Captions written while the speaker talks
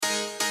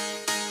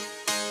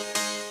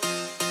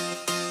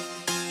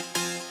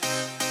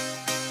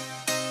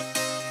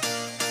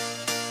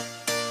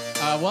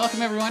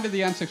Welcome, everyone, to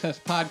the Unsuccess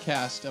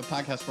Podcast, a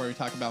podcast where we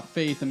talk about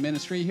faith and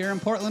ministry here in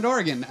Portland,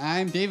 Oregon.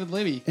 I'm David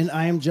Libby. And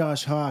I am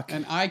Josh Hawk.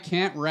 And I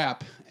can't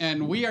rap.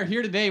 And we are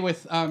here today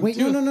with... Wait,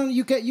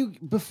 no.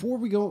 Before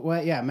we go...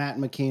 Well, yeah, Matt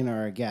and McCain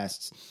are our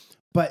guests.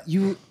 But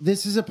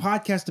this is a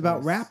podcast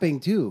about rapping,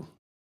 too.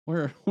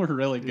 We're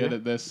really good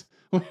at this.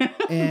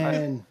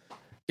 And...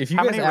 If you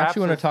guys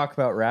actually want to talk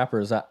about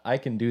rappers, I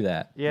can do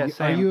that. Yeah,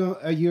 Are you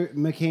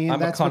McCain? I'm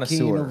That's a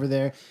connoisseur. McCain over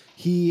there.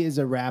 He is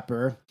a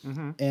rapper,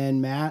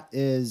 Mm-hmm. Matt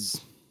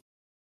is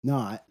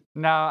not.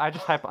 No,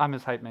 I'm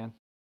his hype man.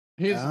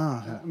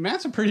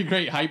 Matt's a pretty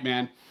great hype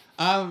man.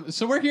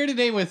 So we're here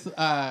today with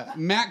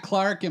Matt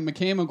Clark and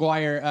McKay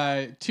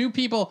McGuire, two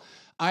people.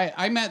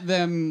 I met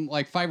them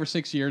like 5 or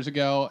 6 years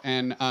ago,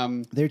 and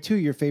they're two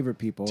of your favorite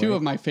people. Two right?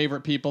 of my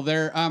favorite people.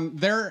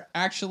 They're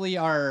actually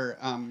our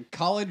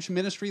college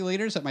ministry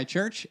leaders at my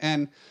church,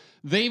 and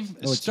they've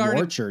started. It's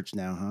your church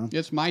now, huh?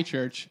 It's my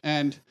church,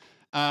 and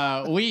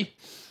we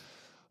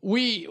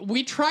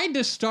tried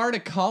to start a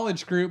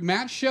college group.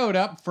 Matt showed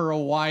up for a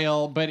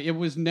while, but it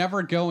was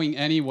never going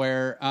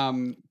anywhere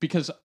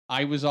because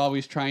I was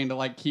always trying to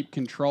like keep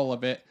control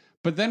of it.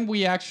 But then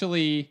we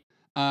actually.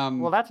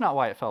 Well, that's not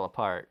why it fell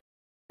apart.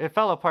 It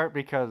fell apart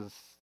because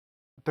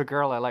the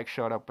girl I like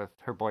showed up with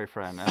her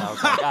boyfriend, and I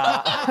was like,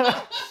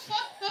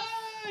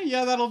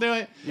 yeah, that'll do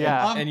it.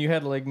 Yeah. And you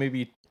had like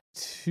maybe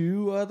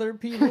two other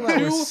people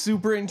that were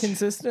super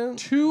inconsistent?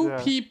 Two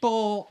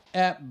people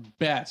at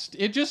best.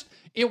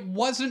 It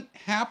wasn't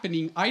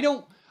happening. I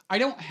don't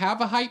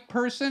have a hype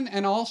person,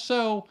 and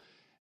also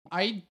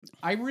I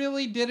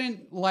really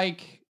didn't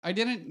I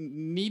didn't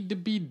need to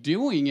be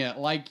doing it.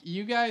 Like,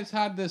 you guys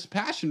had this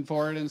passion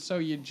for it, and so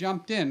you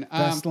jumped in.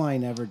 Best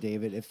line ever,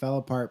 David. It fell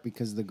apart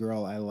because the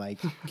girl I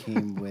liked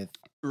came with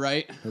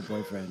right her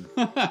boyfriend.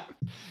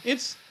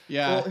 It's He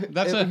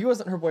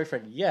wasn't her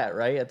boyfriend yet,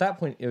 right? At that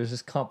point, it was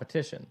just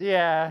competition.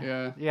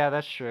 yeah,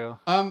 that's true.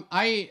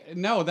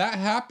 That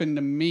happened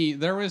to me.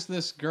 There was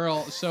this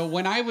girl. So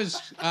when I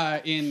was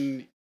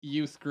in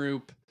youth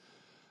group,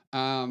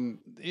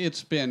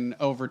 it's been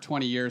over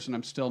 20 years and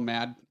I'm still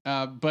mad.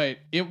 But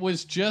it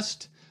was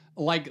just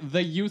like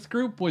the youth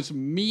group was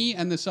me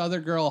and this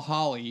other girl,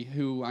 Holly,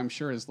 who I'm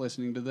sure is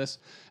listening to this.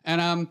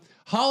 And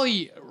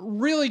Holly,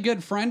 really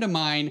good friend of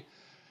mine,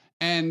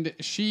 and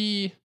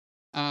she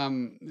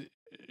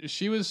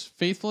was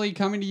faithfully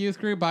coming to youth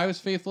group. I was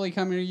faithfully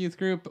coming to youth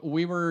group.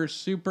 We were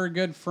super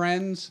good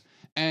friends.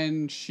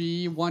 And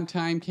she one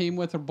time came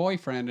with her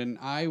boyfriend, and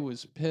I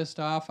was pissed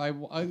off. I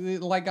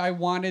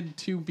wanted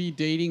to be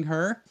dating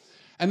her,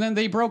 and then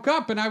they broke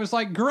up, and I was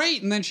like,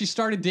 great. And then she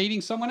started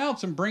dating someone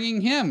else and bringing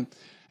him,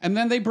 and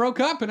then they broke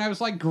up, and I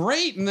was like,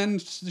 great. And then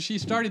she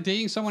started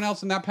dating someone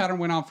else, and that pattern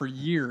went on for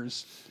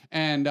years,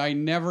 and I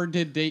never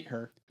did date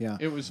her. Yeah,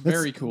 it was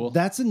very cool.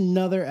 That's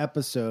another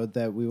episode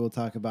that we will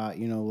talk about.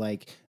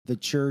 Like the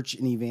church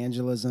and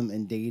evangelism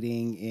and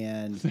dating,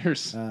 and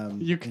there's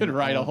you could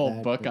write a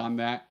whole book on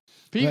that.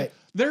 But,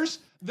 there's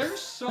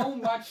so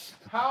much.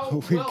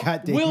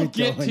 We'll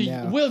get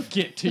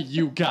to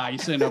you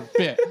guys in a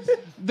bit.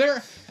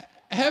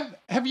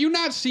 Have you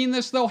not seen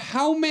this though?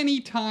 How many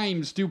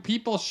times do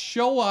people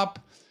show up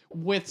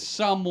with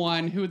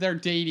someone who they're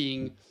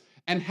dating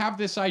and have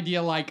this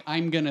idea like,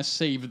 I'm gonna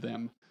save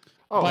them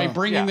by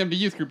bringing them to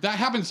youth group? That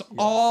happens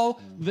all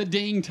the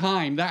dang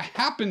time. That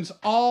happens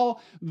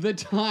all the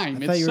time.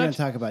 I thought you were going to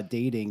talk about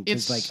dating.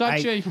 It's like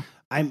such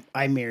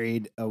I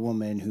married a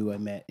woman who I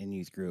met in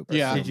youth group.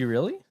 Yeah. Did you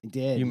really? I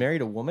did. You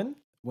married a woman?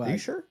 Well, Are you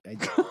sure? I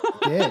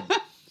did.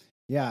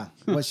 Yeah.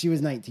 Well, she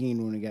was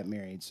 19 when we got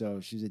married,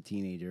 so she was a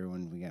teenager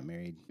when we got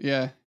married.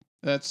 Yeah.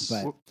 That's...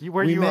 But you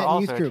were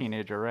also a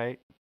teenager, right?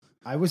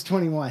 I was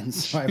 21,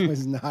 so I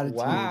was not a teenager.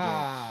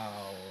 Wow.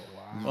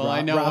 Well,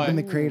 I know Robbing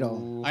the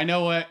cradle. I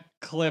know what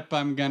clip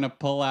I'm going to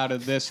pull out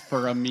of this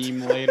for a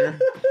meme later.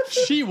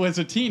 She was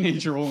a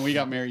teenager when we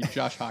got married,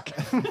 Josh Hawk.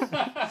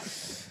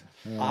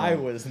 I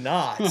was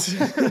not.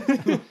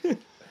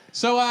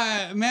 So,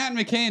 Matt and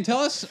McCain, tell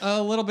us a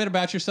little bit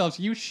about yourselves.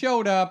 You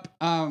showed up.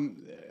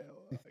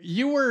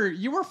 You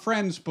were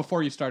friends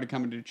before you started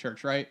coming to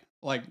church, right?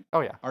 Like,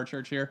 our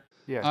church here.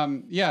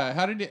 Yeah.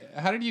 How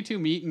did you two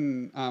meet,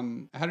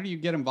 and how did you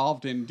get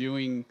involved in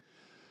doing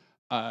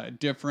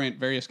different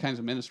various kinds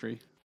of ministry?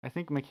 I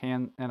think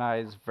McCann and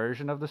I's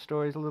version of the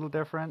story is a little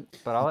different,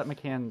 but I'll let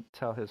McCann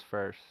tell his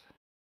first.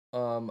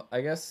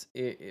 I guess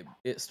it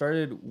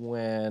started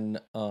when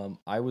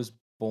I was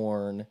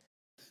born,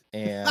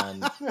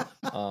 and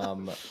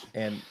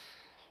and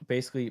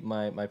basically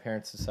my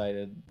parents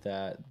decided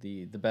that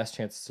the best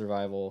chance of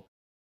survival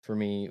for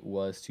me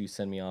was to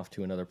send me off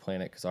to another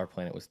planet because our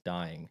planet was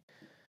dying.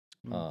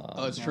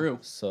 That's true.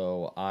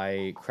 So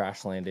I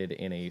crash landed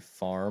in a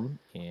farm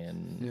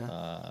in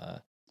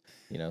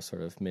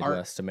sort of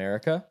Midwest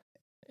America,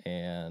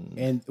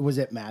 and was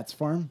it Matt's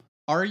farm?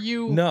 Are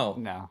you?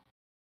 No,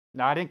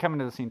 I didn't come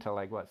into the scene until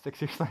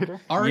 6 years later.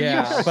 But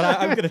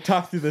I'm going to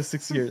talk through the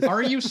 6 years.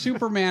 Are you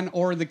Superman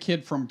or the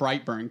kid from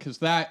Brightburn? Because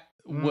that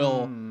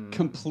will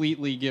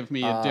completely give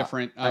me a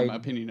different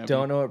opinion of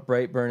don't know what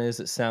Brightburn is.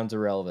 It sounds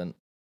irrelevant.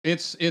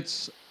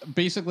 It's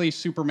basically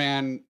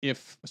Superman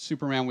if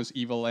Superman was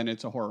evil and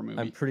it's a horror movie.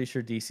 I'm pretty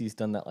sure DC's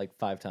done that like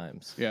 5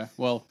 times. Yeah,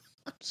 well,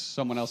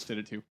 someone else did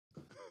it too.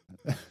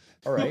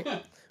 All right.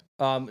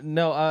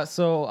 No.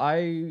 So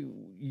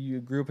you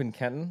grew up in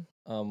Kenton.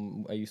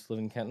 I used to live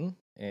in Kenton,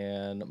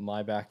 and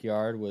my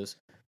backyard was.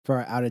 For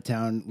our out of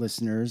town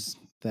listeners,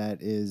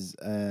 that is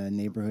a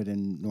neighborhood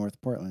in North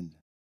Portland.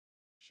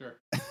 Sure.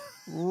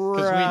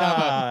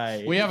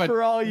 Right. we have a-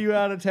 for all you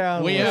out of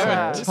town. We have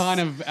a listeners. ton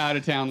of out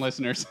of town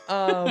listeners.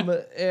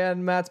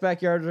 And Matt's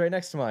backyard is right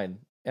next to mine,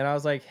 and I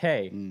was like,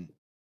 "Hey, Mm.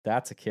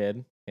 that's a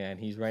kid, and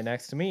he's right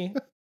next to me.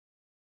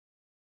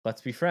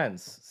 Let's be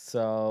friends."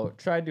 So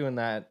tried doing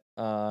that.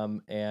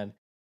 And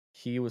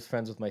he was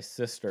friends with my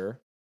sister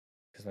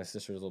because my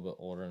sister was a little bit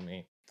older than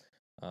me.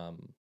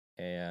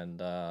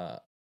 And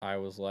I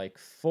was like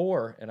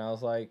 4, and I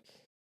was like,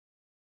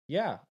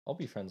 "Yeah, I'll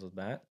be friends with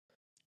Matt."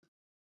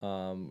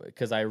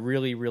 Because I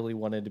really, really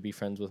wanted to be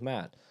friends with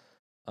Matt.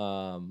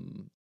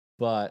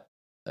 But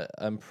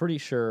I'm pretty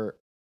sure.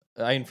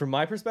 I mean, from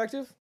my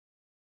perspective,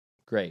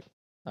 great.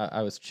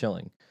 I was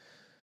chilling.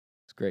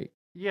 It's great.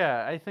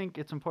 Yeah, I think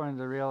it's important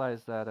to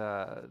realize that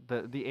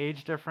the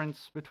age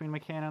difference between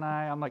McCann and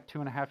I'm like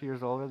 2.5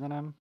 years older than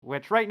him,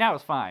 which right now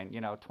is fine.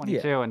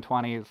 22 and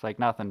 20 is like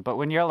nothing. But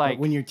when you're But like,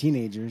 when you're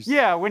teenagers,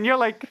 yeah, when you're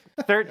like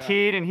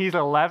 13 and he's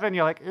 11,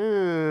 you're like,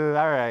 ooh,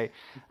 all right.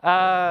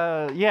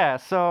 Yeah,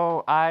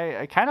 so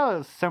I kind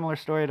of a similar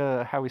story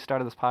to how we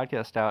started this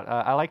podcast out.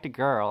 I liked a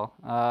girl,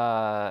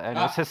 and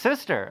it was his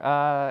sister.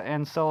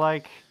 And so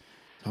like,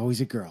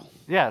 always a girl.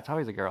 yeah, it's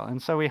always a girl. And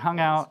so we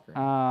hung out.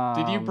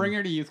 Did you bring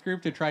her to youth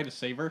group to try to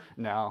save her?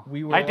 No.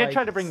 We were. I did like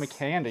try to bring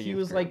McCann to He youth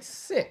was group. like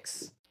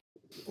 6.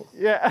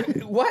 Yeah.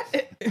 What?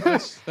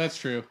 That's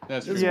true.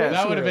 That's true. Yeah.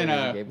 That would have been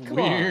Early in a the game. Come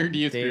weird on,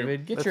 youth David,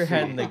 group. get Let's your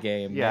head see. in the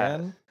game, Yeah.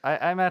 man.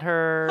 I met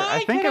her.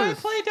 I think can it was.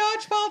 I play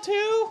dodgeball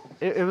too?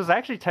 It was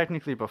actually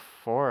technically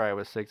before I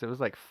was 6. It was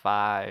like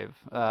 5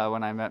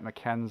 when I met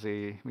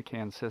Mackenzie,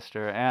 McCann's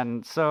sister.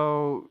 And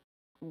so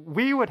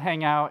we would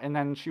hang out, and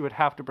then she would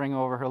have to bring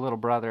over her little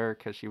brother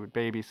because she would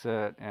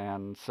babysit.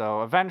 And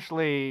so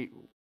eventually,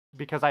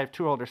 because I have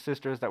 2 older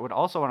sisters that would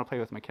also want to play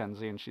with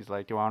Mackenzie, and she's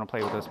like, do I want to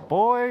play with this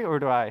boy, or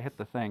do I hit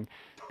the thing?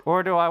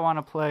 Or do I want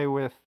to play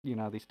with,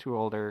 these 2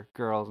 older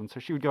girls? And so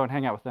she would go and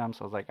hang out with them.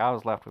 So I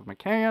was left with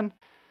McCann.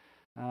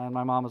 And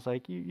my mom was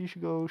like, you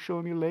should go show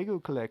him your Lego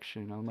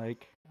collection. I'm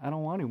like, I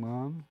don't want to,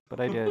 Mom. But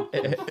I did.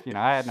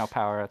 I had no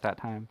power at that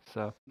time.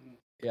 So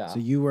Yeah. So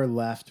you were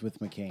left with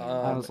McCain.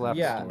 I was left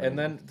Yeah, with and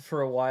then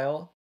for a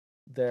while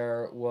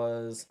there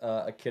was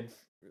a kid.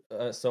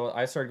 So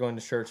I started going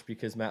to church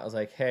because Matt was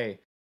like, "Hey,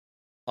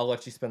 I'll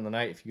let you spend the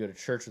night if you go to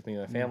church with me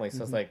and my family." So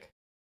I was like,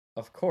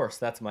 "Of course,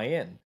 that's my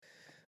in."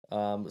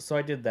 So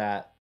I did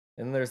that,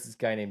 and then there's this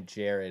guy named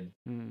Jared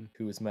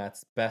who was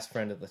Matt's best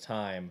friend at the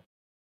time,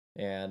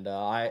 and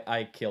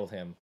I killed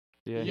him.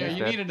 yeah, Yeah, he's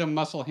you dead. needed to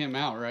muscle him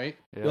out, right?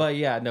 Yeah. Well,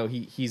 yeah, no,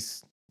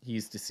 he's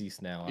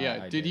deceased now.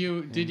 Yeah. I Did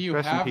you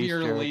Rest in have peace,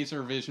 your Jared.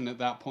 laser vision at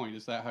that point?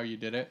 Is that how you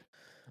did it?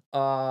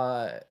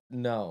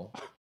 No.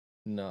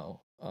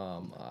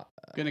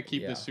 Gonna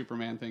keep yeah. this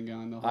Superman thing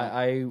going. The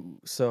whole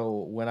So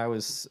when I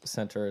was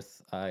sent to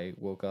Earth, I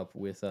woke up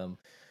with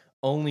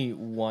only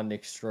one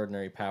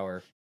extraordinary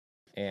power,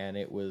 and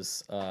it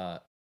was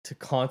to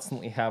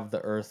constantly have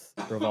the Earth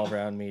revolve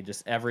around me.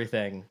 Just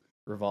everything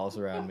revolves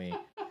around me.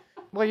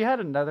 Well, you had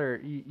another.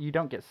 You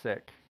don't get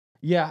sick.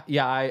 Yeah.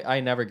 I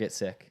never get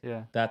sick.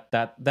 Yeah.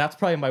 That's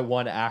probably my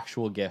one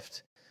actual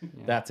gift. Yeah.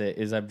 That's it.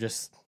 Is I'm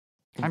just.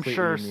 I'm completely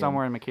sure immune.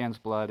 somewhere in McCann's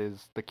blood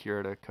is the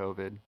cure to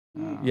COVID.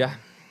 Yeah.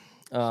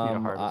 need to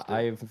harvest it.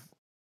 I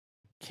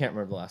can't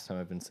remember the last time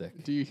I've been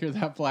sick. Do you hear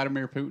that,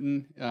 Vladimir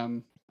Putin?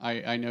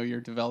 I know you're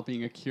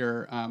developing a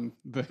cure.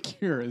 The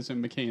cure is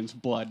in McCain's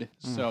blood,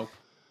 so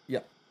Do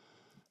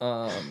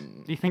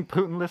you think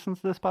Putin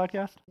listens to this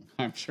podcast?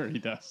 I'm sure he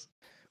does.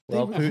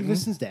 Well, he Putin,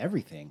 listens to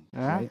everything.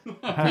 Yeah. Right?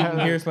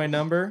 Putin, here's my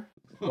number.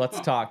 Let's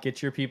talk.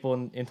 Get your people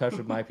in touch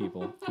with my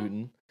people,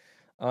 Putin.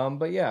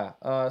 But yeah,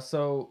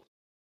 so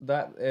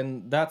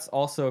that's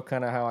also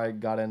kind of how I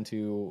got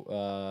into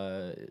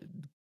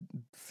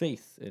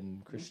faith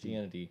in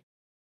Christianity,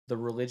 the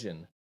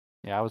religion.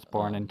 Yeah, I was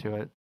born into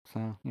it, so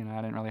I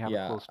didn't really have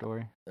yeah. a cool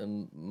story.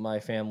 My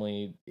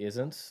family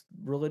isn't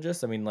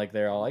religious. I mean, like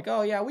they're all like,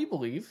 "Oh yeah, we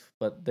believe,"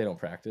 but they don't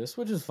practice,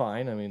 which is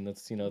fine. I mean,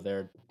 that's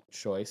their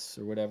choice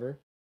or whatever.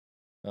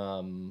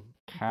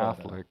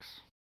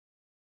 Catholics.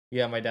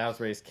 Yeah, my dad was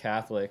raised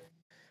Catholic.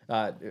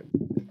 I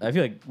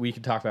feel like we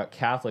could talk about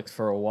Catholics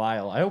for a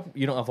while. I hope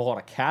you don't have a lot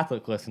of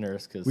Catholic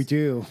listeners because We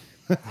do.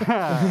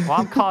 Well,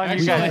 I'm calling you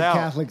We guys got out.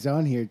 Catholics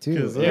on here too.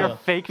 'Cause, You're Yeah.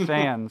 fake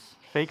fans.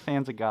 Fake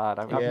fans of God.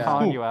 I'm Yeah.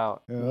 calling you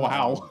out.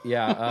 Wow.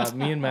 Yeah,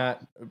 me and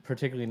Matt,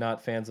 particularly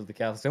not fans of the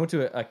Catholics. I went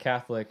to a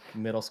Catholic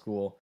middle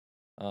school,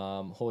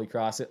 Holy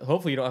Cross.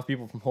 Hopefully you don't have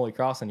people from Holy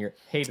Cross on here.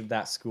 Hated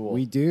that school.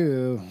 We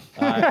do.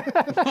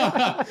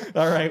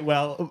 All right,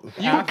 well,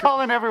 You're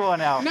calling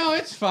everyone out. No,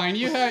 it's fine.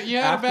 You had a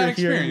after bad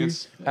hearing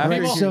experience. after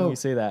Right, hearing so you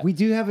say that. we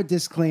do have a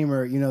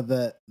disclaimer. You know,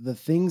 the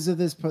things of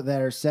this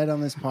that are said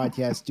on this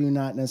podcast do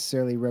not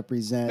necessarily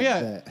represent. Yeah.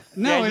 The,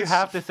 No, yeah, you it's-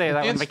 have to say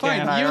that when it's McCain fine.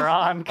 and I You- are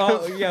on.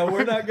 'cause- Oh yeah,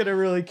 we're not gonna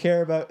really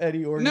care about any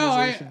No,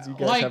 organizations you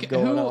guys have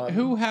going on.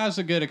 who has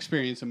a good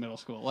experience in middle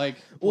school? Like,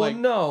 Well,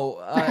 no.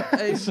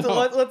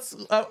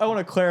 I want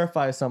to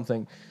clarify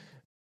something.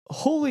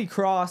 Holy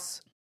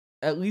Cross,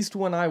 at least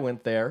when I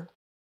went there,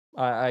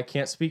 I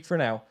can't speak for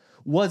now,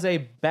 was a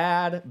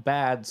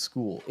bad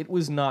school. It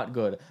was not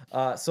good.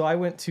 So I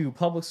went to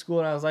public school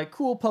and I was like,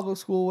 cool, public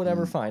school,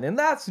 whatever, fine. And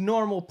that's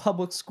normal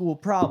public school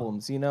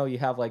problems. You know, you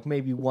have like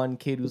maybe one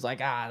kid who's like,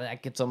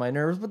 that gets on my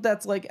nerves, but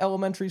that's like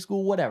elementary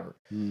school, whatever.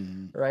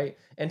 Right?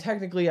 And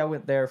technically I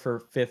went there for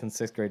 5th and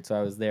 6th grade, so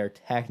I was there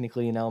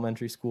technically in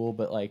elementary school,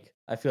 but like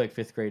I feel like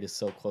 5th grade is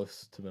so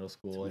close to middle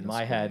school. In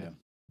my head,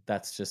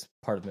 that's just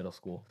part of middle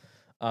school.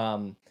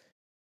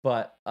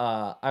 But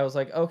I was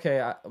like,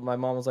 okay, my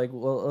mom was like,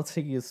 well, let's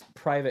take you to this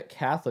private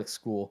Catholic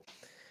school.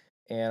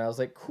 And I was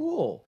like,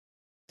 cool.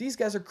 These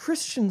guys are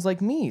Christians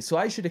like me, so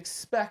I should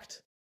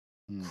expect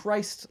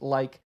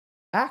Christ-like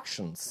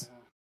actions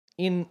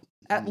in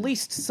at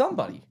least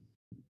somebody.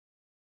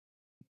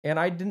 And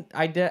I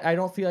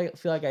don't feel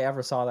like I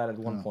ever saw that at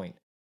one point.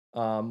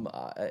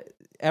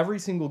 Every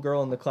single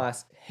girl in the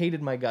class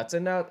hated my guts.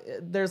 And now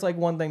there's like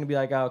one thing to be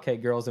like, oh, okay,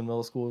 girls in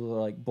middle school are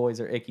like, boys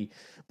are icky.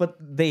 But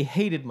they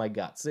hated my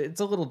guts.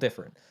 It's a little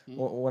different.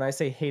 When I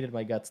say hated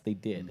my guts, they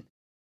did.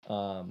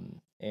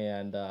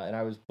 And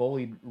I was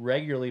bullied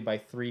regularly by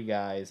 3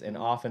 guys and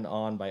off and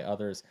on by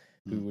others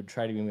who would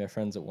try to be my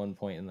friends at one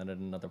point and then at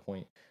another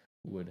point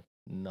would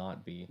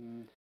not be.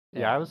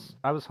 Yeah, I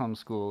was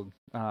homeschooled,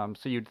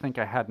 so you'd think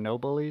I had no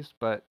bullies,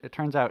 but it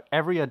turns out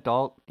every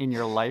adult in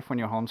your life when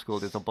you're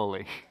homeschooled is a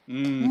bully.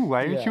 Ooh,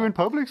 why aren't you in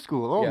public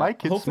school? Oh, my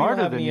kid's Hopefully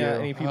smarter we than don't have you.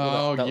 any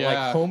people that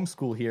yeah. like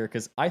homeschool here,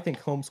 because I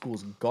think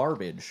homeschool's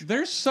garbage.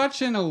 there's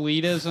such an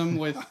elitism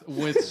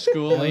with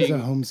schooling. I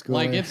was a homeschooler.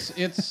 Like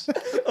it's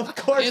Of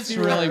course, it's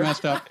you really are.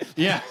 messed up.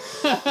 Yeah,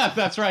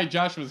 that's right.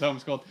 Josh was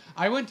homeschooled.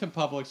 I went to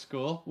public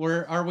school.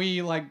 Are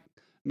we like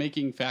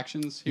making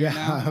factions here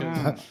now?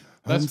 yeah.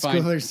 That's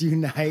fine. Homeschoolers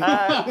unite.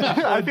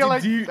 I feel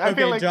like I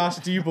feel like Josh,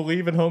 do you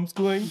believe in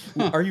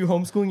homeschooling? Are you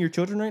homeschooling your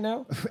children right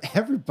now?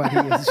 Everybody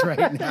is right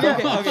now.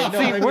 Okay, no, see,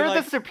 I mean, we're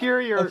like- the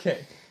superior.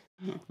 Okay.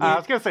 I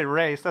was gonna say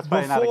race. That's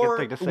probably not a Before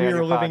good thing to say. we on were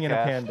your living in a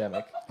podcast.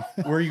 pandemic,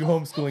 were you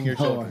homeschooling your No,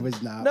 children? I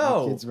was not.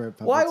 No. My kids were at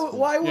public why? school.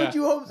 Why would Yeah.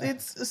 you home?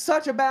 It's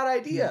such a bad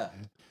idea.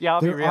 Yeah,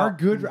 I'll be There real. are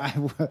good,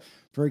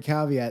 for a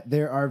caveat,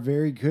 there are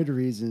very good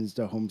reasons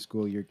to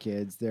homeschool your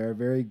kids. There are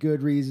very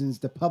good reasons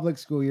to public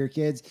school your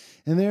kids.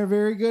 And there are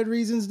very good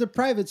reasons to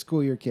private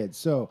school your kids.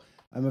 So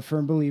I'm a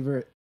firm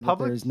believer that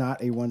Public- there is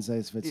not a one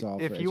size fits all.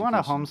 If for you want to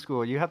education.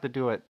 homeschool, you have to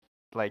do it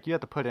like you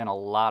have to put in a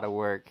lot of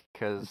work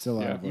because It's a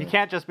lot Yeah. of you work.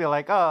 can't just be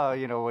like, oh,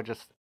 we'll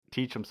just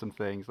teach them some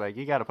things. Like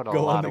you got to put a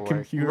Go lot on the of work.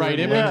 computer. Right,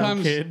 it and learn,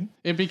 becomes kid.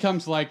 it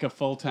becomes like a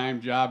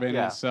full-time job in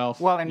Yeah. itself.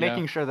 Well, and Yeah.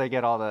 making sure they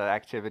get all the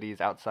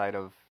activities outside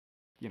of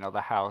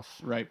the house.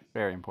 right.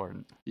 Very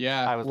important.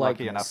 Yeah. I was Like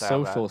lucky enough to have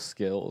social that.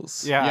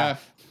 skills. yeah.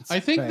 I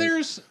think right.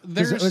 there's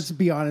 'Cause let's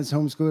be honest,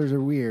 homeschoolers are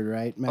weird,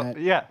 right, Matt?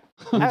 Yeah.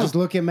 You just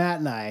look at Matt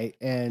and I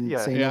and Yeah.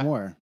 say Yeah. no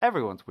more.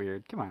 Everyone's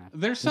weird. Come on.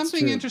 there's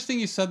something true. interesting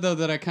you said though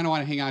that I kind of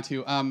want to hang on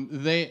to.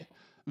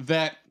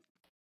 That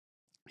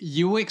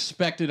you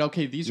expected,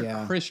 okay, these are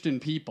Yeah. Christian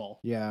people.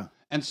 Yeah.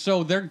 And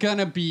so they're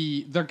gonna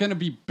be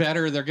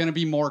better. They're gonna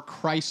be more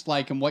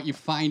Christ-like. And what you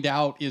find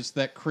out is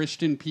that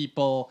Christian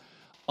people,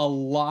 a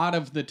lot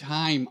of the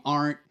time,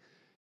 aren't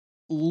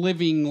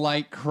living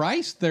like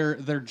Christ. They're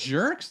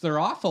jerks. They're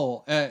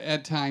awful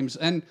at times.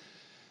 And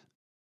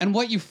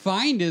what you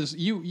find is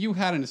you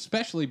had an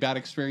especially bad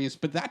experience,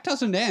 but that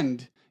doesn't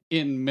end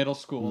in middle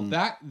school.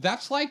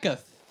 That's like a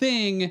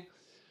thing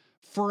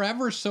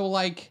forever. So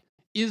like,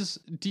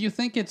 do you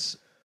think it's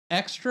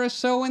extra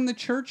so in the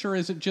church, or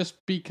is it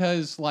just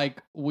because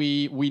like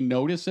we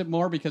notice it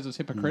more because it's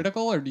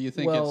hypocritical, or do you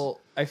think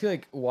I feel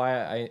like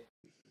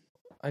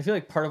I feel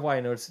like part of why I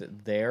noticed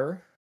it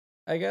there,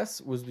 I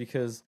guess, was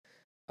because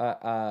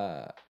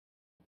I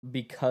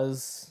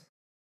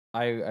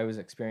was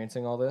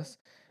experiencing all this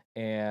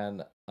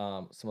and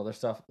some other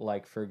stuff,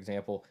 like for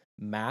example,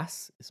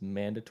 mass is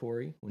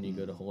mandatory when you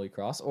go to Holy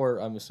Cross, or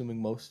I'm assuming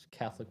most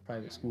Catholic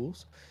private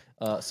schools.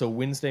 So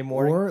Wednesday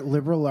morning Or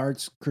liberal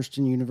arts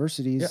Christian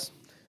universities.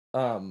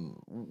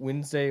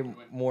 Wednesday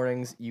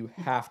mornings you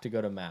have to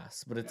go to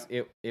mass, but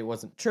it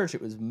wasn't church,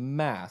 it was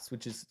mass,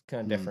 which is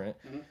kind of different.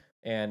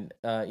 And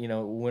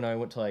when I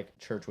went to like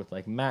church with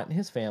like Matt and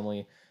his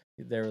family,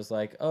 there was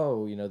like,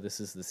 oh, this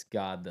is this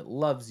God that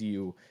loves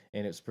you,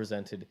 and it was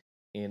presented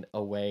in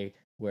a way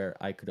where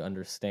I could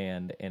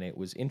understand, and it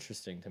was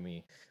interesting to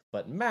me.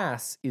 But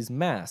mass is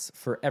mass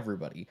for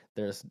everybody.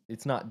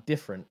 It's not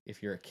different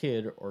if you're a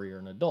kid or you're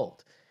an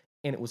adult.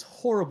 And it was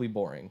horribly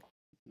boring.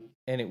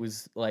 it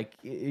was like,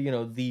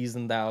 these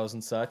and thous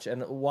and such.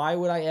 And why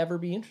would I ever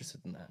be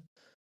interested in that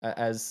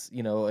as,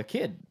 a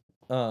kid?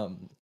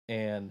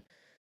 And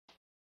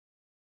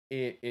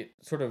it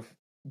sort of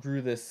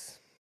grew this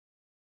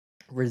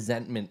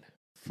resentment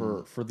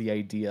for the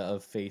idea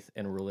of faith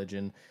and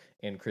religion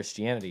and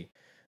Christianity.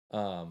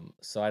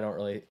 So I don't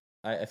really,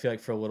 I feel like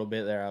for a little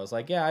bit there, I was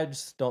like, yeah, I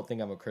just don't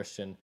think I'm a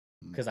Christian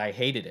because I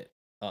hated it.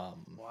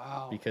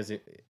 Wow. Because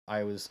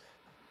I was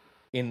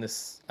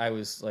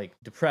like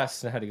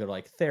depressed and had to go to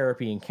like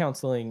therapy and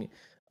counseling,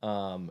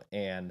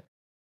 and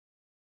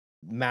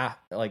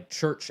like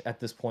church at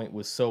this point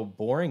was so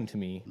boring to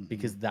me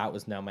because that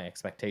was now my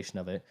expectation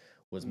of it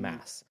was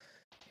mass,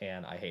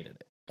 and I hated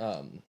it.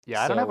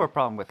 I don't have a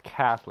problem with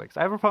Catholics.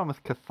 I have a problem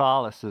with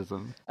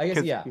Catholicism. I guess,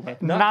 'Cause yeah.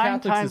 Not 9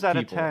 Catholics times as out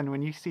of people. 10,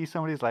 when you see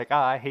somebody's like,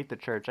 I hate the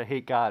church, I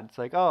hate God, it's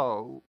like,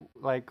 oh,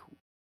 like,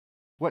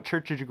 what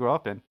church did you grow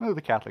up in? Oh,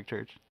 the Catholic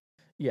Church.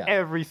 Yeah.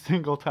 Every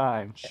single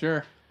time.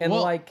 Sure. And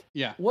Well, like,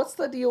 yeah. what's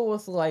the deal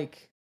with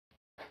like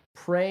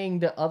praying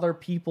to other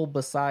people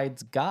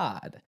besides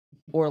God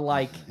or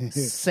like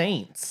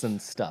saints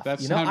and stuff? That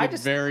sounded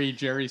very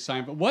Jerry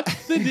Seinfeld.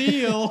 What's the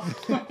deal?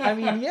 I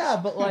mean, yeah,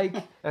 but like,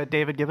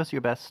 David, give us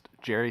your best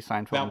Jerry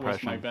Seinfeld That was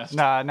impression. my best.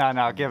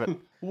 No, give it.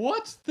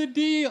 What's the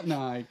deal? No,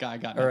 I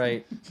got nothing. all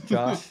right,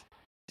 Josh,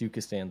 do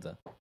Costanza.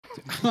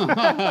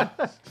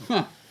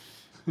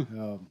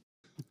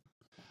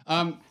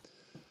 Um,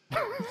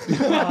 You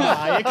cut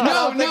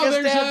off the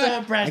there's Costanza a-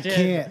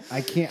 impression.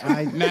 I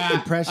can't. nah,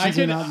 Impressions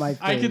are not my thing.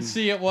 I could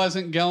see it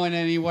wasn't going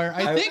anywhere.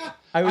 I think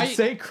I would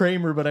say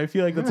Kramer, but I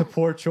feel like that's a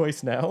poor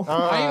choice now.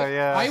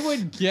 I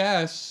would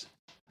guess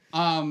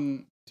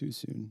Too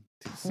soon.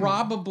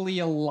 probably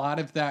a lot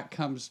of that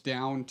comes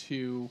down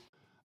to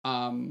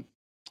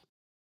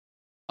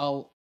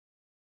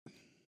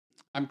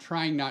I'm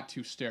trying not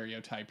to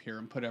stereotype here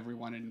and put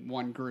everyone in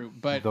one group,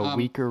 but The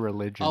weaker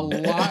religion. a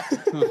lot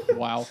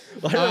wow. I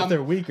don't know if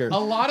they're weaker. A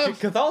lot of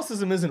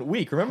Catholicism isn't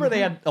weak. Remember,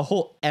 they had a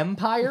whole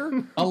empire.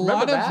 a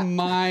lot Remember that? of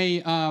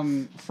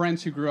my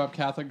friends who grew up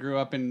Catholic grew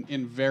up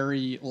in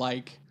very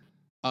like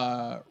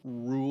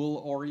rule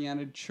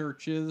oriented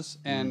churches,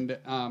 and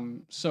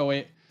so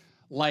it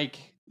like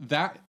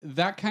that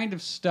kind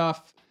of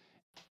stuff,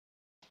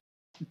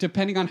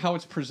 depending on how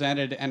it's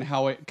presented and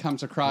how it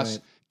comes across,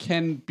 Right.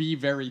 can be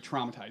very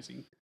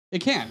traumatizing. It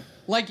can.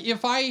 Like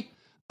if I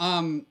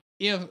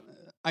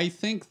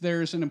think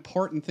there's an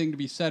important thing to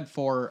be said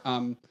for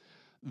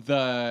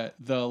the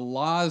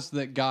laws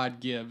that God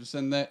gives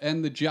and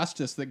the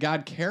justice that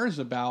God cares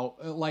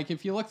about. Like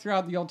if you look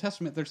throughout the Old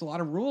Testament, there's a lot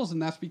of rules,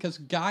 and that's because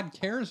God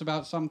cares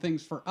about some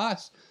things for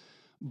us.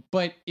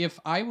 But if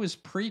I was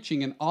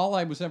preaching and all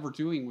I was ever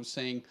doing was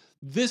saying,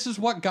 this is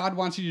what God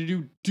wants you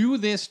to do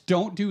this,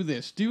 don't do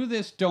this, do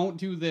this, don't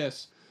do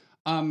this,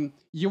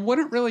 you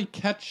wouldn't really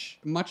catch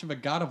much of a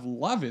God of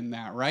love in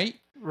that, right?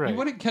 Right. You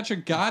wouldn't catch a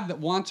God that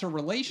wants a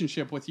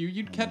relationship with you.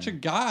 You'd catch a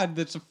God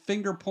that's a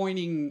finger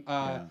pointing,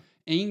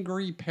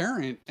 angry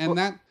parent, and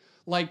that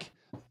like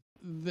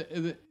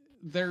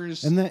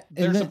there's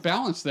a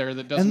balance there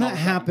that doesn't. And that always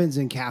happens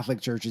in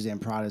Catholic churches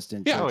and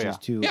Protestant Yeah. churches Oh, yeah.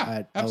 too,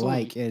 Yeah,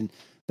 alike. And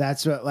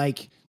that's what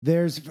like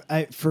there's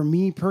for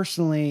me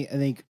personally, I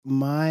think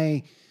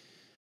my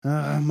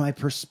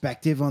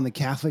perspective on the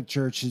Catholic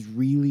Church has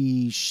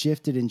really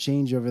shifted and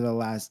changed over the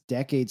last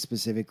decade,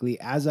 specifically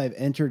as I've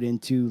entered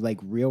into like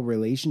real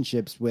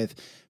relationships with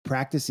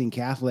practicing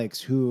Catholics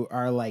who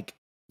are like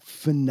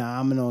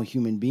phenomenal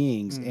human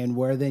beings, and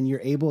where then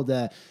you're able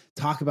to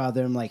talk about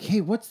them like,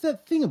 hey, what's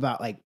that thing about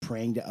like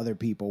praying to other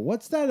people?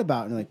 What's that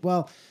about? And like,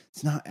 well,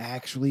 it's not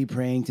actually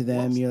praying to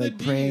them. What's You're the like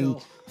praying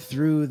deal?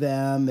 through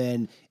them,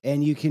 and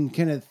you can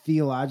kind of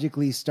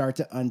theologically start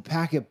to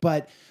unpack it.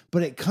 But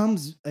I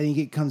think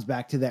it comes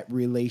back to that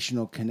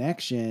relational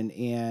connection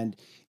and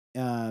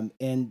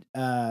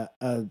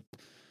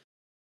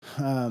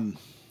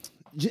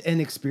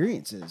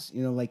experiences,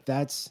 like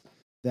that's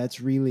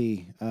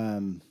really,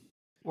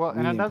 Well, and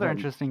really another important.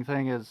 interesting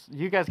thing is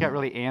you guys got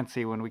really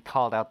antsy when we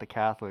called out the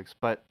Catholics,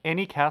 but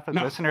any Catholic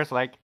No. listeners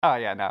like, oh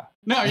yeah, no.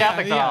 No,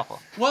 Catholics are awful.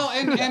 Well,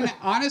 and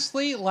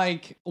honestly,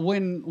 like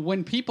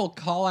when people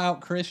call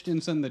out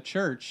Christians in the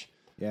church,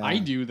 yeah. I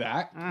do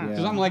that because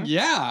Yeah. I'm like,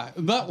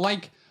 but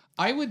like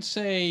I would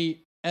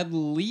say at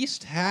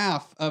least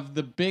half of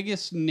the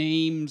biggest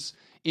names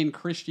in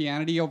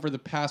Christianity over the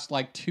past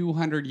like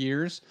 200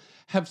 years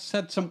have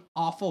said some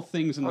awful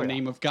things in the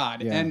name of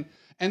God, Yeah.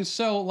 and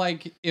so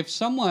like if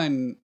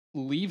someone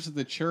leaves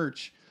the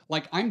church,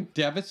 like I'm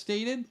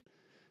devastated,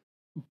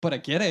 but I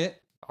get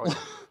it. Oh, yeah.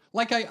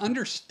 Like I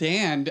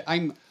understand,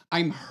 I'm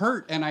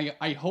hurt, and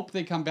I hope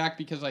they come back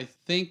because I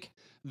think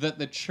that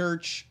the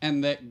church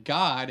and that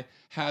God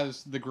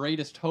has the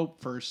greatest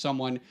hope for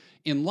someone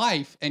in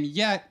life. And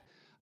yet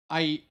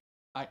I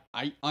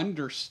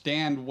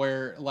understand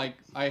where, like,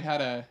 I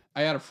had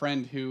a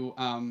friend who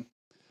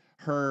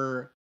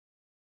her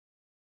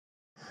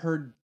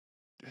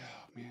oh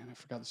man, I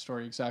forgot the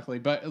story exactly,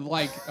 but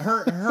like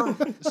her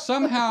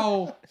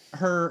somehow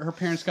her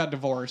parents got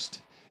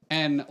divorced,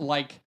 and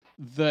like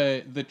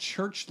the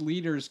church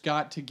leaders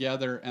got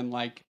together and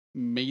like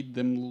made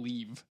them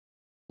leave,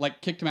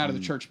 like kicked them out of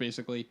the church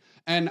basically.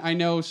 And I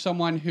know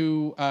someone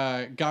who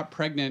got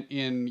pregnant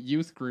in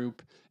youth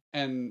group,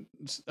 and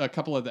a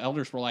couple of the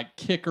elders were like,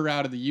 kick her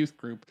out of the youth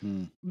group.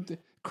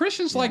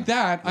 Christians like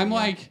that, I'm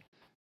like,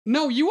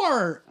 no, you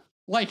are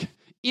like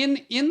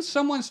in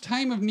someone's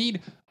time of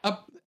need.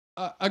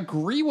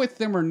 Agree with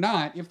them or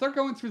not, if they're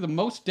going through the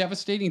most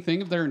devastating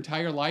thing of their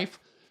entire life,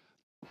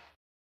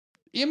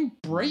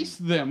 embrace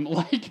them.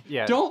 Like,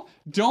 don't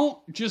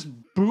just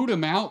boot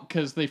them out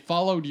because they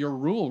followed your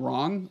rule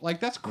wrong. Like,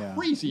 that's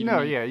crazy.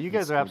 No, you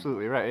guys are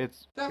absolutely right.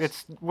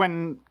 It's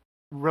when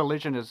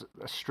religion is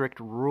a strict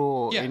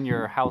rule in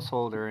your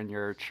household or in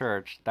your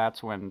church,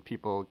 that's when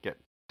people get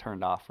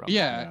turned off from it.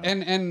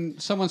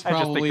 And someone's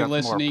probably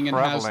listening and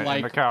has like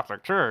in the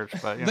Catholic Church,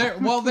 but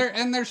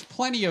there's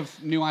plenty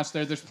of nuance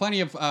there. There's plenty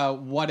of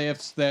what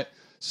ifs that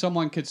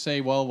someone could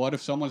say. Well, what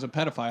if someone's a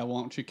pedophile?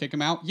 Won't you kick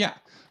him out? Yeah,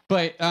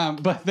 but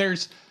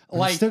there's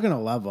like I'm still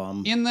gonna love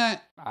them in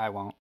that. I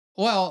won't.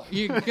 Well,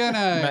 you're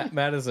gonna.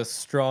 Matt is a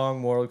strong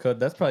moral code.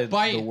 That's probably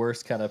the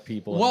worst kind of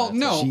people. Well,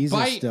 no,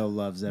 Jesus still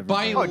loves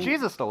everybody.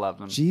 Jesus still loves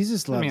them.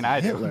 Jesus loves. I mean,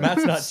 I do. Hitler.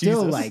 Matt's not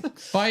still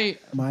Jesus. like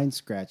mind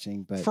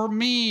scratching, but for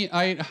me,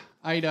 I'd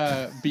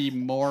be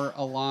more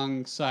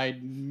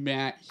alongside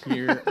Matt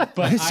here.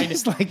 But it's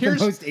just like the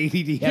most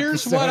ADD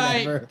here's episode what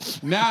ever.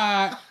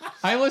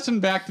 I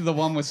listened back to the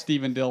one with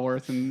Stephen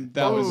Dilworth, and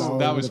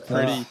that was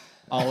pretty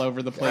all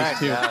over the place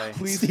too.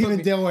 Please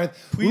Stephen Dilworth.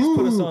 Please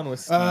put us on with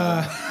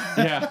Stephen.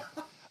 Yeah.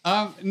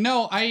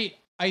 No, I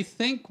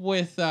think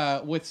with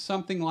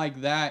something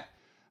like that,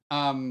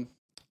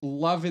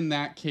 love in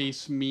that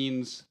case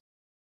means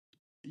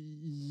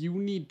you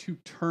need to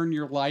turn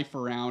your life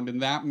around,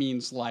 and that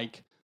means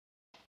like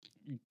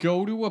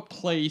go to a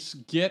place,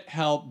 get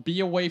help, be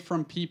away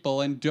from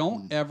people, and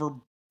don't ever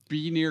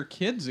be near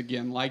kids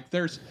again. Like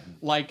there's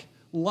like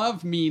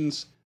love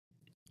means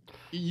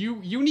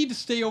you need to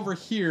stay over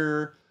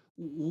here.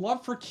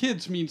 Love for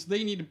kids means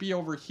they need to be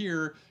over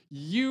here.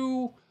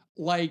 You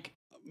like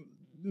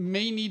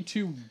may need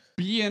to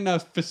be in a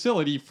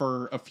facility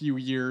for a few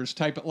years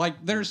type of like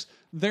there's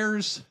I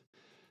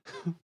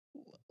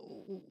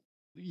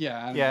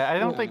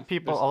don't think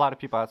a lot of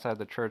people outside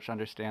the church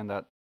understand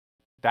that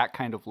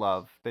kind of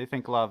love. They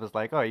think love is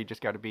like, oh, you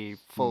just got to be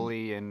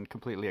fully and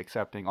completely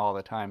accepting all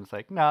the time. It's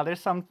like, no, there's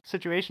some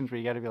situations where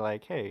you got to be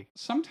like, hey.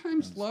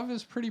 Sometimes love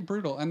is pretty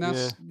brutal, and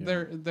that's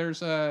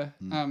there's a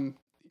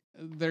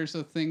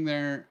thing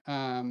there.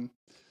 I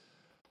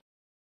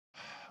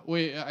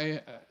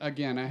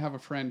have a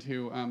friend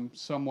who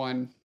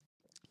someone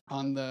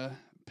on the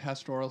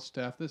pastoral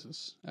staff.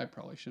 I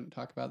probably shouldn't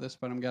talk about this,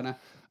 but I'm gonna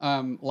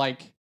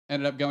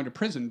ended up going to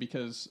prison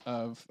because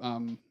of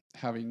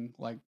having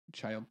like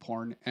child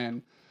porn,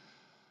 and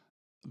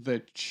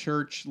the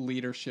church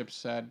leadership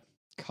said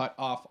cut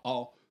off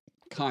all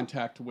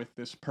contact with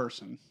this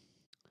person.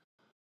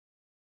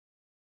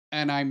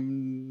 And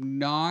I'm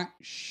not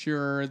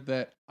sure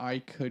that I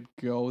could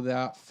go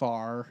that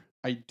far.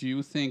 I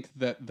do think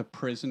that the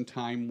prison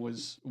time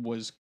was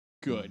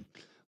good.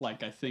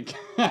 Like I think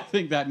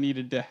that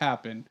needed to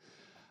happen.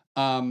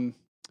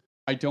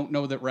 I don't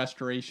know that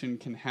restoration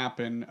can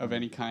happen of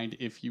any kind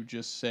if you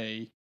just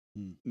say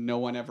no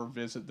one ever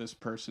visit this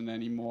person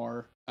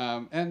anymore.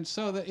 And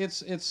so that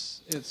it's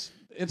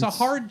a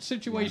hard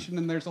situation,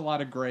 and there's a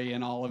lot of gray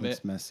in all of it.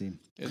 It's messy.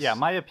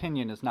 My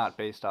opinion is not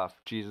based off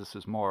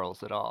Jesus's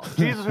morals at all.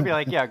 Jesus would be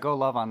like, yeah, go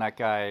love on that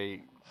guy.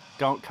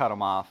 Don't cut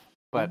him off.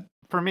 But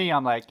for me,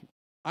 I'm like,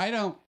 I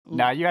don't.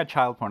 Nah, you had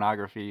child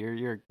pornography.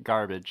 You're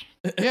garbage.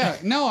 Yeah,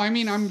 no, I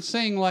mean, I'm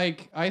saying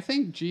like I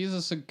think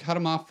Jesus would cut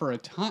him off for a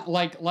time,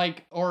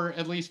 like, or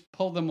at least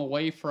pull them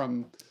away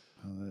from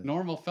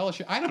normal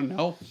fellowship. I don't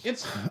know.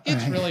 It's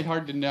really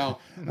hard to know.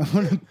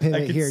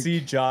 I can see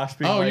Josh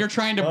being you're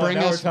trying to bring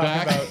us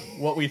back about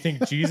what we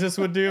think Jesus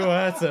would do.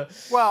 Wasn't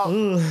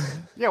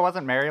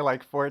Mary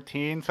like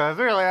 14? So it's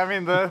really, I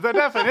mean, the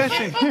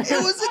definition. It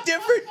was a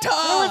different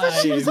time.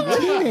 She was a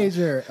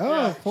teenager.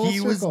 Full he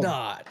circle. was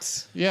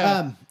not.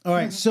 Yeah. All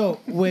right. So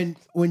when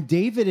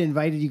David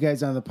invited you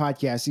guys on the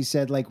podcast, he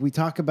said like we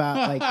talk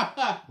about like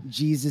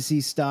Jesus-y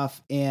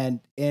stuff, and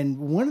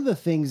one of the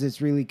things that's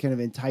really kind of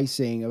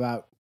enticing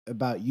about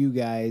you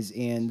guys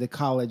and the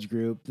college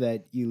group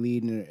that you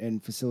lead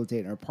and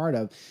facilitate and are part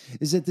of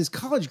is that this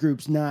college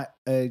group's not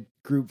a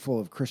group full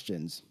of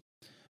Christians.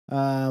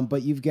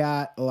 But you've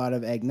got a lot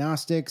of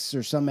agnostics,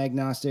 or some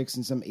agnostics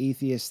and some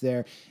atheists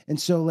there. And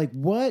so like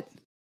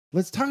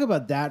let's talk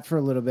about that for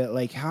a little bit.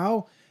 Like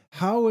how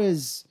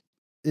is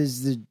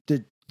the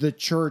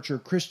church or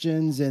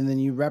Christians, and then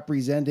you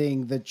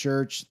representing the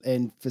church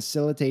and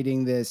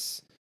facilitating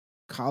this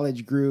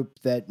college group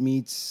that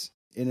meets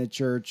in a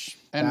church.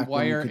 And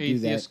why are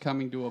atheists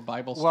coming to a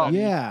Bible study?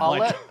 Well, yeah.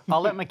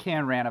 I'll let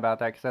McCann rant about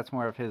that because that's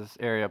more of his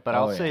area. But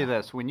I'll say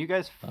this: when you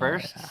guys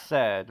first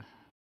said,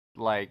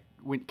 like,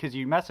 because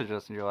you messaged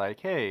us and you're like,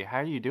 "Hey, how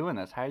are you doing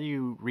this? How are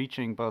you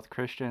reaching both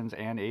Christians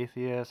and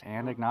atheists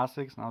and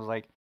agnostics?" And I was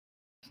like,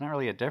 It's not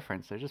really a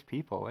difference. They're just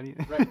people. What do you...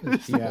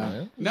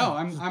 Yeah.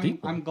 No,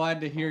 People. I'm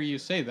glad to hear you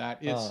say that.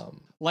 It's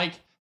like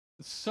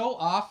so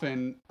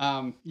often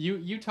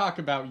you talk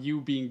about you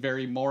being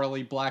very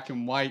morally black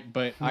and white,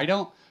 but I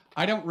don't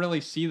really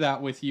see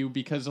that with you,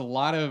 because a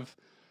lot of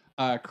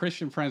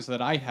Christian friends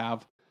that I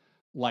have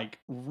like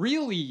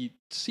really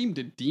seem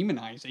to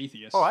demonize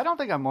atheists. Oh, I don't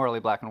think I'm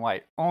morally black and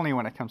white. Only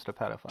when it comes to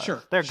pedophiles.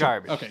 Sure, They're sure.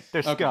 garbage. Okay,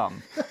 They're okay.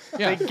 scum.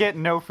 Yeah. They get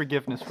no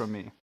forgiveness from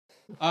me.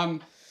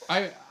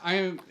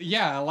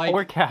 Yeah, like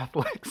Or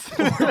Catholics.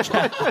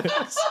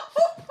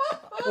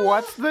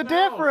 What's the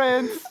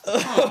difference?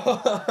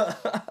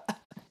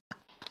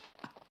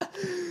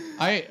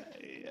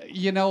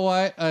 you know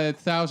what?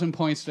 1,000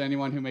 points to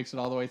anyone who makes it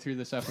all the way through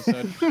this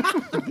episode.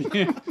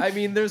 I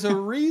mean, there's a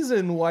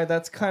reason why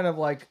that's kind of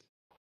like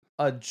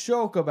a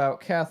joke about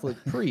Catholic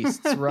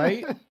priests,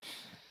 right?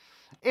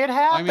 It I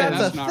happens. mean,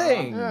 That's that's a not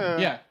thing. wrong.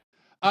 Yeah.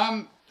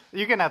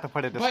 You're gonna have to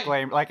put a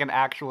disclaimer, like an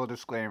actual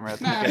disclaimer at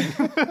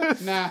the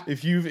beginning. Nah.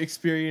 If you've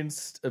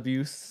experienced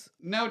abuse,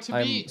 No, to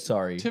I'm be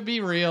sorry. To be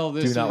real,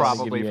 this Do not is wanna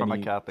Probably give you from a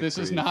any- Catholic this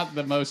is priest. not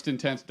the most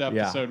intense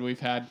episode we've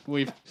had.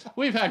 We've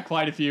had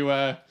quite a few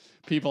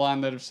people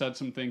on that have said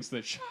some things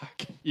that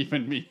shock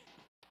even me.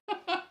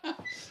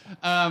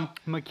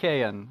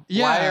 McKayan,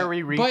 Yeah, why are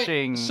we but-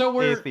 reaching so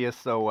we're-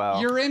 atheists so well?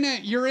 You're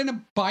in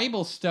a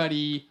Bible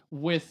study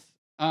with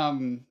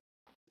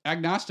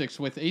agnostics,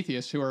 with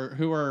atheists who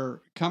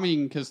are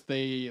coming because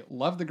they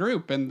love the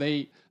group, and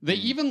they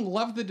even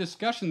love the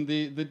discussion.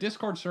 The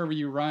Discord server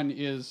you run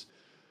is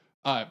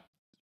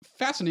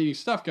fascinating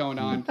stuff going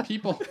on.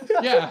 People,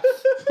 yeah.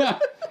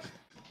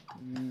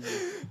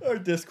 Our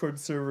Discord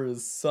server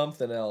is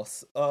something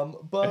else.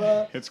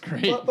 But It's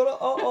great. but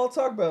I'll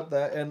talk about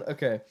that. And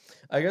okay,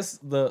 I guess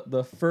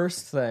the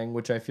first thing,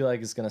 which I feel like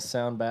is gonna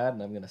sound bad,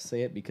 and I'm gonna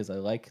say it because I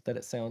like that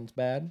it sounds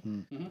bad.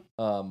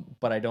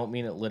 But I don't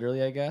mean it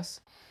literally. I guess.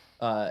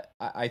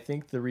 I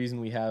think the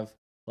reason we have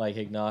like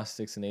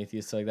agnostics and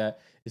atheists like that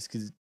is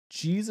because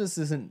Jesus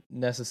isn't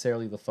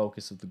necessarily the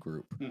focus of the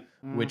group,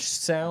 which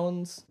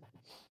sounds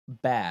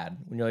bad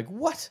when you're like,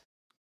 what?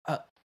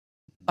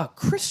 A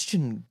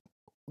Christian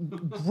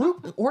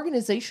group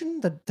organization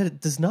that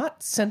does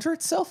not center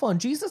itself on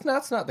Jesus? No,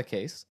 that's not the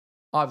case.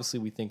 Obviously,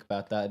 we think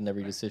about that in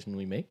every decision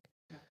we make.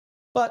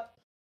 But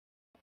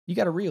you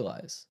got to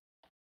realize,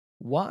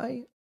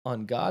 why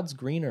on God's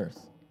green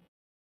earth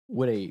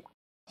would a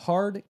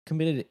hard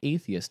committed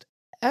atheist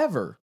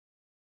ever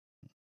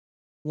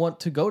want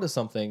to go to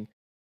something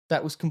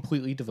that was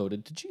completely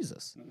devoted to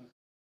Jesus?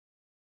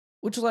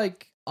 Which,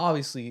 like,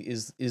 obviously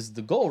is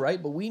the goal,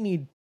 right? But we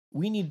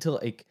need to,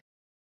 like,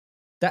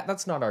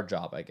 that's not our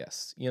job, I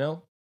guess, you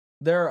know?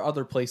 There are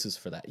other places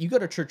for that. You go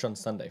to church on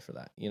Sunday for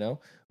that, you know?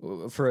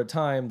 For a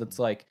time that's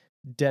like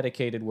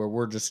dedicated where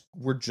we're just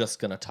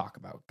going to talk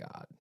about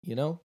God, you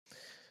know?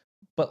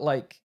 But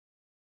like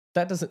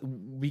that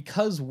doesn't,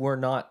 because we're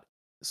not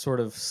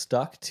sort of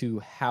stuck to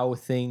how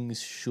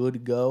things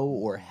should go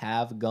or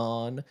have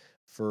gone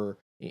for,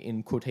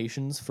 in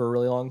quotations, for a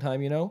really long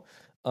time, you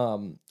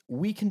know?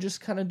 We can just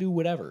kind of do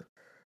whatever,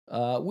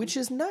 which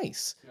is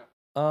nice.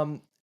 Yeah.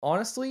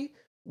 Honestly,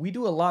 we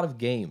do a lot of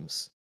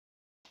games,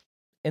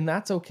 and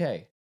that's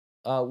okay.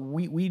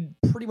 We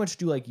pretty much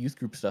do like youth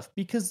group stuff,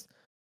 because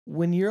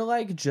when you're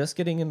like just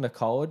getting into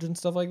college and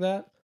stuff like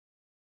that,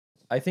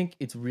 I think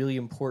it's really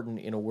important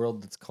in a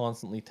world that's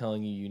constantly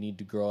telling you need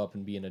to grow up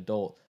and be an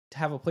adult to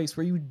have a place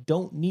where you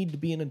don't need to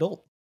be an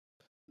adult.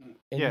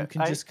 And Yeah, you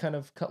can just kind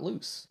of cut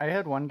loose. I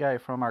had one guy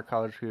from our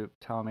college group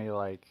tell me,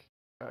 like,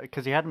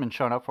 because he hadn't been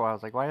showing up for a while. I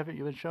was like, why haven't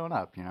you been showing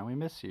up? You know, we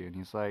miss you. And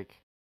he's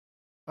like,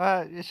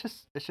 it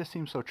just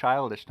seems so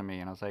childish to me.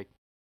 And I was like,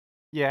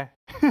 yeah,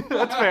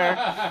 that's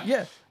fair.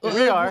 Yeah,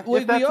 We are.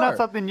 Like, if that's we not are.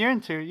 something you're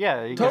into, yeah,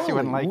 I guess Totally, you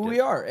wouldn't like we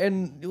it. are,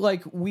 and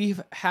like we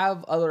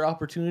have other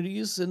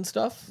opportunities and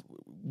stuff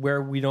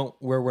where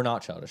we're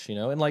not childish, you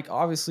know. And like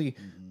obviously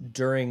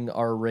during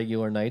our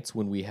regular nights,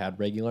 when we had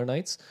regular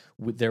nights,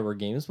 there were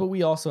games, but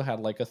we also had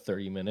like a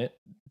 30-minute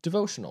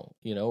devotional,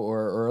 you know,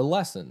 or a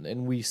lesson,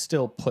 and we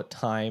still put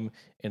time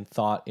and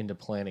thought into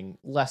planning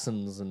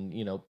lessons and,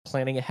 you know,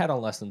 planning ahead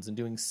on lessons and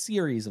doing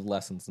series of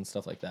lessons and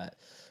stuff like that.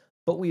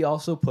 But we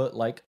also put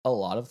like a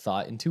lot of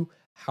thought into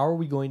how are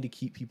we going to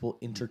keep people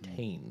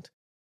entertained,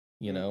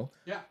 you know?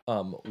 Yeah.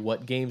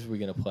 What games are we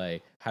going to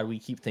play? How do we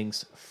keep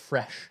things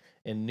fresh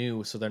and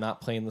new so they're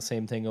not playing the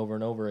same thing over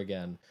and over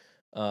again?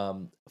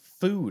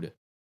 Food.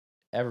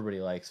 Everybody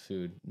likes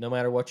food, no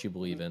matter what you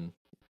believe in.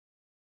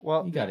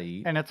 Well, You gotta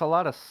eat. and it's a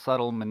lot of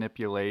subtle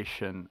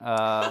manipulation.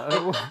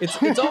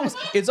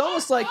 It's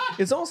almost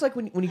like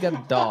when you got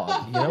a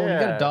dog, you know, when you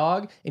got Yeah. a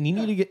dog and you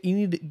need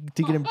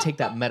to get him to take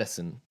that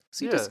medicine.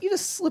 So you Yeah.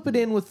 just slip it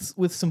in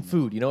with some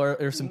food, you know,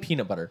 or some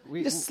peanut butter. We-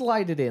 You just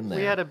slide it in there.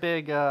 we had a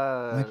big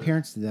My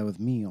parents did that with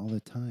me all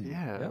the time.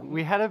 yeah,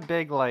 we had a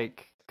big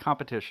like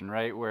competition,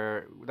 right?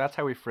 Where that's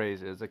how we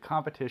phrase it, is a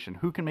competition.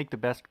 Who can make the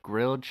best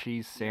grilled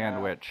cheese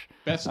sandwich?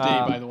 Best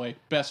day, by the way.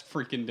 Best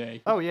freaking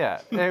day. Oh yeah,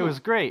 it was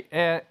great,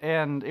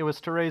 and it was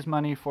to raise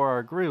money for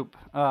our group.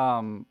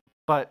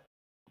 But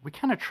we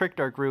kind of tricked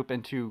our group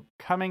into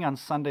coming on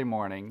Sunday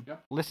morning,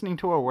 Yep. listening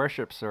to a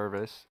worship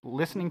service,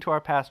 listening to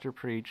our pastor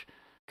preach,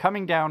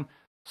 coming down,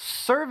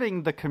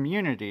 serving the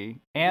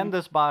community and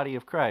this body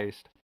of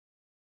Christ.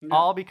 Yeah.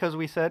 All because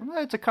we said,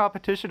 well, it's a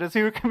competition to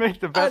see who can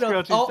make the best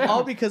grilled cheese all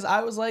sandwich. because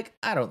I was like,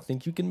 I don't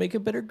think you can make a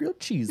better grilled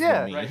cheese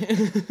Yeah, than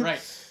me. right.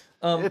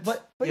 Right.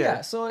 But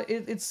yeah, so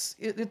it's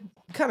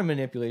kind of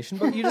manipulation,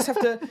 but you just have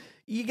to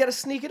you got to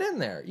sneak it in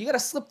there. You got to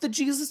slip the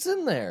Jesus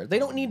in there. They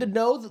don't need to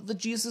know that the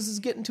Jesus is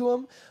getting to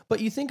them.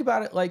 But you think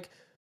about it, like,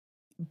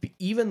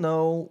 even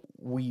though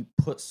we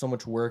put so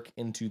much work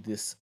into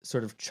this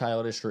sort of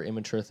childish or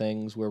immature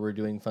things where we're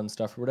doing fun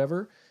stuff or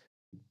whatever,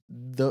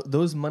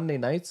 those Monday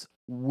nights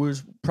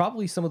was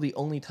probably some of the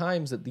only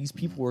times that these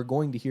people were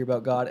going to hear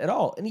about God at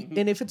all.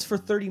 And if it's for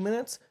 30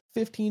 minutes,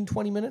 15,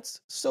 20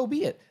 minutes, so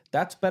be it.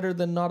 That's better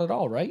than not at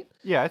all, right?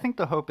 Yeah, I think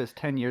the hope is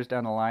 10 years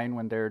down the line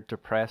when they're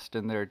depressed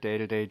in their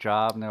day-to-day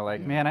job and they're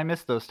like, man, I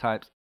miss those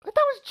times. But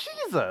that was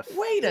Jesus.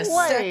 Wait a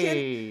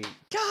second.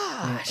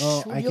 Gosh,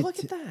 Oh, will you look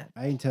at that?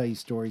 I can tell you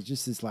stories.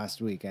 Just this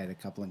last week, I had a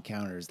couple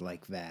encounters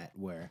like that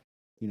where,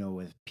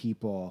 with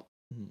people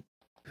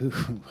who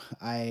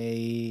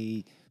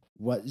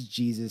was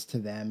Jesus to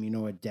them,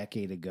 a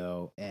decade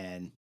ago,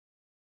 and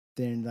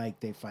then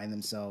like they find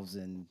themselves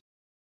in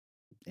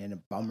a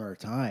bummer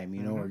time,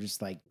 or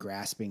just like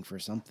grasping for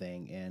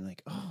something, and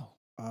like,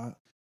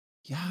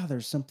 yeah,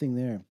 there's something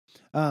there.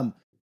 I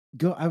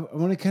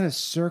want to kind of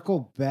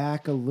circle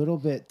back a little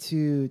bit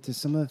to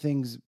some of the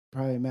things,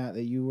 probably Matt,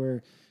 that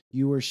you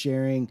were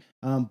sharing.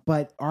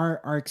 But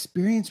our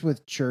experience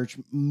with church,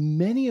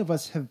 many of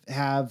us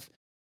have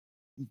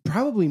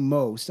probably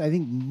I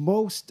think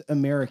most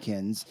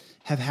Americans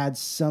have had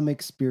some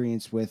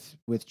experience with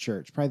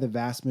church, probably the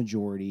vast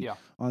majority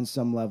on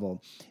some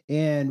level.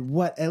 And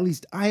what at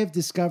least I have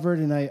discovered,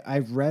 and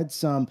I've read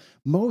some,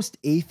 most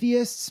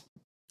atheists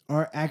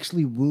are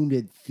actually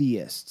wounded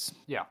theists.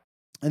 Yeah.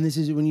 And this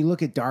is when you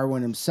look at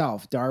Darwin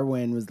himself.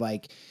 Darwin was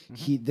like,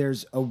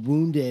 there's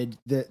wounds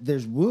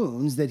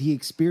that he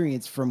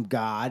experienced from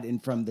God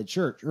and from the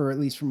church, or at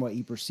least from what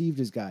he perceived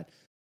as God.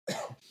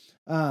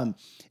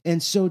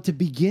 And so to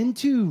begin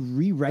to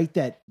rewrite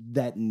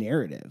that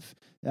narrative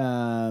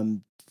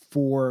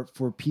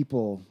for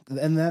people,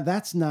 and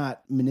that's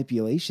not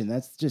manipulation.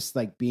 That's just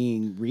like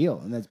being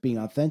real, and that's being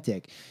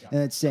authentic,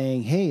 and it's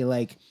saying, hey,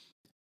 like,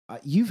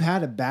 you've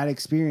had a bad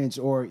experience,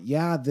 or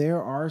there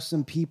are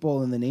some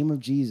people in the name of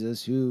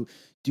Jesus who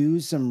do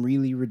some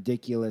really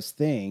ridiculous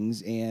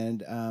things,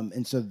 and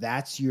so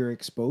that's your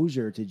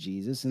exposure to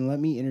Jesus, and let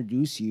me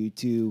introduce you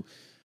to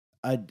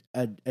a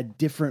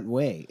different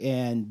way,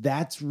 and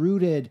that's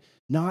rooted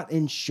not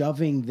in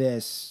shoving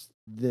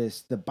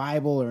the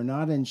Bible, or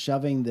not in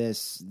shoving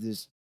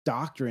this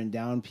doctrine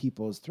down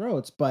people's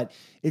throats, but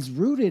it's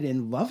rooted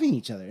in loving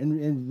each other,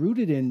 and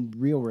rooted in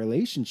real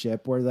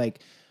relationship, where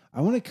like,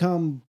 I want to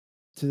come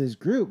to this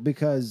group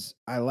because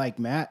I like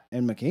Matt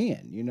and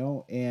McCann,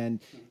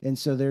 and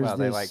so there's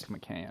they like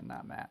McCann,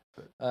 not Matt.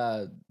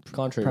 But...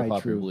 contrary to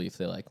popular belief,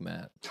 they like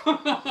Matt.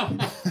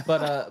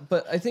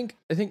 But I think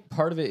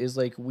part of it is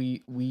like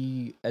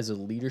we as a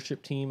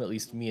leadership team, at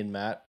least me and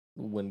Matt,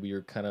 when we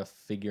were kind of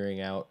figuring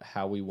out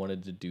how we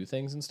wanted to do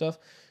things and stuff,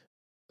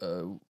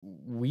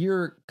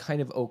 we're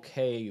kind of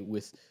okay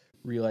with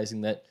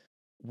realizing that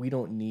we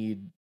don't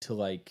need to,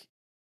 like,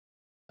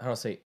 I don't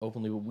say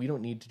openly, but we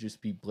don't need to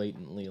just be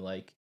blatantly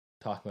like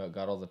talking about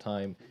God all the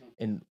time,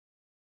 and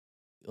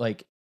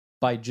like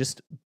by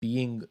just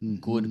being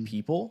good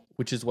people,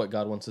 which is what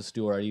God wants us to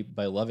do already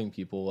by loving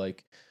people.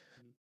 Like,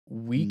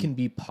 we can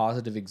be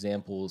positive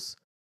examples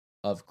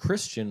of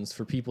Christians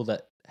for people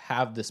that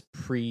have this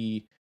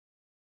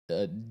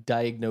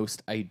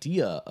diagnosed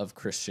idea of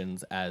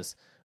Christians as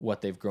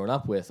what they've grown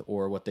up with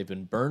or what they've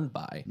been burned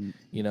by,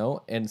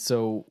 and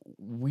so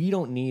we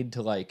don't need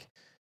to like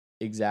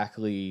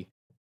exactly.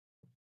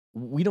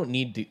 We don't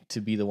need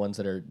to be the ones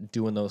that are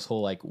doing those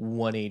whole like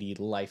 180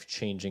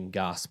 life-changing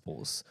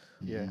gospels.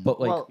 Yeah. But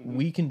like,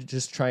 we can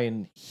just try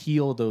and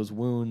heal those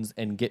wounds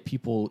and get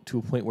people to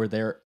a point where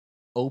they're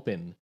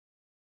open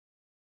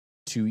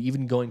to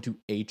even going to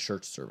a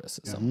church service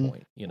at some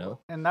point,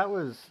 And that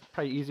was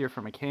probably easier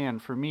for McCann.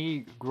 For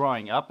me,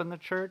 growing up in the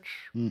church,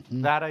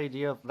 that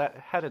idea that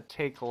had to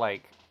take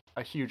like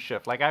a huge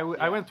shift. Like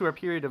I went through a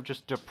period of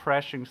just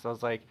depression, so I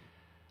was like,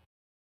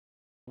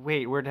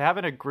 wait, we're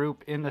having a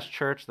group in this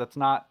church that's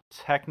not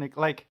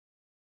technically, like,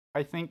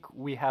 I think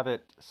we have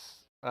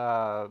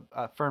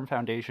a firm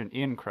foundation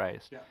in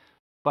Christ,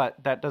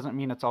 but that doesn't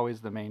mean it's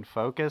always the main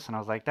focus. And I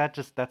was like,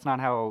 that's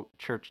not how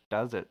church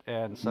does it.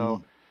 And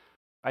so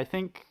I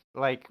think,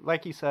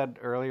 like you said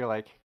earlier,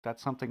 like,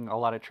 that's something a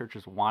lot of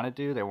churches want to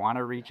do. They want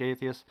to reach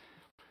atheists.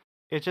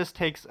 It just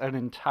takes an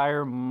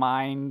entire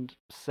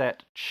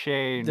mindset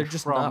change. They're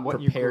just from not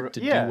prepared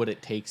to do what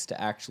it takes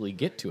to actually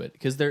get to it,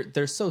 because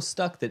they're so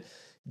stuck that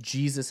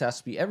Jesus has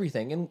to be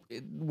everything. And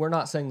we're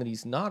not saying that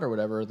he's not or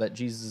whatever, that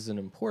Jesus isn't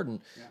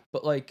important,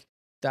 but like,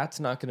 that's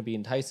not going to be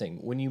enticing.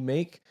 When you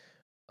make,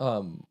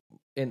 and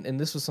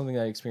this was something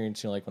I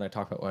experienced, like when I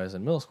talked about when I was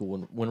in middle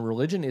school, when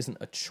religion isn't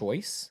a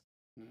choice,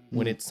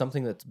 when it's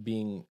something that's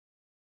being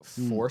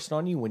forced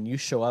on you, when you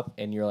show up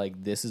and you're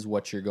like, this is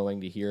what you're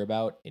going to hear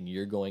about and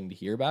you're going to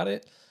hear about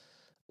it,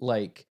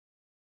 like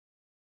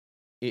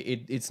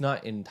it's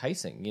not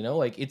enticing, you know,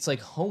 like it's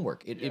like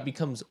homework. It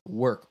becomes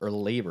work or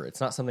labor.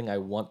 It's not something I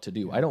want to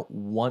do. I don't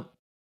want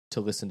to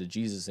listen to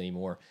Jesus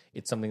anymore.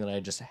 It's something that I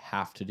just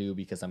have to do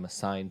because I'm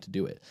assigned to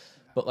do it.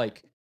 But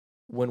like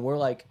when we're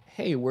like,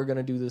 hey, we're going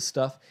to do this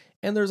stuff,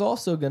 and there's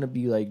also going to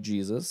be like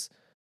Jesus,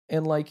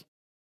 and like,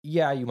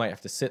 yeah, you might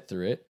have to sit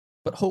through it,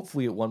 but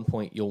hopefully at one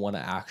point you'll want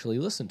to actually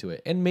listen to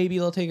it, and maybe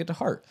they'll take it to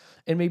heart,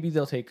 and maybe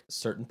they'll take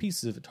certain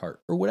pieces of it to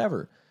heart or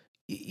whatever.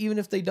 Even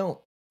if they don't,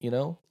 you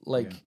know,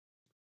 like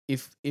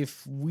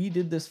if we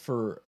did this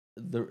for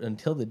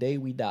until the day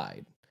we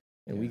died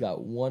and we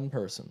got one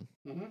person,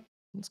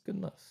 it's good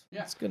enough.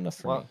 Yeah. It's good enough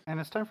for me. And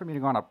it's time for me to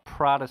go on a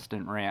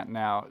Protestant rant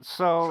now.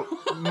 So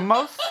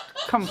most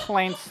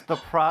complaints the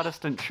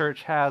Protestant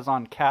church has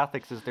on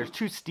Catholics is they're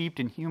too steeped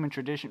in human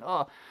tradition.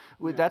 Oh,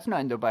 well, that's not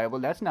in the Bible.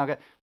 That's not good.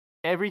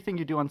 Everything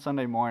you do on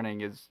Sunday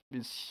morning is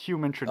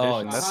human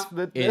tradition.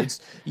 It's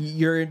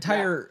your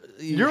entire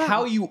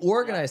how you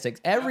organize things.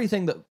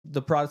 Everything that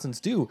the Protestants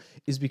do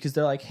is because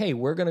they're like, hey,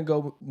 we're gonna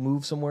go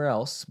move somewhere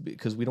else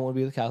because we don't want to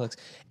be with the Catholics,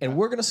 and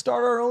we're gonna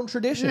start our own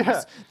traditions.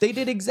 Yeah. They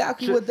did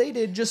exactly what they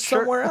did, just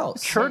somewhere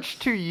else. Church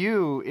to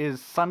you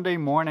is Sunday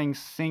morning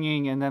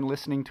singing and then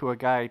listening to a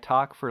guy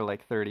talk for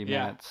like 30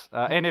 minutes.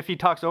 And if he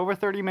talks over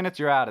 30 minutes,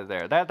 you're out of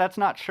there. That's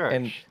not church.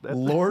 And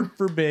Lord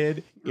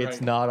forbid it's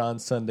not on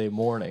Sunday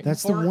morning.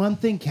 That's the one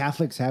thing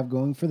Catholics have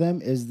going for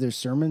them is their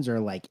sermons are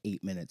like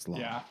 8 minutes long.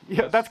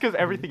 Yeah, that's because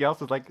everything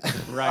else is like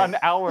an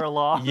hour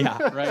long. Yeah,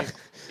 right.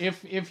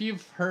 If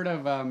you've heard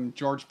of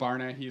George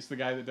Barna, he's the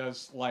guy that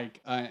does like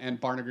and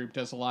Barna Group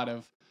does a lot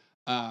of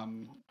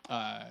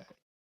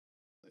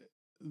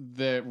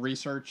the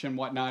research and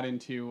whatnot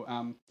into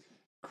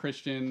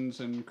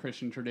Christians and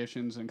Christian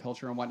traditions and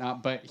culture and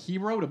whatnot. But he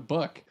wrote a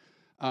book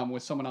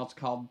with someone else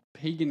called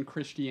Pagan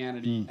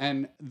Christianity,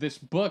 and this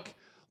book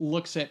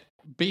looks at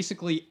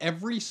basically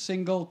every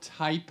single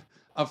type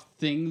of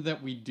thing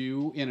that we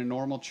do in a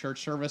normal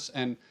church service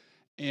and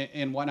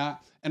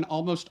whatnot, and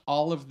almost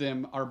all of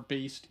them are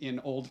based in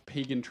old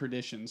pagan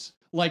traditions.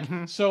 Like,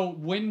 so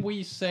when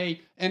we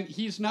say, and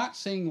he's not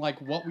saying like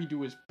what we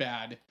do is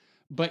bad,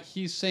 but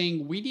he's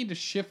saying we need to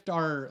shift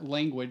our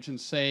language and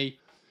say,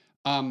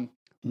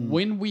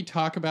 when we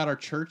talk about our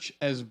church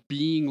as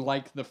being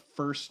like the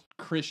first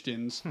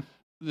Christians,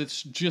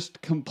 that's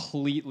just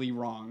completely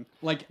wrong.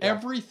 Like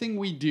everything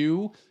we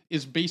do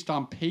is based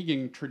on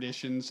pagan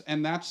traditions,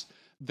 and that's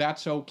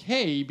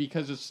okay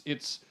because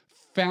its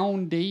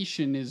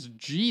foundation is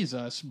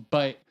Jesus,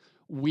 but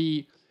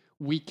we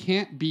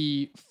can't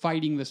be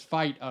fighting this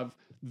fight of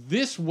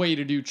this way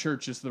to do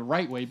church is the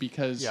right way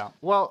because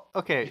well,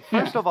 okay,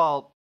 first of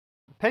all,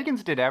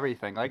 pagans did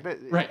everything. Like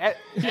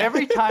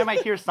every time I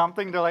hear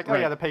something, they're like, "Oh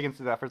yeah, the pagans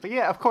did that first." Like,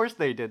 yeah, of course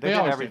they did. They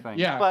did everything.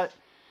 Yeah, but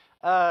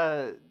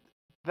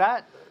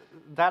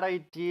that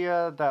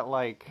idea that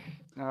like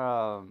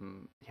I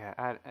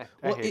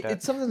hate that.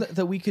 It's something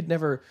that we could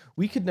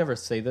never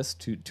say this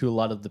to a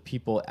lot of the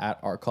people at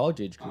our college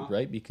age group,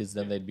 right? Because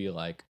then they'd be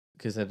like,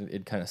 because then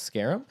it'd kind of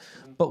scare them.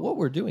 But what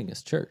we're doing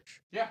is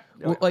church.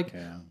 Like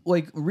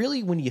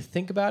really, when you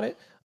think about it,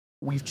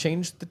 we've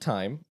changed the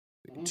time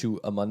to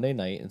a Monday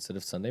night instead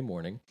of Sunday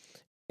morning,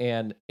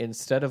 and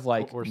instead of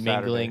like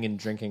mingling and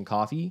drinking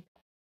coffee,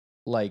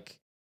 like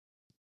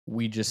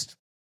we just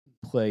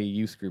play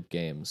youth group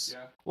games.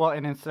 Well,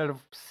 and instead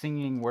of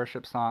singing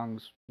worship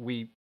songs,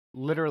 we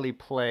literally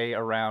play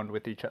around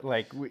with each other.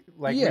 We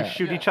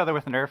shoot each other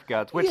with Nerf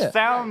guns, which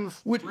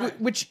sounds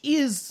which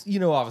is, you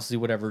know, obviously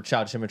whatever,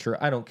 childish, immature.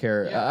 I don't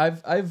care.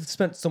 I've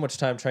spent so much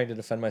time trying to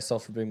defend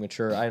myself for being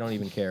mature. I don't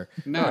even care.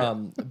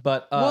 No,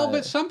 but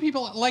but some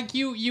people like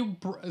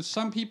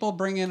some people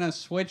bring in a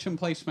Switch and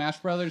play Smash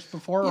Brothers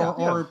before,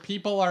 or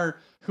people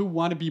who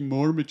want to be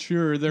more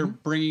mature, they're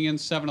bringing in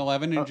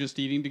 7-Eleven and just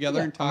eating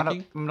together and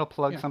talking. I'm gonna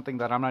plug something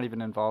that I'm not even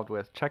involved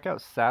with. Check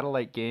out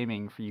Satellite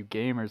Gaming for you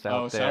gamers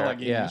out there. Satellite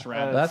Gaming is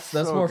rad. That's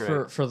so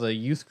more for the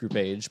youth group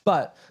age,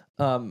 but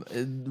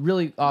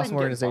really awesome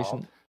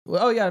organization.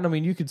 Well,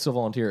 you could still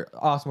volunteer.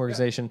 Awesome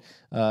organization.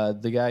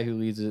 The guy who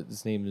leads it,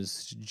 his name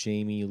is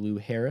Jamie Lou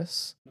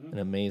Harris, an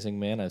amazing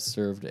man. I've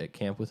served at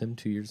camp with him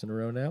 2 years in a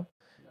row now,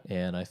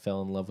 and I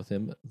fell in love with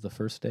him the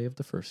first day of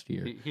the first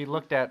year. He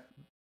looked at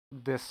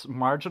this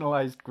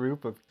marginalized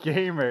group of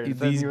gamers.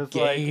 These and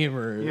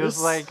gamers. He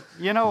was like,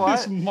 you know what?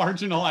 This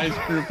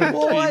marginalized group of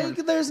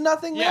gamers. There's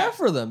nothing there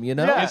for them, you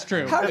know? Yeah, it's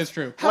true. It's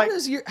true. How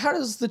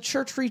does the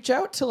church reach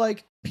out to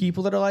like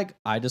people that are like,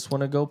 I just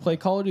want to go play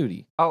Call of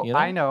Duty? Oh, you know?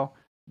 I know.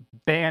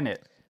 Ban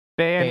it.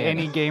 Ban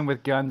any game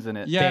with guns in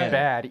it. Yeah.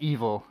 Bad,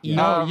 evil.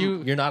 No,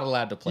 you're not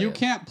allowed to play. You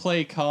can't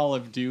play Call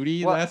of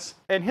Duty.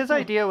 And his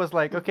idea was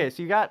like, okay,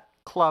 so you got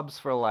clubs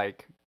for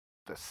like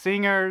the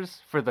singers,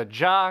 for the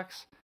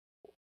jocks.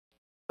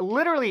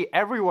 Literally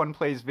everyone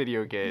plays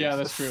video games. Yeah,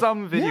 that's true.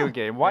 Some video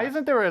game. Why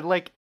isn't there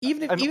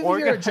even if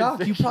you're a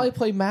jock, you probably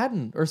play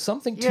Madden or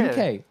something.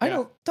 2K. I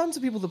know tons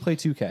of people that play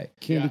 2K.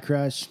 Candy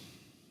Crush.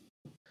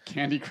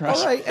 Candy Crush.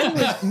 All right.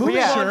 Anyways, moving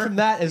yeah. on from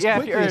that as Yeah,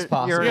 if quickly as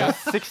possible. you're a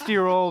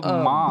 60-year-old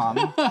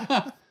mom.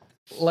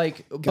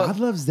 Like, God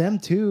loves them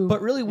too.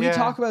 but really, we Yeah.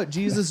 talk about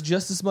Jesus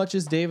just as much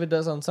as David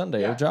does on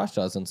Sunday, or Josh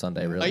does on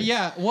Sunday. Really,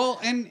 Yeah, well,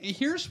 and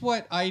here's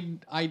what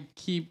I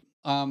keep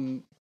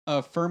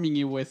affirming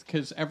you with,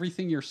 because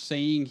everything you're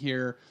saying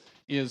here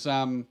is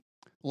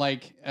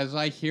like, as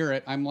I hear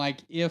it, I'm like,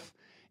 if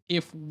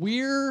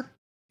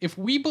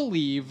we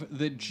believe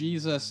that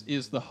Jesus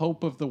is the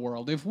hope of the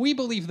world, if we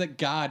believe that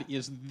God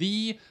is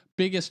the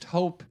biggest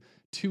hope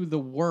to the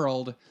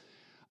world,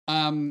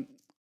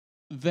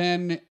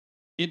 then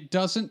it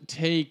doesn't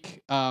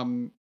take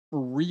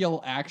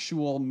real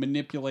actual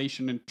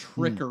manipulation and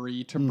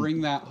trickery to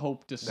bring that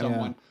hope to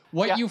someone.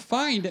 What you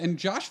find, and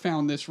Josh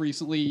found this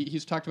recently,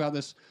 he's talked about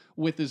this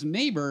with his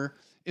neighbor,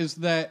 is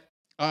that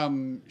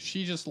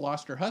she just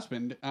lost her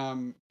husband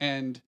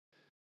and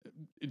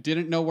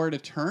didn't know where to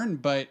turn,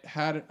 but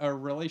had a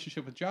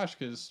relationship with Josh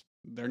because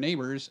they're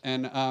neighbors,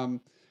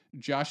 and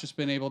Josh has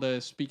been able to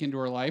speak into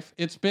her life.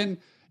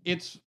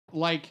 It's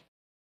like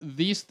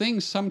these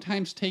things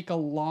sometimes take a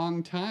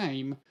long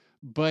time,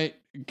 but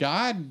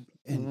God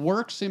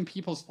works in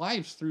people's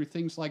lives through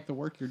things like the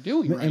work you're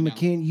doing right and now.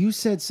 McCann, you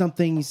said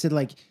something. You said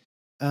like,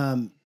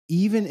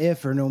 even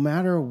if or no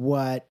matter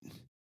what,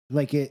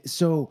 like it.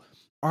 So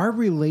our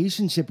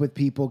relationship with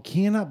people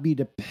cannot be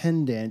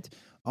dependent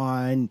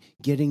on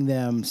getting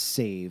them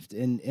saved,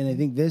 and I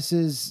think this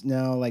is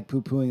now like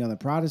poo-pooing on the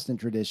Protestant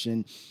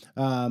tradition.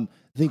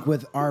 I think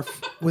with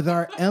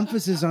our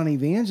emphasis on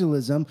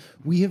evangelism,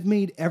 we have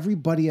made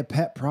everybody a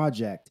pet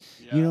project.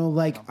 You know,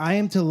 like I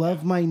am to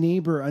love my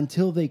neighbor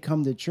until they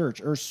come to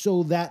church, or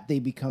so that they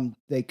come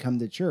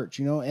to church.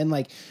 You know, and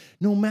like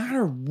no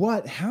matter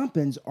what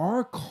happens,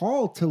 our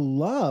call to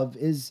love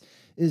is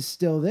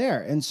still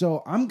there. And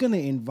so I'm going to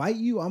invite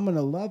you. I'm going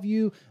to love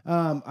you.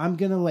 I'm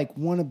going to like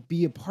want to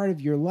be a part of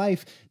your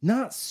life,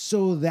 not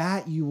so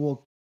that you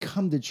will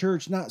come to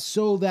church, not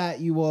so that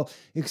you will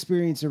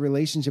experience a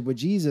relationship with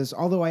Jesus.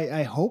 Although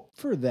I hope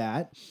for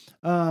that.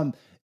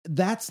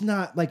 That's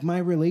not like my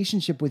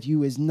relationship with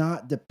you is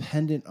not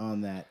dependent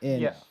on that.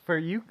 And Yeah,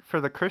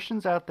 for the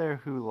Christians out there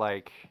who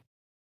like,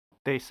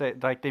 they say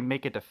like they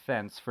make a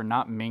defense for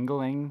not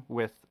mingling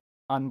with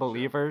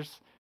unbelievers.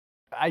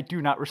 I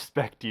do not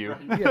respect you.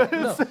 Yeah,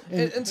 no.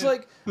 And it's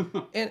like,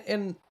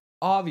 and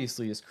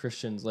obviously as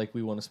Christians, like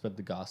we want to spread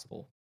the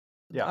gospel.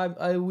 Yeah.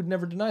 I would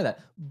never deny that.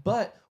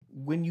 But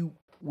when you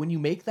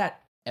make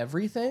that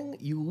everything,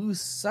 you lose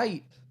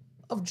sight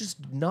of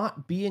just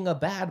not being a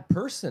bad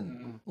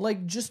person.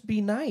 Like, just be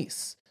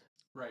nice.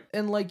 Right.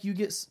 And like you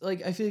get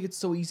like, I feel like it's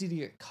so easy to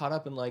get caught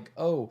up in like,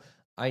 oh,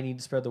 I need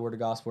to spread the word of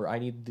gospel, or I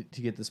need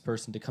to get this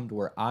person to come to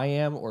where I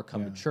am, or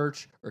come to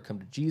church, or come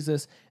to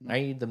Jesus. And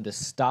I need them to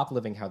stop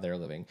living how they're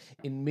living.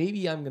 And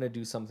maybe I'm going to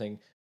do something,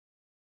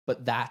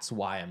 but that's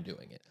why I'm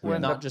doing it.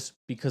 Not just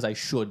because I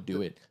should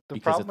do it,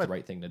 because it's the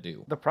right thing to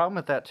do. The problem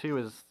with that too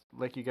is,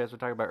 like you guys were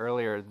talking about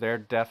earlier, their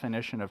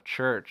definition of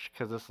church,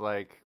 because it's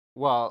like,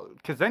 well,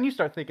 because then you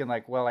start thinking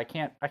like, well, I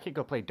can't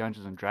go play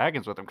Dungeons and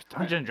Dragons with them because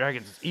Dungeons and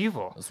Dragons is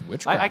evil. That's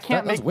witchcraft. I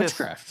can't That's make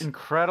witchcraft. this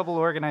incredible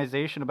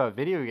organization about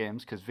video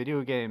games because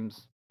video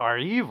games are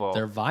evil.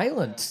 They're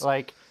violent.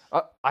 Like,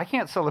 I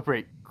can't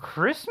celebrate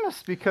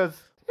Christmas because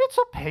it's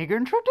a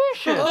pagan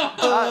tradition.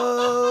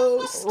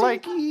 Oh,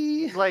 like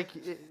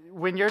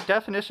when your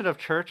definition of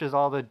church is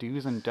all the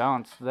do's and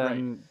don'ts,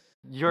 then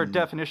your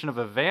definition of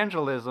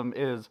evangelism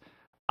is,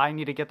 I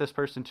need to get this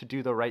person to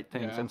do the right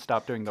things and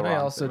stop doing the Can wrong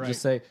I also things.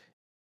 just say,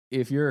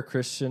 if you're a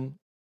Christian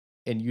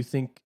and you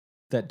think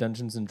that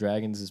Dungeons and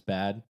Dragons is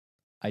bad,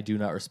 I do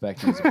not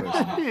respect you as a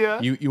person.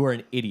 Yeah. You are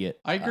an idiot.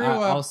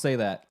 I'll say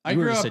that. I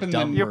You are grew just up a in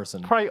dumb the- You're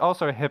person. probably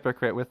also a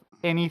hypocrite with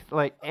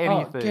anything.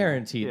 Oh,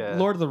 guaranteed. Yeah.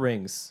 Lord of the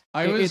Rings.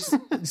 It's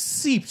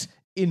seeped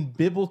in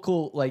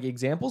biblical like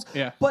examples.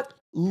 Yeah. But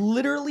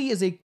literally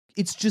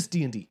it's just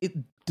D&D.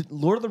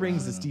 Lord of the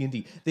Rings is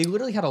D&D. They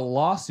literally had a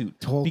lawsuit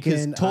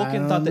because Tolkien,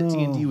 Tolkien I thought that don't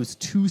know. D&D was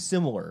too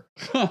similar.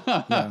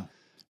 yeah.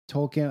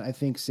 Tolkien, I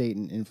think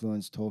Satan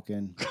influenced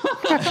Tolkien.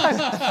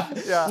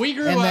 Yeah. We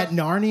grew And up. that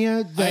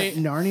Narnia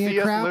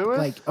C.S. crap, Lewis?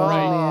 like, oh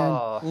man.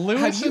 Oh. Lewis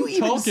Have you and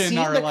even Tolkien seen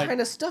are the like,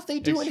 kind of stuff they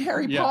do in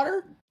Harry yeah.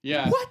 Potter?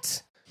 yeah,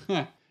 What?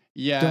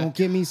 yeah. Don't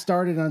get me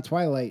started on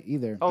Twilight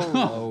either.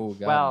 Oh,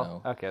 God,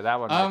 well, no. okay, that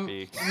one might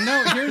be.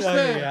 No, here's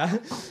the.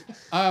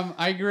 Yeah.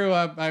 I grew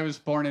up. I was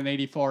born in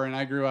 '84, and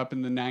I grew up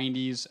in the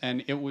 '90s,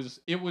 and it was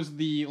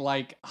the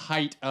like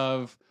height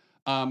of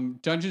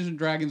Dungeons and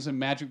Dragons and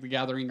Magic the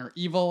Gathering are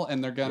evil,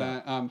 and they're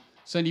gonna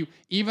send you.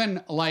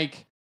 Even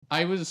like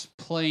I was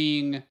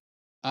playing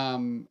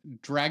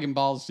Dragon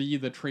Ball Z,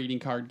 the trading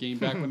card game,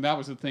 back when that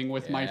was a thing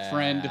with my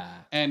friend, Yeah.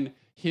 and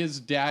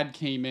his dad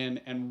came in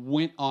and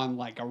went on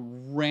like a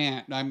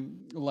rant. I'm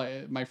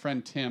like my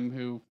friend Tim,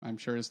 who I'm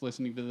sure is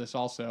listening to this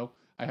also.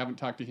 I haven't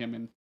talked to him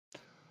in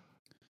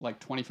like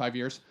 25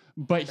 years,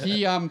 but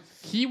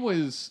he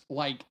was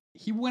like,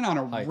 he went on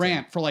a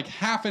rant for like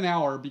half an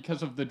hour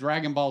because of the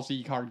Dragon Ball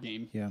Z card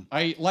game. Yeah.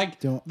 I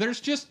like, Don't-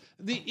 there's just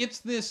it's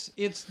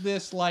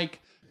this like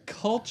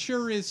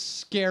culture is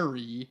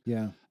scary.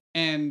 Yeah.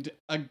 and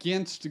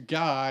against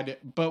God,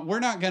 but we're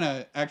not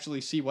gonna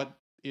actually see what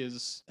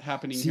is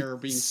happening See, here or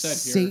being said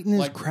here. Satan is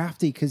Like,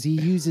 crafty because he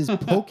uses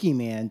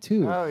Pokemon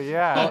too. Oh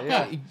yeah, Oh,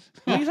 yeah.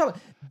 what are you talking about?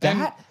 And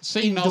That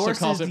Satan also endorses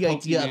calls it the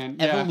idea Pokemon,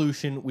 of yeah.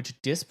 evolution,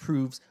 which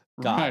disproves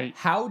God. Right.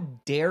 How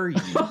dare you?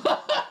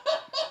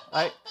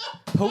 I,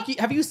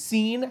 Have you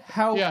seen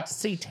how Yeah.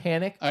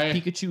 satanic I-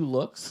 Pikachu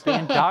looks? they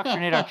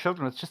indoctrinate our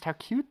children with just how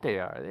cute they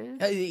are.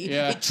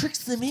 Yeah. It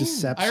tricks them in.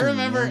 Deception. I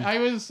remember man.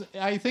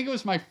 I think it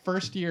was my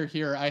first year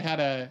here. I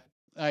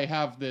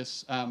have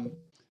this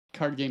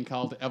card game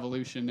called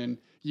Evolution, and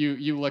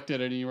you looked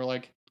at it and you were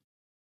like,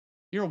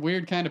 "You're a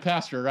weird kind of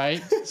pastor,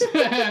 right?"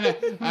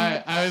 And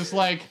I was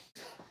like,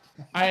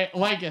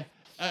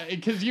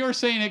 because you were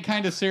saying it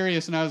kind of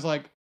serious, and I was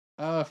like,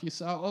 "Oh, if you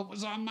saw what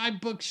was on my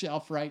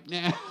bookshelf right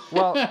now."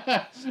 Well,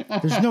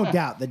 There's no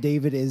doubt that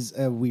David is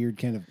a weird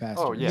kind of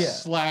pastor. Oh, yeah.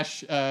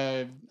 Slash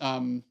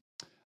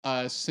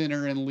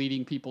sinner and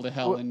leading people to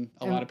hell Well, in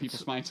a and lot of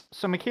people's minds.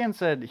 so McCann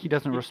said he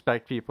doesn't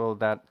respect people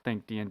that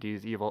think D&D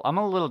is evil. I'm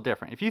a little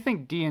different. If you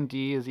think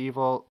D&D is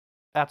evil,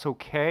 that's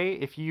okay.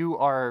 If you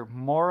are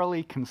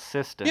morally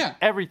consistent, Yeah.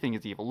 everything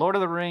is evil. Lord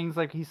of the Rings,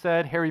 like he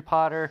said, Harry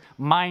Potter,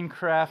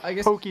 Minecraft, I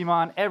guess-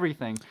 Pokemon,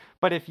 everything.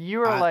 But if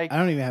you're I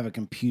don't even have a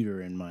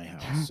computer in my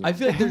house. so- I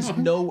feel like there's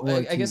no. Or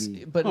I guess,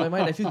 TV. but in my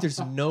mind, I feel like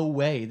there's no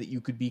way that you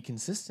could be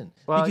consistent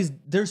Well, because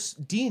there's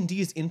D&D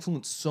has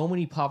influenced so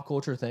many pop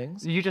culture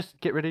things. you just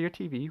get rid of your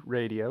TV,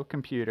 radio,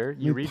 computer.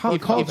 You mean, read pop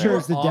books culture all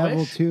is day. the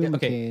devil too, yeah,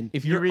 okay, McCain.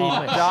 if You you're read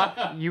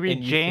Amish, you read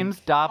and you James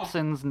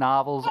Dobson's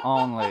novels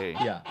only.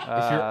 yeah,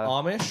 if you're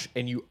Amish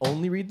and you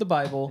only read the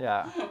Bible,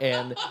 Yeah.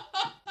 and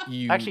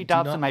you Actually, do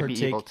Dobson not might be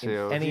partake evil, in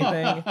too.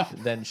 anything,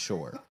 then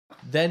sure.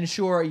 Then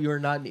sure, you're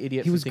not an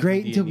idiot. He for was thinking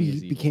great until D&D he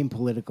is evil. became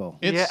political.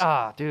 It's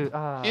Dude.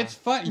 it's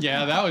fun.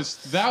 Yeah, that was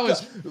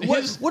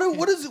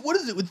What is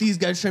it with these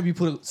guys trying to be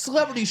political?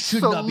 Celebrities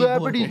should not be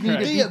Celebrities political. need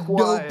to They be have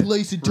quiet. no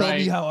place to tell me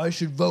Right. how I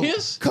should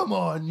vote. Come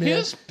on, man.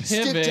 his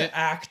Stick pivot- to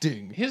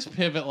acting. his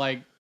pivot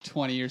like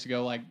 20 years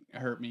ago like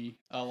hurt me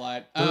a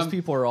lot. Those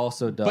people are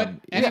also dumb. but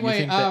anyway, you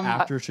think that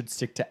actors should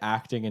stick to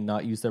acting and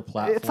not use their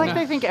platform? It's like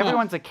they think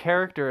everyone's a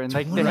character and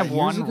they 20 have years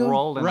one ago?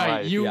 role in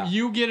right, life. Yeah.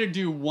 you get to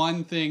do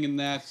one thing and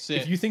that's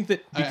it. if you think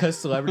that because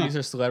celebrities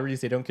are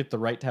celebrities, they don't get the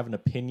right to have an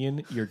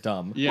opinion, you're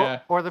dumb. yeah.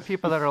 Or the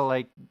people that are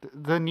like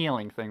the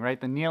kneeling thing, right?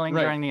 The kneeling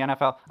Right. during the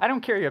NFL. I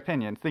don't care your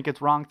opinion. Think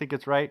it's wrong, think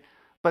it's right.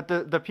 But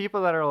the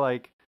people that are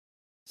like,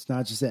 It's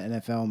not just the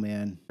NFL,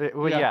 man.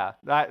 Yeah.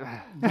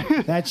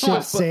 That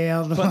ship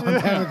sailed a long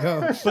time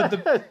ago.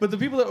 But the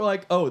people that were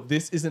like, "Oh,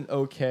 this isn't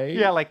okay."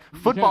 yeah, like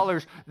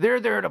footballers, they're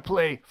there to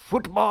play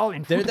football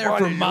and They're there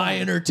football for is- my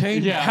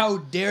entertainment. Yeah. How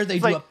dare they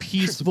do like a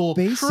peaceful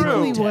Basically,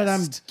 what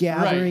I'm protest?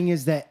 gathering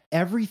is that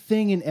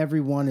everything and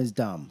everyone is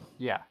dumb.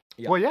 Yeah.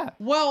 Yeah. Well, yeah.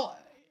 Well,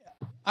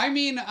 I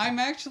mean, I'm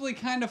actually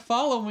kind of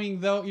following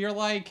though. You're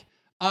like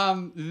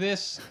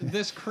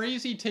this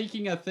crazy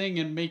taking a thing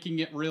and making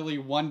it really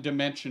one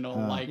dimensional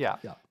like Yeah.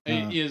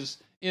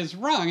 is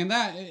wrong, and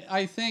that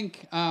I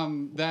think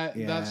that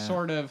Yeah.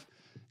 sort of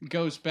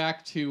goes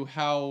back to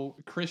how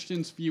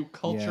Christians view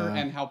culture Yeah.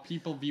 and how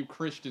people view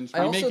Christians.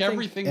 I We also make think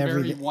everything very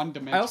everything- one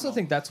dimensional. I also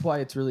think that's why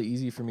it's really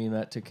easy for me and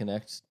Matt to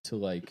connect to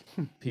like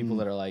people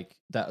that are like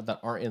that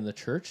aren't in the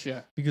church.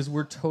 Yeah. Because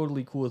we're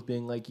totally cool with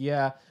being like,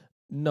 yeah,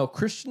 no,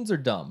 Christians are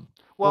dumb.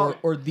 Well-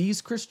 or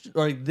these Christian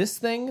or this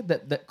thing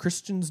that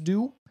Christians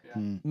do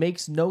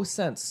makes no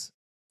sense.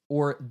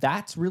 Or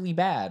that's really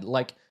bad.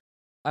 Like,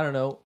 I don't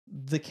know,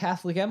 the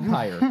Catholic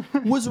Empire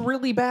was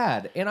really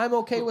bad. And I'm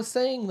okay with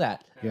saying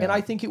that. Yeah. And I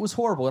think it was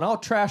horrible. And I'll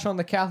trash on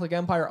the Catholic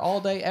Empire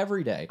all day,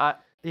 every day.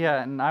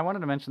 Yeah, and I wanted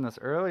to mention this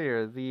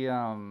earlier. The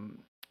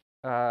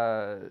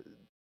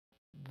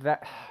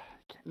that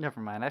never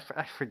mind. I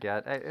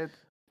forget.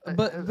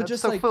 But I'm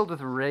just so like- filled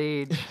with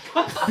rage.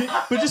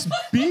 But just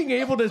being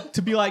able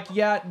to be like,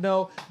 yeah,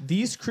 no,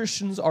 these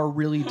Christians are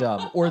really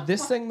dumb, or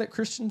this thing that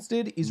Christians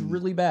did is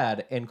really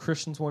bad, and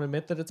Christians won't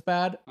admit that it's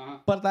bad,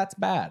 but that's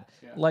bad.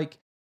 Yeah. Like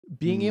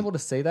being able to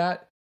say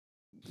that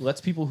lets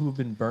people who've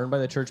been burned by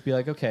the church be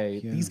like, okay,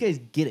 Yeah. these guys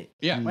get it.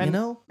 yeah. You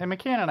know? And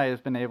McCann and I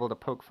have been able to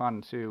poke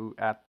fun too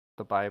at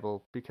the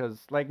Bible because,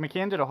 like,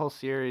 McCann did a whole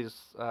series.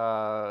 It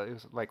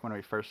was like when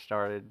we first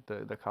started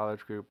the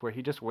college group, where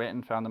he just went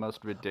and found the most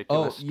Oh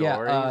ridiculous stories.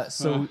 yeah.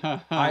 So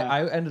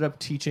I ended up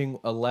teaching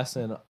a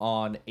lesson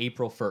on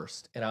April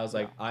 1st, and I was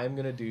like, I'm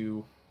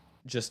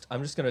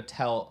just gonna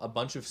tell a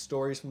bunch of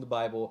stories from the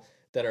Bible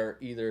that are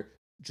either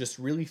just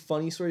really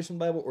funny stories from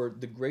the Bible or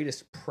the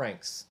greatest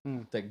pranks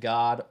that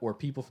God or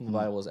people from the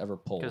Bible has ever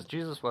pulled. Because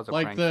Jesus was a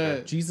Like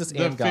prankster. Jesus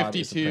the and God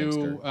is a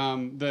 52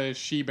 prankster. the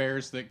she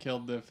bears that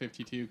killed the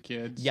 52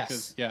 kids. Yes.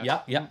 'Cause-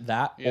 yeah. Yep.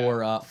 That Yeah.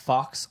 or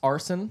fox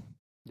arson.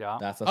 Yeah.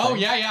 That's a Oh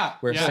thing. yeah.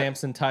 Where yeah.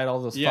 Samson tied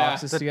all those Yeah.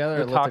 foxes The together.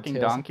 the and let talking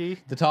tails- donkey.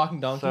 The talking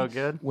donkey. So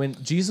good. When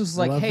Jesus was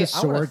I like, love "Hey, the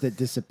I wanna sword that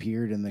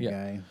disappeared in the Yeah.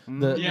 guy.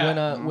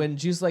 Yeah. when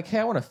Jesus was like, "Hey,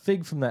 I want a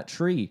fig from that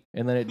tree,"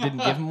 and then it didn't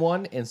give him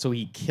one, and so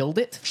he killed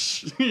it.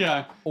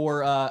 yeah.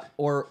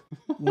 Or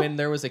when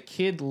there was a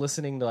kid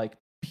listening to like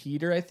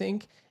Peter, I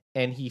think,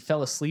 and he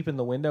fell asleep in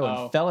the window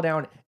Oh. and fell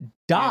down,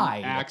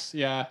 died. Axe,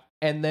 yeah.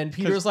 And then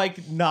Peter's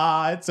like,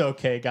 nah, it's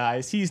okay,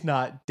 guys. He's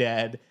not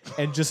dead.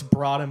 And just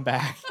brought him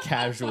back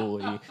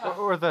casually.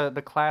 Or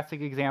the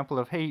classic example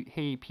of,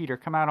 hey, Peter,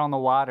 come out on the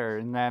water,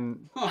 and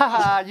then,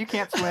 haha, you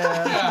can't swim.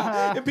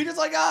 And Peter's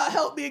like,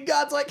 help me. And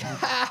God's like,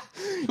 ha,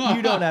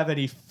 you don't have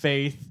any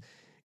faith,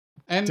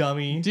 And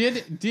dummy.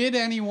 did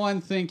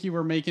anyone think you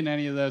were making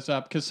any of those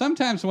up? Because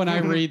sometimes when I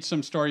read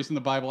some stories in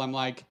the Bible, I'm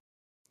like,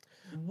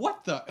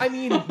 what the? I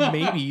mean,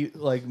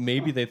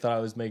 maybe they thought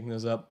I was making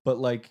those up, but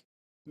like,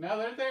 now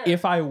they're there.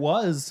 if I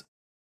was,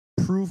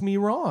 prove me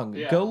wrong.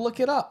 Yeah. Go look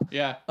it up.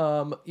 Yeah.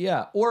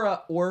 Yeah.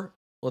 Or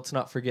let's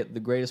not forget the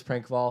greatest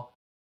prank of all.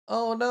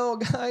 Oh no,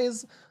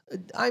 guys,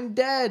 I'm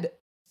dead.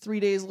 3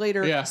 days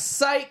later, Yeah.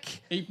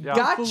 psych. April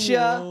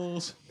Gotcha.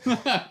 Fools.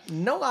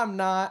 No, I'm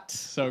not.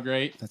 So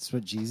great. That's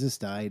what Jesus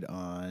died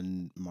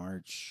on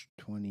March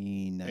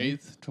 29th.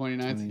 8th,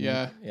 29th,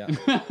 yeah. Yeah.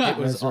 It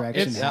was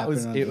Resurrection it's- That was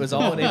happened on it the was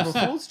all an 29th.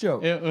 April Fool's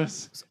joke. It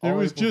was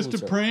all just April a Fool's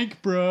joke.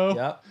 prank, bro.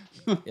 Yep.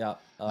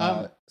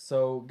 Yeah.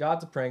 So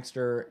God's a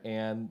prankster,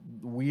 and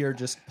we are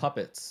just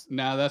puppets.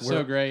 No, that's so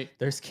We're- great.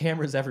 There's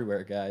cameras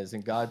everywhere, guys,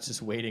 and God's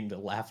just waiting to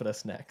laugh at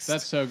us next.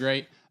 That's so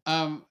great.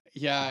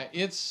 Yeah,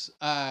 it's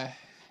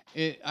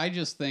I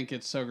just think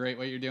it's so great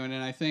what you're doing,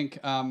 and I think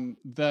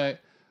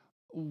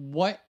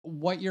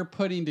what you're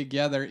putting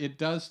together, it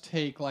does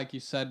take, like you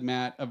said,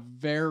 Matt, a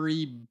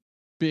very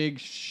big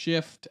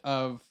shift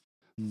of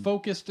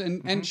focused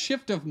and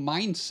shift of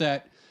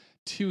mindset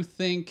to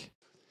think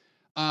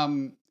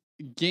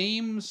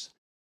games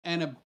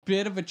and a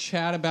bit of a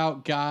chat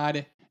about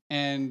God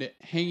and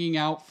hanging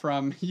out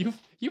from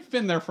you've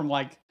been there from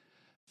like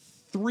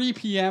 3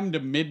 p.m. to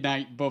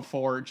midnight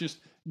before, just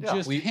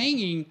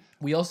hanging.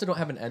 We also don't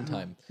have an end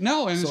time.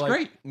 No, and So, it's like,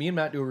 great. Me and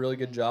Matt do a really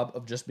good job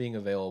of just being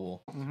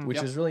available, which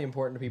Yep. is really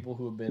important to people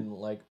who have been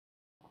like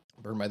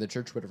burned by the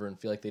church, whatever, and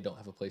feel like they don't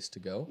have a place to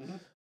go.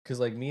 Because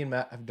like me and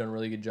Matt have done a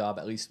really good job,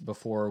 at least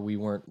before we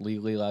weren't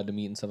legally allowed to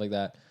meet and stuff like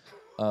that,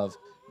 of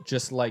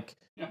just like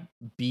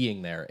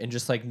being there and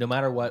just like no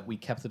matter what, we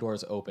kept the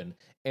doors open.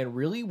 And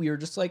really, we were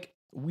just like,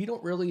 we're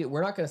not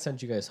going to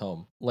send you guys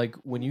home. Like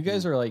when you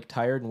guys are like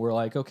tired and we're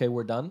like, okay,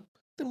 we're done,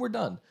 then we're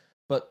done.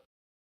 But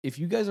if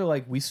you guys are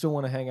like, we still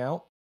want to hang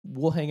out,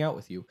 we'll hang out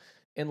with you.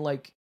 And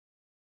like,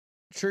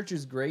 church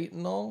is great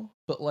and all,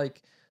 but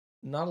like,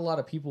 not a lot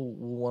of people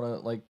will want to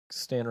like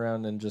stand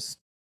around and just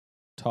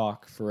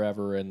talk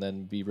forever and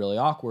then be really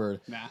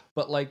awkward. Nah.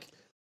 But like,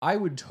 I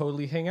would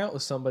totally hang out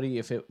with somebody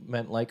if it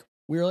meant like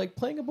we were like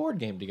playing a board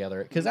game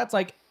together, because that's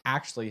like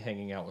actually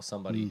hanging out with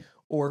somebody,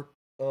 or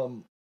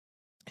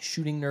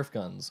shooting Nerf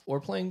guns, or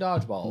playing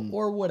dodgeball,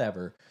 or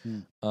whatever.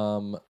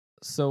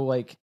 So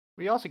like,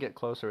 We also get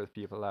closer with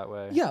people that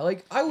way. yeah,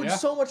 like I would Yeah.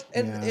 so much,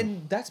 and Yeah.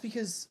 and that's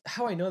because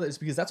how I know that is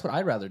because that's what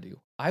I'd rather do.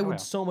 I would yeah.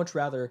 so much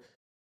rather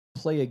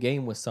play a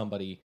game with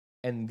somebody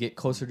and get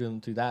closer to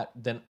them through that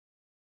than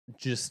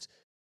just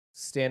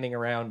standing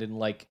around and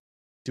like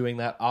doing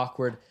that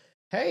awkward,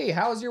 hey,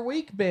 how's your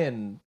week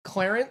been,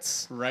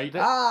 Clarence? Right.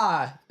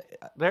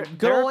 There, Good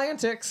there, old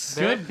antics.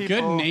 there- Good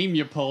people- name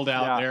you pulled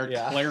out Yeah. there,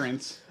 Yeah.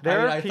 Clarence. there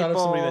are I thought of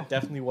somebody people- that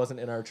definitely wasn't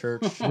in our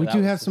church. We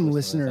do have some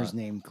listeners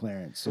named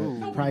Clarence, so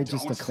Ooh. probably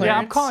just a don't. Clarence. Yeah,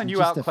 I'm calling you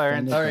just out, Clarence.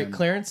 offended All right, them.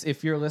 Clarence,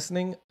 if you're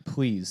listening,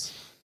 please,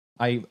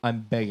 I'm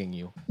begging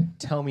you,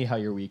 tell me how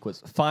your week was.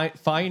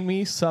 Find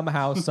me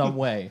somehow, some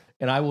way,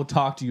 and I will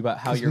talk to you about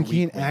how 'Cause your week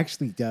McKean went.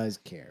 actually does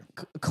care.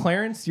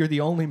 Clarence, you're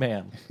the only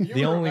man,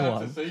 the only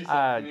one.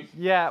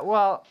 Yeah,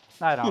 well,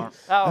 I don't.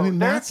 Oh, I mean,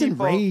 there are Matt's in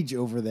people, rage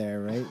over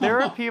there, right?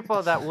 There are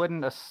people that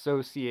wouldn't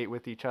associate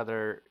with each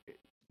other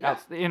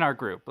in our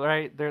group,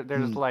 right?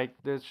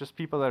 There's just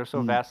people that are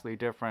so vastly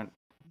different,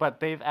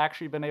 but they've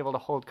actually been able to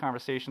hold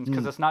conversations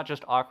because it's not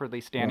just awkwardly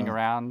standing Wow.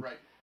 around. Right.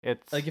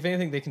 It's Like, if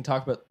anything, they can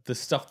talk about the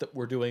stuff that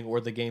we're doing,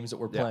 or the games that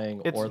we're playing,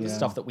 It's- or the Yeah.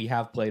 stuff that we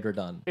have played or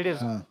done. it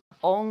is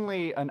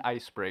only an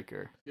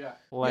icebreaker. Yeah.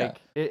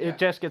 Like it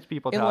just gets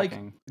people And, like,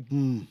 talking. Mm.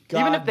 Even if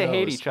God they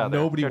hate knows each other,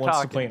 nobody they're wants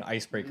to talking. play an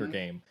icebreaker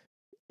game.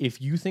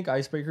 If you think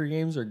icebreaker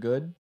games are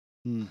good,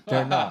 Mm.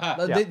 they're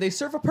not. Yeah. They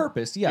serve a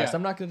purpose, yes. Yeah.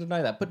 I'm not going to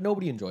deny that, but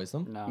nobody enjoys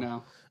them. No.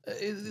 No.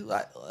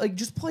 Like,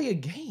 just play a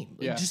game.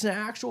 Like, Yeah. just an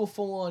actual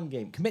full-on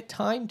game. Commit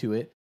time to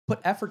it. Put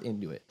effort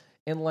into it.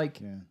 And, like,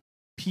 Yeah.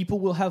 people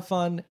will have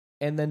fun,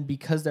 and then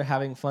because they're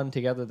having fun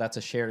together, that's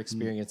a shared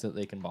experience that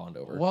they can bond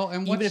over. Well,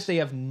 and even what's- if they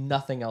have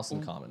nothing else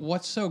in common.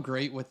 What's so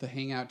great with the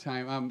hangout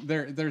time?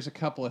 There's a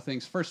couple of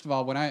things. First of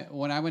all, when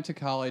I went to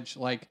college,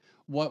 like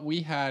what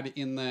we had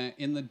in the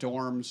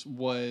dorms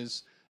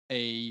was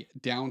a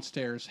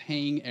downstairs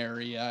hang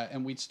area,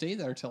 and we'd stay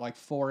there till like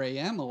 4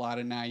 a.m. a lot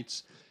of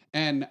nights.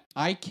 And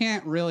I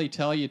can't really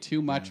tell you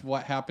too much of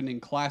what happened in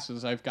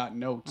classes. I've got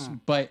notes,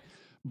 but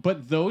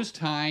those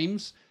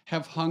times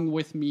have hung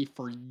with me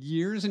for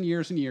years and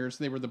years and years.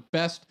 They were the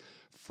best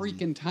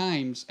freaking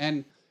times.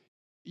 And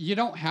you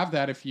don't have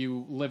that if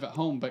you live at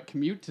home but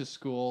commute to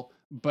school.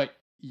 But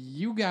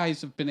you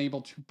guys have been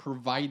able to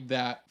provide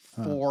that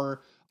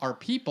for our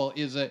people.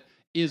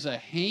 Is a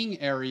hang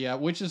area,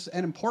 which is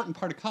an important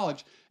part of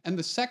college. And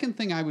the second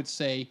thing I would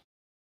say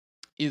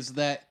is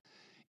that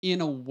in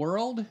a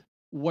world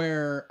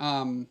where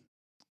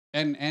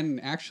and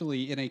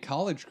actually in a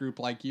college group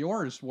like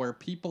yours where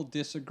people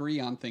disagree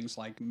on things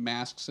like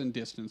masks and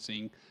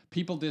distancing,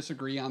 people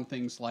disagree on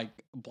things like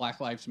Black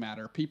Lives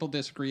Matter, people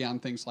disagree on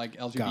things like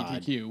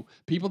LGBTQ,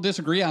 people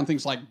disagree on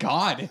things like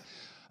God.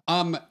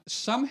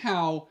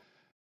 Somehow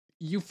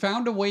you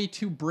found a way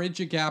to bridge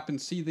a gap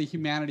and see the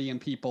humanity in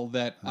people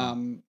that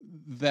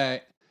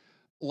that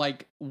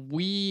like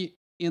we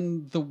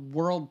in the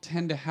world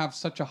tend to have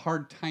such a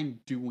hard time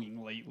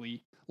doing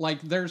lately.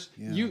 Like there's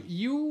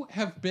you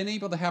have been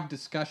able to have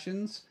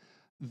discussions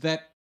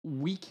that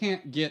we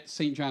can't get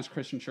St. John's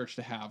Christian Church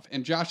to have,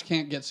 and Josh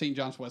can't get St.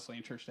 John's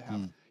Wesleyan Church to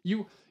have.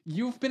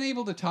 You've been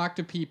able to talk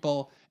to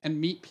people and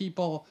meet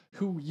people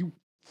who you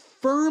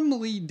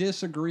firmly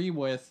disagree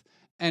with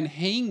and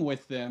hang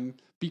with them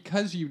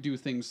because you do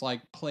things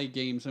like play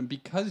games and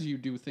because you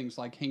do things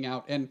like hang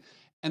out, and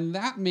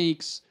that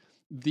makes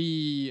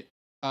the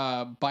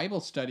Bible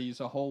studies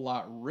a whole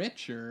lot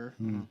richer.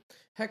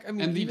 Heck, I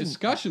mean, and the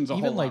discussions a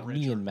even whole lot like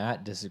me richer. and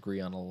Matt disagree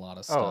on a lot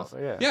of Oh, stuff.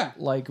 yeah. Yeah.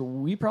 Like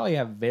we probably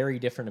have very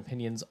different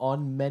opinions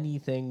on many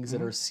things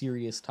that are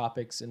serious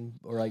topics and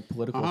or like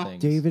political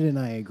things. David and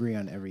I agree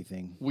on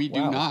everything. We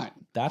do Wow. not.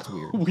 That's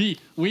weird.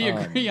 We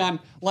agree on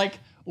like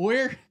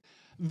we're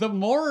the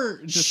more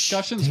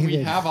discussions we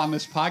David. have on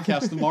this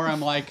podcast, the more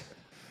I'm like,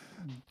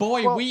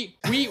 boy, Well-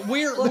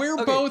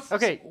 we're both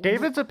Okay,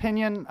 David's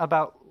opinion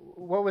about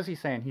what was he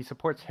saying? He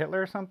supports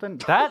Hitler or something?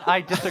 That I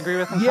disagree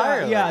with Yeah,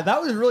 entirely. yeah,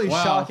 that was really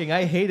Wow. shocking.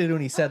 I hated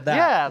when he said that.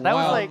 Yeah, that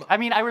Wow. was like. I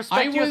mean, I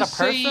respect you as a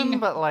person, saying-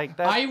 but like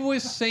that. I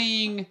was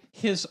saying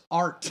his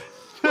art.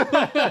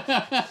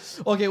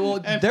 Okay, well,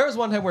 there was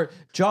one time where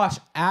Josh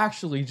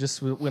actually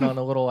just went on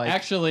a little like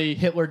Actually,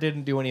 Hitler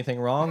didn't do anything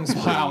wrong.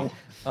 spree. wow.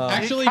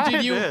 Actually,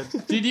 kinda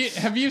did you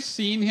have you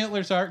seen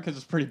Hitler's art? Because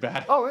it's pretty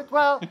bad.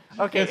 well,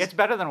 okay, it's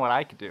better than what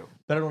I could do.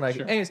 Better when I.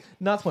 Anyways,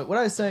 not the point. What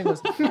I was saying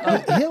was,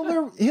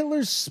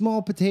 Hitler's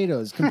small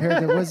potatoes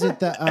compared to was it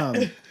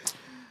the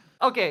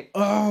Okay,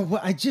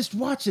 I just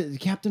watched it,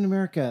 Captain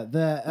America,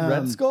 the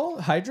Red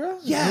Skull, Hydra.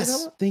 Is that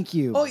Yes, what- thank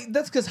you. Oh,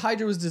 that's because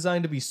Hydra was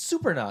designed to be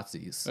super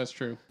Nazis. That's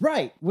true.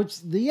 Right,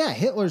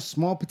 Hitler's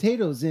small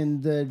potatoes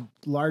in the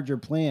larger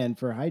plan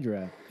for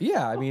Hydra.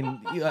 Yeah, I mean,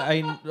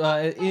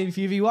 if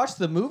you watch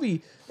the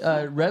movie,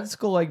 Red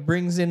Skull like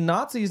brings in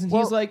Nazis, and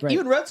he's like, right.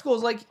 even Red Skull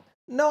is like,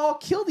 no, I'll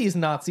kill these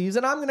Nazis,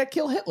 and I'm gonna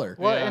kill Hitler.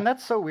 well, Yeah. and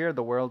that's so weird.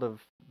 The world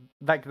of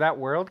like that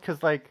world,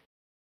 because like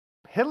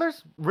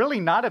Hitler's really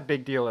not a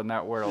big deal in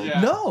that world.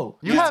 Yeah. No,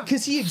 You have-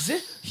 because he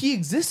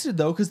existed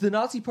though, because the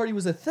Nazi Party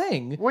was a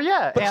thing. Well,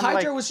 yeah, But and,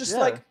 Hydra like, was just yeah.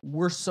 like,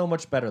 we're so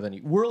much better than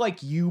you. We're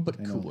like you,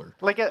 but cooler.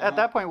 Like at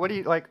that point, what do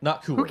you like?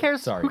 Not cooler. Who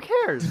cares? Sorry. Who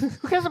cares?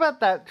 Who cares about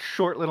that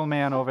short little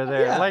man over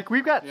there? Yeah. Like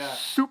we've got Yeah.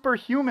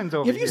 superhumans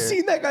over Have here. you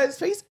seen that guy's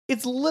face?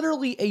 It's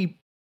literally a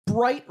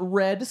bright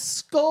red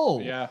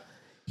skull. Yeah.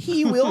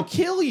 He will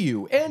kill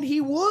you, and he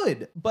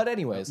would. But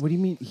anyways, What do you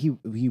mean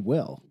he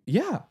will?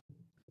 yeah.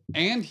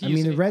 And he's I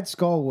mean, the Red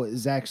Skull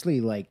was actually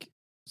like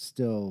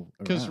still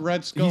because around.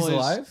 Red Skull He's is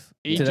alive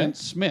Agent today?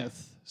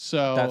 Smith.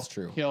 So That's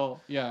true.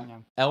 He'll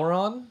Elrond.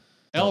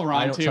 Elrond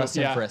I don't too. trust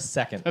him yeah, for a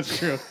second. that's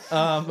true.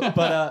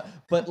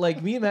 But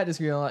like me and Matt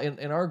disagree a lot.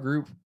 In our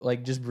group,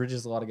 like just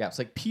bridges a lot of gaps.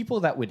 Like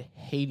people that would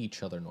hate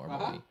each other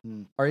normally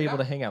are able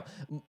to hang out.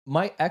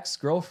 My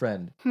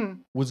ex-girlfriend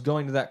was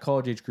going to that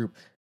college age group,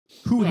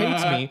 who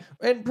hates me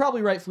and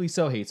probably rightfully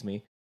so hates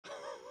me.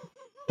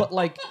 But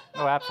like,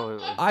 Oh,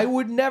 absolutely. I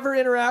would never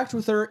interact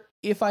with her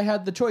if I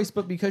had the choice.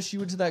 But because she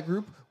went to that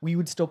group, we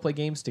would still play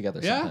games together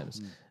Yeah.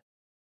 sometimes.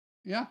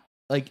 Yeah.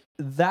 Like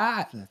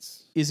that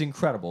That's is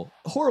incredible.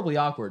 Horribly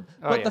awkward.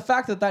 Oh, But yeah. the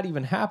fact that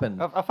even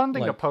happened. A fun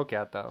thing to like- poke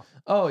at, though.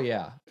 Oh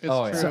yeah. It's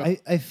oh true. yeah. so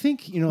I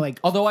think like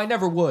Although I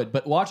never would,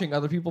 but watching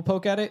other people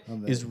poke at it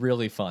On the- is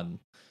really fun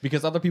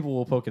because other people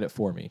will poke at it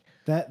for me.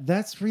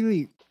 that's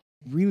really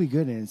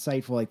good and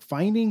insightful. Like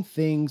finding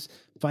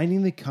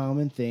the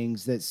common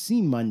things that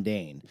seem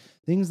mundane.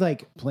 Things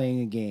like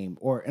playing a game,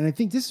 and I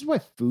think this is why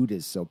food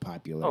is so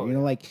popular. Oh, you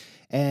know, like,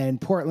 and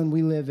Portland,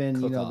 we live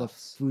in,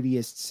 Cook-offs. the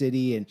foodiest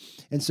city,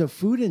 and so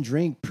food and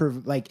drink,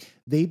 like,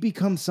 they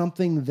become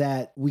something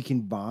that we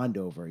can bond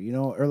over. You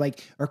know,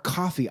 or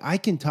coffee. I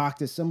can talk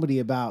to somebody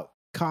about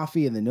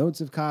coffee and the notes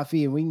of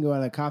coffee, and we can go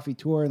on a coffee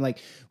tour, and like,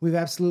 we have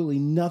absolutely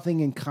nothing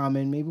in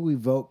common. Maybe we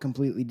vote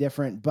completely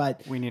different,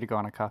 but We need to go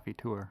on a coffee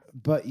tour.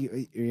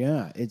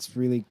 yeah, it's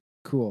really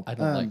cool. I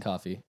don't like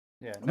coffee.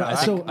 Yeah. No, I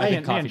so think, I- I me think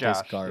and coffee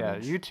tastes Josh.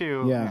 garbage. Yeah, you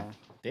two. Yeah.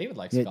 David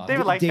likes Yeah, coffee.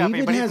 David likes coffee,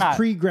 David but he's has not-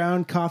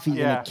 pre-ground coffee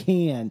Yeah. in a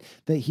can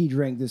that he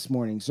drank this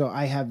morning, so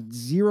I have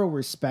zero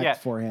respect Yeah,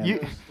 for him.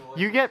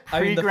 you get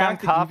I mean, the pre-ground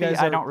fact that you coffee. guys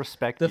I are- don't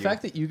respect The you.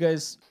 fact that you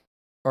guys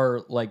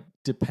are like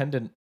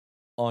dependent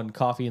on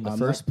coffee in the I'm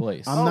first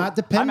place. I'm Oh, not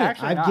dependent.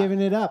 actually I've not.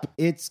 given it up.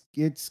 It's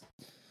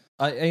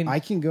I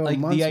can go like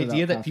months the without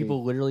idea that coffee.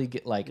 people literally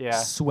get like Yeah.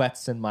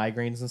 sweats and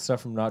migraines and stuff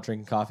from not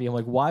drinking coffee. I'm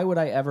like, why would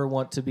I ever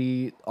want to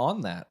be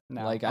on that?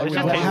 No. Like, Well, I it would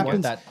just never happens-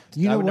 want that.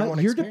 You I know would never what? want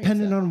to You're experience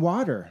dependent that. on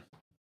water.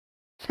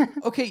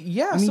 Okay,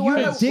 yeah. I mean, so you're why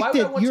would I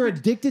addicted. want You're to be,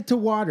 addicted to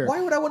water.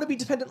 why would I want to be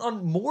dependent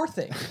on more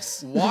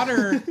things?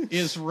 Water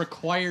is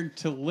required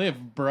to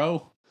live,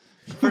 bro.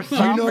 For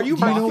some, know- Are you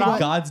do you know mocking what-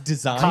 God's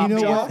design? Do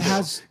you know Josh? what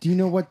has? Do you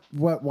know what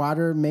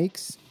water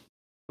makes?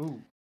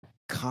 Ooh.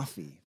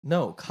 Coffee.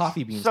 No,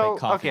 coffee beans So, make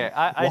coffee. okay,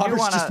 I do Water's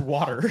wanna- just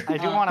water. I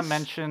do want to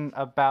mention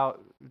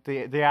about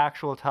the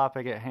actual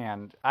topic at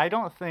hand. I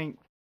don't think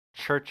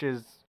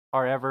churches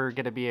are ever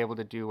going to be able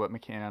to do what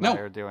McCann and No. I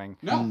are doing.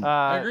 No,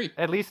 I agree.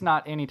 At least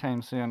not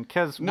anytime soon,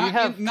 because we Not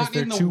have. in, not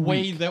they're in the too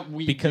way weak. that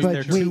we Because do. But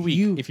they're wait, too weak.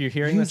 you- If you're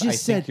hearing you this, I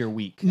just think said- you're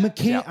weak.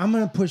 McCain, Yeah. I'm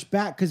going to push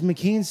back because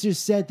McCain's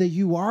just said that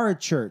you are a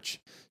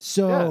church.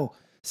 So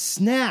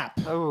snap.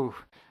 Oh,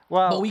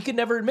 well, But we could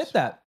never admit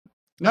that.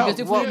 No, Because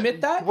if well, we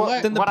admit that,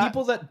 well, then the what I-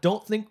 people that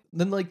don't think,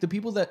 then like the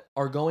people that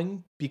are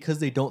going because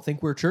they don't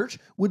think we're church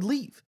would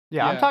leave.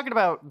 yeah, I'm yeah. talking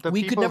about the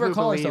We could people never who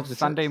call believe ourselves a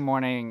Sunday church.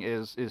 morning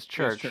is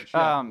church. church,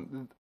 yeah.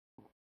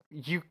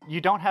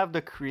 You don't have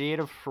the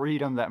creative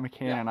freedom that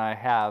McCann Yeah. and I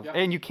have, Yeah.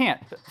 and you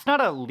can't. It's not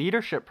a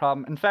leadership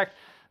problem. In fact,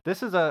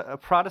 this is a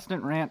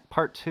Protestant rant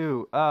part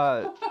 2.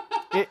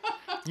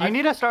 You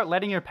need to start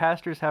letting your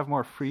pastors have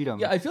more freedom.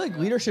 Yeah, I feel like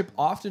leadership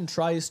often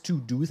tries to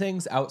do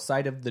things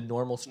outside of the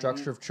normal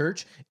structure of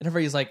church, and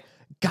everybody's like,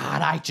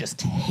 God, I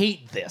just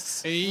hate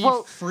this.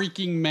 Well,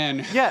 freaking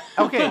men. Yeah,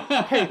 okay.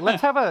 Hey,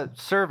 let's have a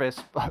service.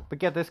 But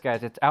get this,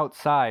 guys. It's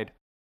outside.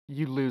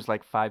 You lose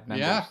like 5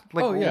 members. Yeah.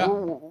 Like, Oh,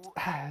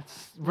 yeah.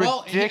 It's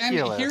Well,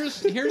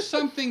 ridiculous. and here's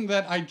something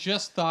that I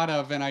just thought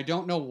of, and I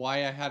don't know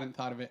why I hadn't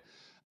thought of it.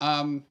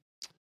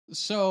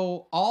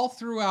 So all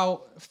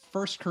throughout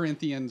First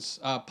Corinthians,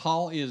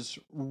 Paul is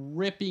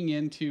ripping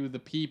into the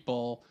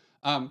people.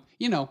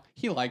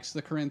 He likes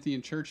the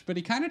Corinthian church, but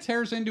he kind of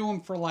tears into them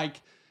for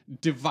like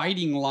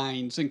dividing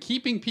lines and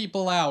keeping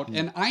people out.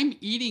 And I'm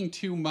eating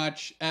too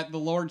much at the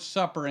Lord's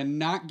Supper and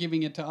not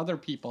giving it to other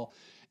people.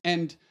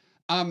 And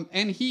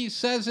he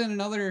says in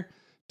another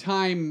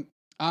time,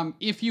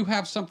 if you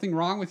have something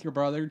wrong with your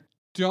brother,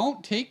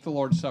 don't take the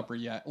Lord's Supper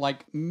yet.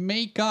 Like,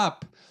 make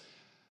up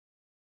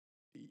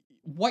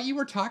what you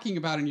were talking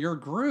about in your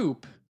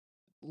group.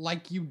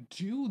 Like, you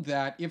do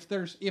that. If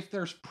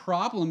there's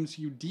problems,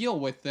 you deal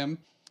with them.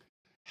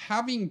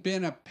 Having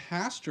been a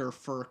pastor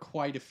for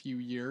quite a few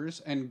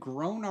years and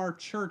grown our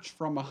church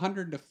from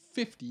 100 to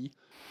 50,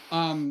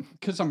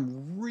 because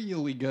I'm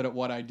really good at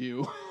what I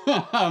do.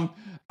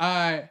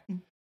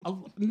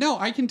 No,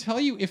 I can tell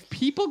you, if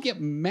people get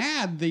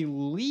mad, they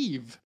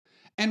leave.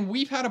 And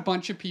we've had a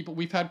bunch of people.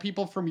 We've had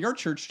people from your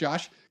church,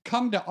 Josh,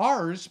 come to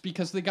ours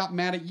because they got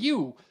mad at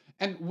you.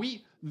 And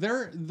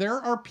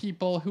there are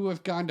people who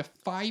have gone to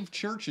 5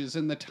 churches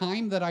in the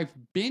time that I've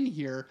been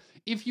here.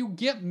 If you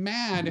get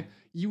mad,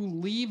 you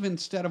leave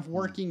instead of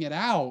working it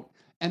out.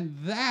 And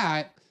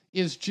that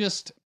is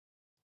just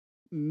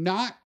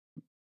not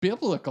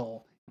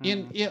biblical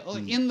in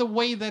the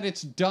way that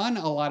it's done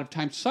a lot of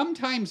times.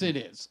 Sometimes it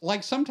is.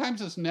 Like,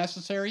 sometimes it's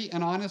necessary,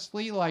 and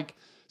honestly, like,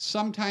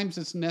 sometimes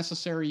it's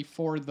necessary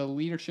for the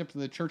leadership of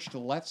the church to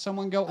let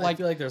someone go. I Like,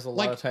 feel like there's a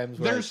lot of times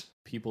where there's-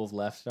 people have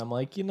left, and I'm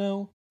like,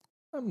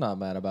 I'm not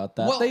mad about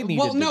that. Well, They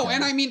needed to no, go.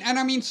 and I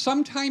mean,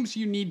 sometimes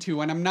you need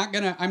to, and I'm not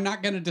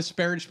gonna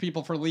disparage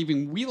people for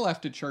leaving. We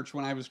left a church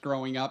when I was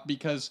growing up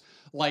because,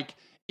 like,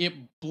 it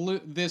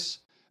blew this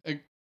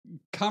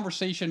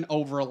conversation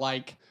over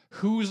like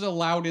who's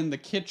allowed in the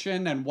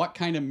kitchen and what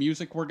kind of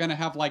music we're gonna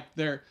have. Like,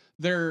 there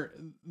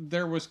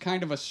was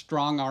kind of a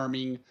strong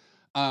arming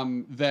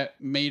that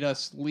made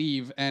us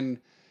leave, and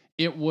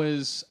it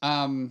was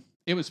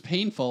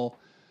painful.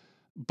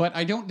 But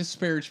I don't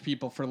disparage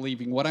people for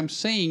leaving. What I'm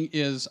saying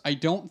is, I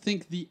don't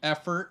think the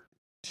effort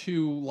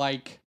to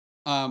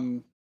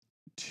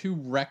to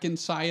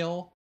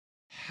reconcile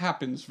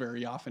happens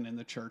very often in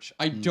the church.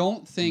 I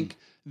don't think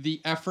the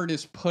effort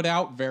is put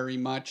out very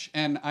much,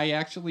 and I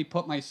actually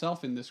put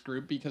myself in this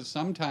group because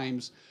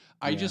sometimes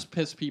I just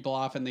piss people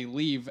off and they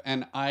leave,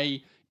 and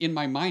in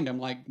my mind, I'm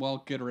like,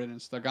 well, good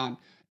riddance, they're gone.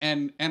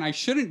 And I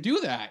shouldn't do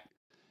that.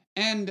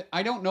 And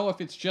I don't know if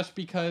it's just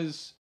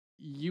because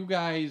you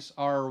guys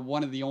are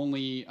one of the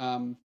only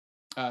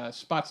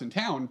spots in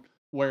town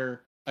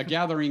where a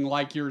gathering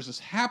like yours is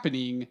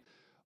happening,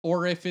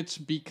 or if it's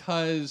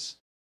because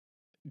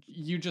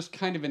you just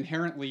kind of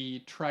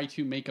inherently try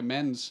to make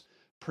amends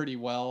pretty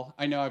well.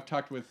 I know I've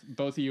talked with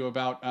both of you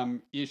about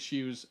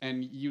issues,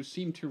 and you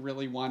seem to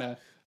really want to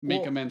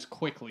make amends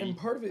quickly. And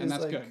part of it and is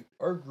that's like good.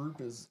 our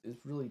group is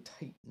really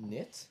tight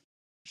knit.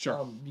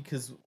 Sure.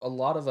 Because a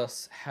lot of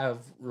us have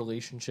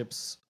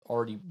relationships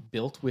already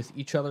built with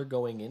each other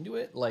going into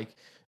it. Like,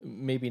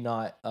 maybe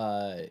not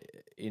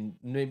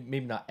maybe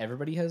not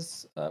everybody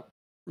has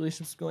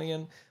relationships going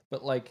in,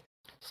 but like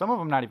Some of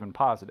them not even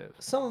positive.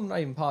 some of them not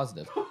even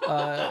positive.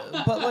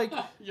 But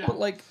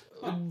like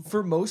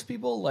for most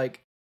people,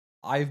 like,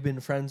 I've been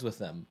friends with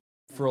them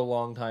for a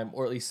long time,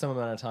 or at least some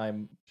amount of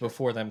time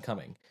before them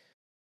coming,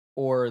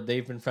 or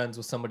they've been friends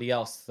with somebody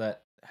else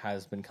that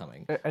has been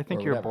coming. I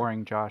think or you're whatever.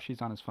 boring, Josh.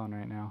 He's on his phone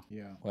right now.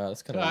 Yeah. Wow,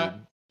 that's kind of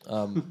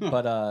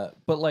weird.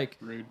 But like,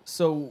 Rude.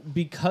 so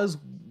because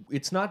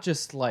it's not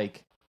just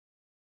like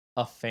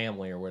a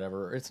family or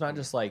whatever. It's not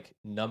just like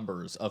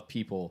numbers of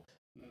people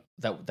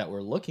that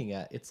we're looking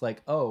at. It's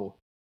like, oh,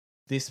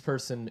 this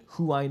person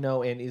who I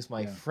know and is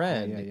my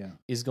friend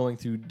is going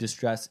through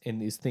distress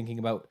and is thinking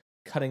about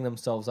cutting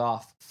themselves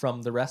off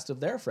from the rest of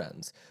their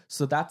friends.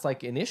 So that's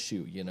like an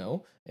issue, you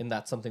know, and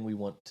that's something we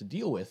want to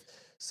deal with.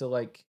 So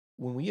like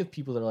when we have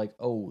people that are like,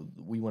 oh,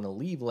 we want to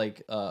leave,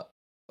 like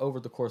over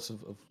the course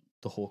of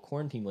the whole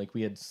quarantine, like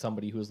we had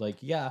somebody who was like,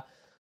 yeah,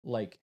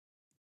 like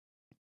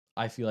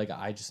I feel like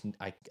I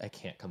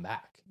can't come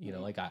back, you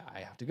know, like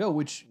I have to go,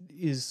 which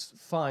is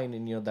fine.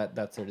 And, you know,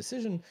 that's their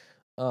decision.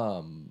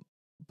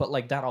 But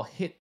like that'll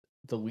hit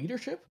the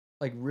leadership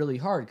like really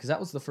hard. Cause that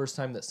was the first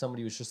time that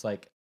somebody was just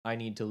like, I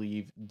need to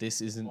leave.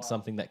 This isn't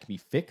something that can be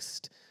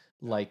fixed.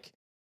 Like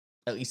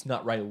at least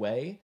not right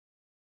away.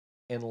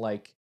 And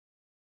like,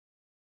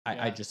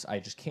 I just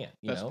can't,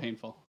 you That's know?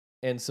 painful.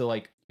 And so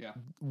like,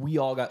 we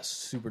all got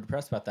super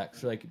depressed about that.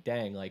 Cause we're like,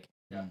 dang, like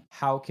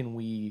how can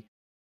we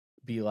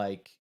be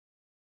like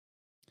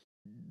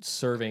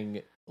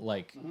serving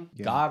like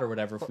God or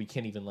whatever if we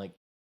can't even like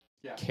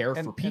care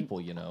for people,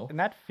 you know? And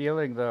that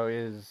feeling though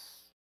is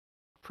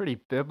pretty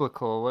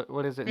biblical.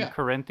 What is it in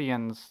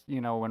Corinthians? You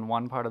know, when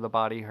one part of the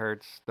body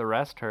hurts, the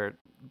rest hurt.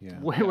 Yeah.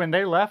 When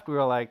they left, we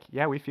were like,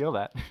 yeah, we feel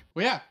that.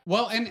 Well, yeah.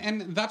 Well,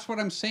 and that's what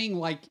I'm saying.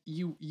 Like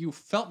you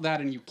felt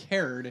that and you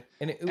cared.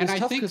 And it was and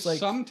tough I think like,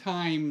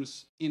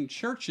 sometimes in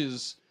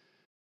churches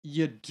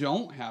you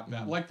don't have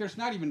that. Like there's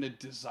not even a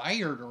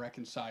desire to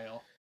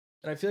reconcile.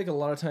 And I feel like a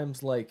lot of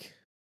times, like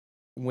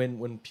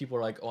when people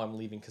are like, "Oh, I'm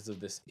leaving because of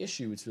this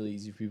issue," it's really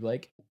easy for people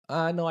like,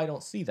 "No, I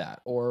don't see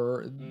that,"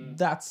 or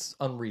 "That's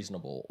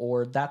unreasonable,"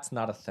 or "That's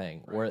not a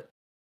thing," or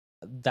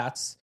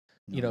 "That's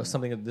you know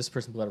something that this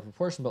person blew out of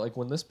proportion." But like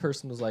when this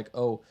person was like,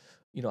 "Oh,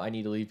 you know, I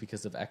need to leave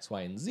because of X,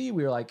 Y, and Z,"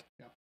 we were like,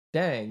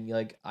 "Dang,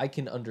 like I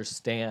can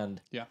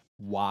understand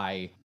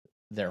why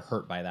they're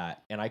hurt by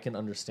that, and I can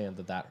understand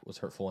that that was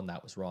hurtful and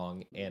that was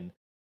wrong, and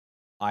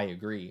I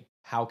agree.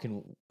 How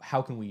can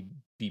we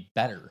be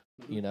better,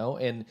 you know?"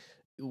 And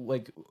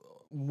like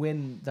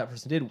when that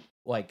person did,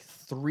 like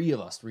 3 of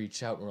us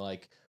reached out and were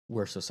like,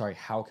 "We're so sorry.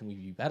 How can we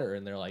be better?"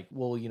 And they're like,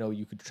 "Well, you know,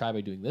 you could try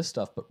by doing this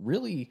stuff, but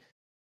really,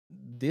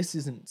 this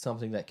isn't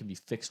something that can be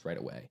fixed right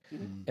away."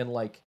 And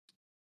like,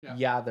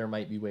 there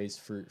might be ways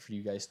for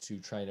you guys to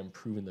try and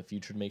improve in the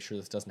future to make sure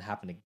this doesn't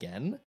happen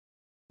again.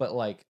 But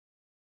like,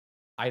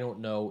 I don't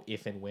know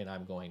if and when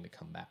I'm going to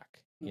come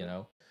back, you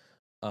know?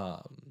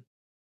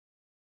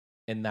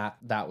 And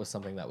that was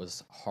something that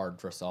was hard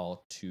for us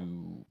all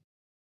to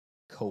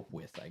cope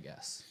with, I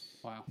guess.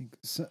 Wow.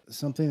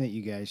 Something that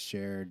you guys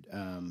shared,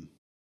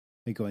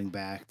 like going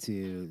back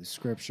to the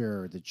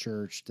scripture or the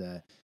church,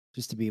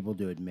 just to be able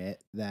to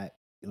admit that,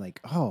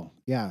 like, oh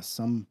yeah,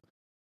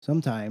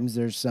 sometimes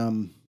there's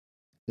some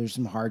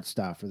hard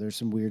stuff, or there's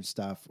some weird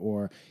stuff,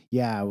 or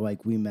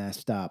like we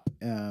messed up.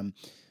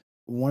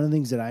 One of the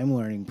things that I'm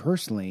learning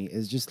personally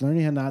is just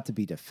learning how not to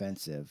be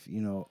defensive,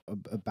 you know,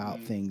 about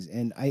things.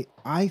 And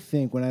I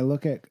think when I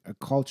look at a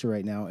culture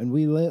right now, and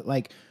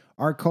like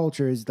our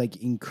culture is like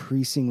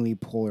increasingly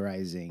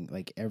polarizing,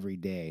 like every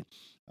day.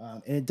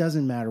 And it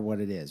doesn't matter what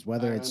it is,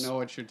 whether it's... I don't know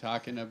what you're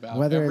talking about.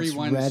 Whether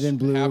Everyone's it's red and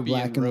blue,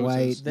 black and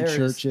white, there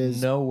churches.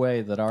 Is no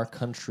way that our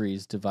country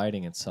is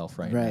dividing itself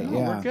right now. No,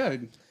 we're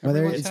good.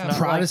 Whether it's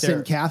Protestant,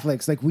 like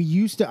Catholics. Like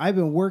I've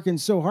been working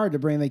so hard to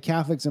bring the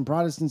Catholics and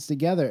Protestants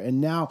together, and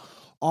now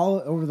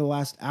all over the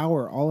last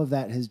hour, all of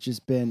that has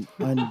just been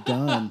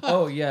undone.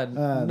 Oh yeah,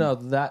 no,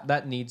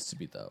 that needs to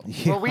be though.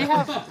 Yeah. Well,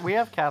 we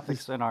have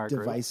Catholics in our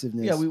group.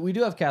 Divisiveness. Yeah, we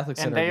do have Catholics,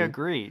 and in they our group.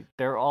 agree.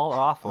 They're all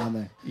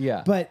awful.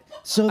 Yeah, but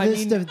so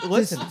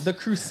listen, the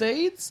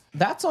Crusades.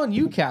 That's on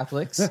you,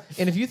 Catholics.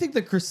 And if you think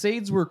the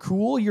Crusades were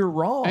cool, you're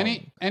wrong.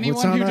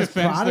 Anyone who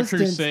defends the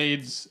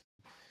Crusades,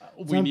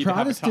 we need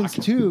Protestants to have a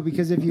talk. too,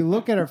 because if you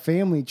look at our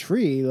family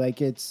tree, like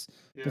it's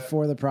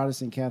before the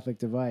Protestant Catholic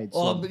divide.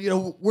 So. Well, but, you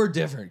know, we're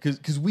different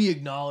because we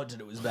acknowledged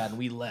that it was bad and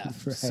we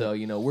left. Right. So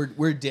you know,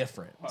 we're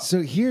different.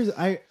 So here's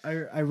I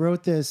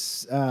wrote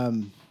this. I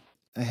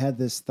had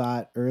this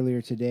thought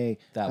earlier today.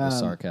 That was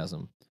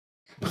sarcasm.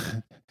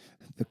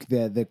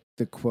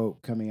 The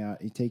quote coming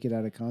out, you take it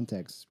out of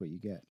context, is what you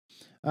get.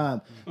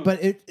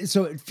 But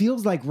it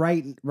feels like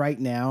right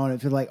now, and I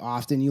feel like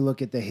often you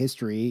look at the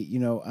history, you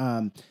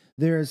know,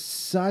 there's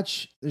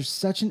such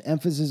an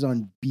emphasis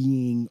on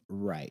being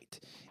right.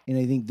 And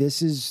I think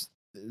this is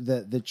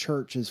the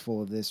church is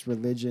full of this.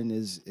 Religion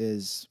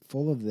is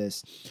full of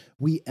this.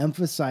 We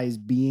emphasize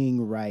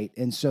being right.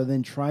 And so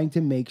then trying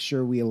to make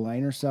sure we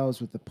align ourselves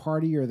with the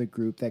party or the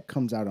group that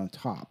comes out on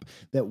top,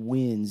 that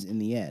wins in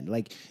the end.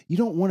 Like, you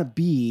don't want to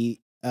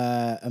be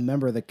a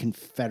member of the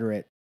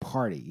Confederate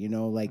Party, you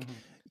know, like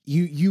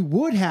you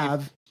would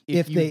have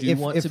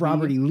if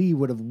Robert E. Lee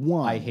would have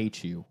won. I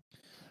hate you.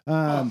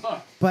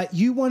 But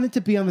you wanted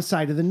to be on the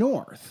side of the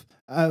North.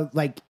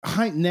 Like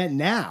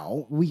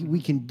now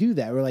we can do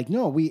that. We're like,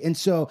 no, and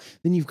so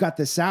then you've got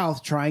the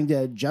South trying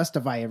to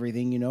justify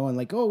everything, you know, and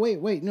like, oh,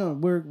 wait, no,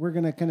 we're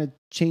going to kind of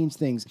change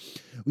things.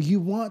 You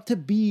want to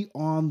be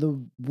on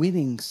the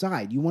winning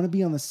side. You want to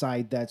be on the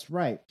side that's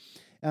right.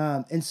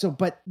 And so,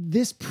 but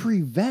this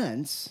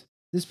prevents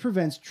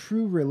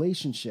true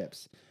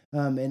relationships.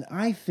 And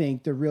I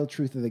think the real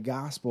truth of the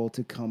gospel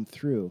to come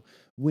through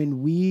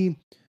when we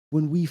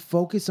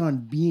focus on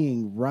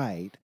being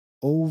right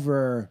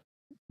over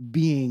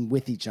being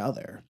with each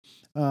other,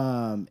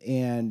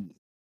 and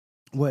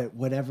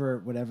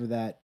whatever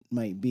that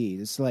might be.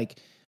 It's like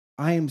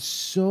when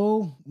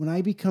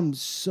I become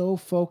so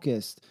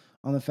focused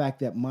on the fact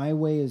that my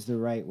way is the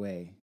right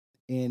way,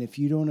 and if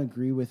you don't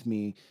agree with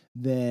me,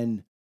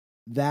 then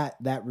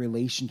that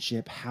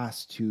relationship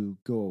has to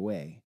go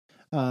away.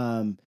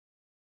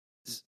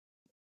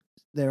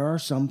 There are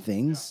some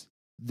things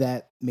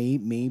that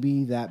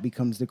maybe that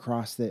becomes the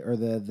cross that, or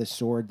the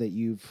sword that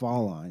you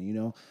fall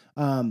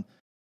on,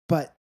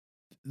 but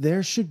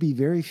there should be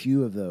very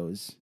few of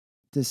those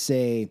to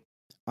say,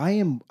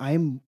 I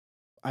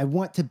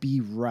want to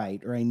be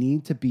right, or I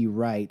need to be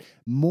right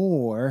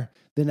more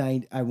than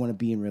I want to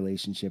be in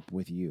relationship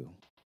with you.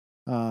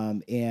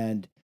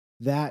 And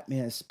that,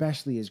 man,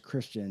 especially as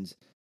Christians,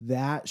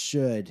 that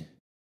should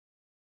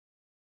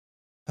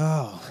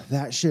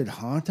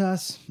haunt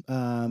us.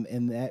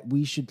 And that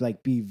we should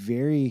be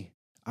very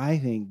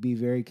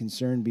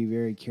concerned, be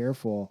very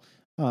careful,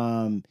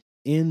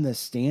 in the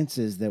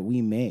stances that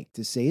we make,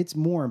 to say it's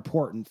more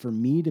important for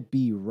me to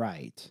be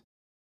right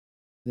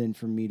than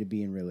for me to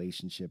be in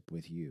relationship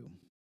with you.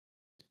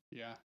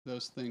 Yeah,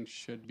 those things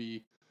should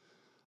be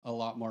a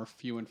lot more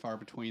few and far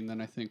between than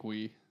I think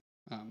we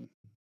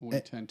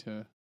tend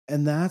to.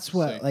 And that's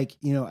what, say.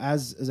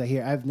 as I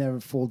hear, I've never,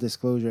 full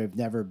disclosure, I've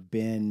never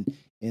been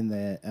in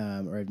the,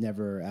 or I've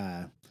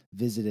never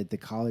visited the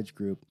college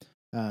group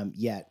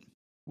yet.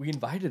 We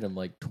invited him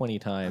 20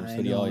 times, I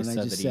but he know, always and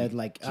I said just that said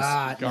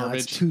no,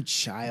 garbage. it's too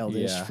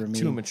childish for me.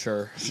 Too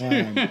mature.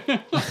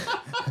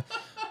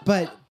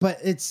 But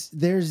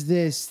there's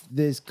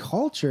this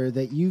culture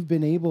that you've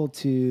been able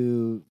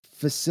to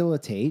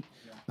facilitate,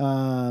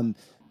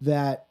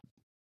 that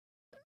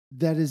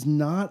is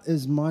not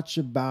as much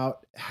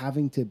about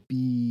having to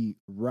be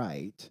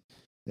right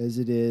as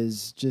it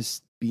is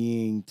just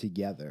being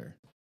together.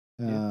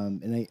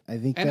 And I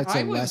think that's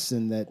a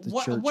lesson that the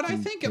church. What I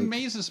think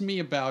amazes me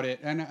about it,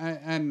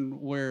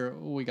 and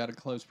we got to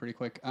close pretty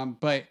quick.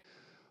 But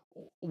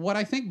what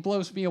I think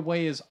blows me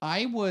away is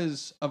I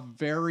was a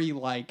very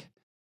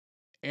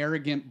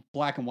arrogant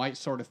black and white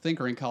sort of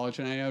thinker in college,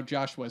 and I know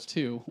Josh was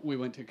too. We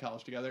went to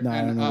college together. No,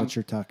 I don't know what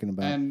you're talking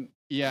about. And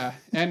yeah,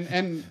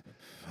 and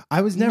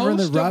I was never in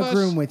the most of rug us-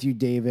 room with you,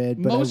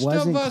 David, but I most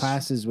was of in us-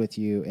 classes with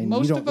you, and you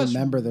most don't of us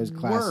remember those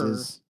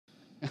classes.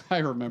 I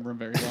remember them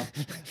very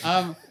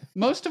well.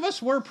 Most of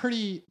us were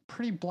pretty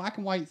black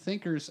and white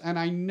thinkers, and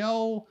I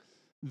know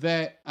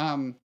that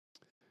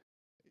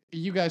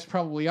you guys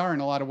probably are in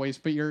a lot of ways,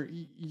 but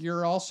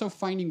you're also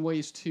finding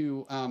ways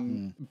to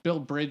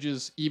build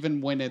bridges,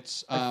 even when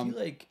it's. I feel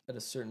like at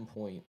a certain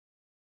point,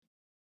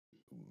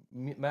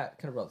 Matt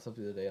kind of brought this up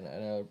the other day, and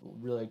I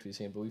really liked what he's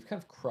saying, but we've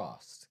kind of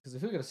crossed, because I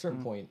feel like at a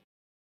certain point,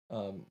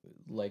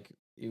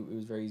 it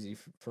was very easy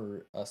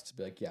for us to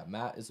be like, yeah,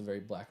 Matt is a very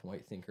black and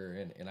white thinker,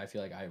 and I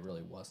feel like I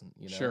really wasn't,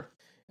 Sure.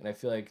 And I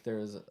feel like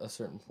there's a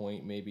certain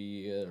point,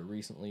 maybe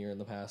recently or in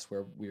the past,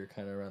 where we were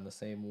kind of around the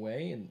same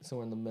way and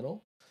somewhere in the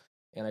middle.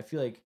 And I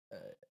feel like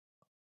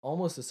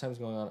almost as time's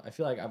going on, I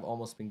feel like I've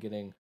almost been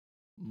getting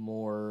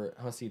more, I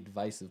don't want to say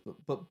divisive,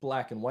 but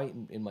black and white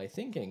in my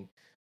thinking.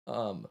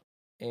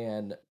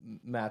 And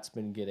Matt's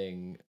been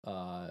getting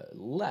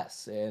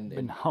less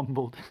and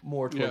humbled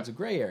more towards a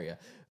gray area,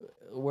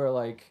 where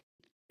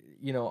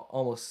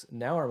almost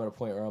now I'm at a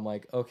point where I'm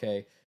like,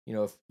 okay,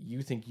 if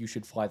you think you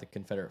should fly the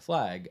Confederate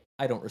flag,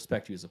 I don't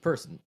respect you as a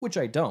person, which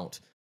I don't,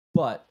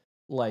 but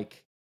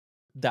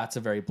that's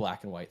a very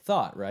black and white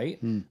thought, right?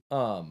 And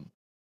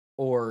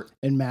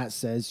Matt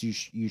says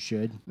you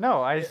should.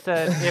 No, I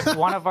said if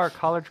one of our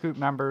college group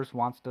members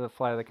wants to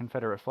fly the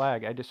Confederate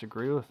flag, I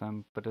disagree with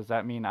them. But does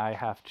that mean I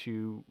have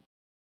to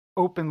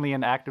openly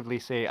and actively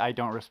say I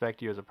don't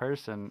respect you as a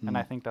person? And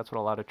I think that's what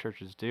a lot of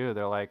churches do.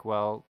 They're like,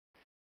 well,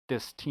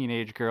 this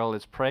teenage girl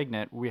is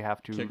pregnant, we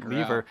have to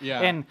leave her.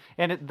 Yeah. And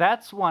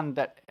that's one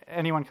that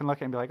anyone can look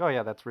at and be like, oh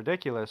yeah, that's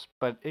ridiculous.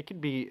 But it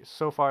could be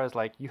so far as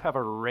you have a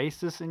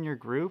racist in your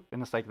group,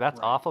 and it's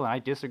that's awful, and I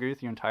disagree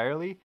with you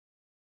entirely.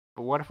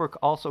 But what if we're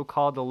also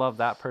called to love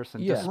that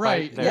person? Yeah.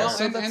 Despite their...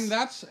 Yes,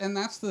 and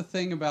that's the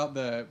thing about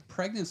the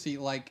pregnancy.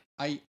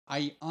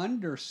 I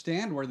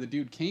understand where the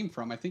dude came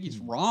from. I think he's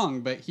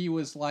wrong, but he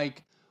was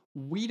like,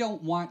 we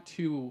don't want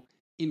to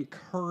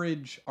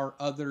encourage our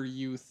other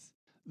youth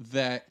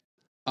that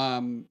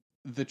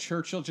the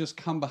church will just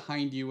come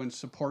behind you and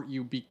support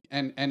you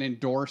and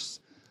endorse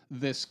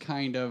this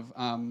kind of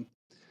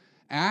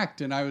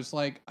act. And I was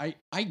like,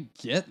 I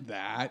get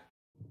that,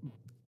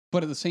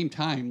 but at the same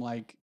time,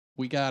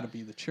 we got to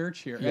be the church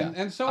here. Yeah.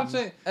 And so it's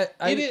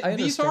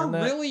these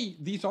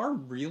are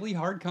really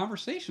hard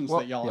conversations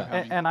that y'all are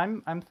having. And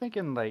I'm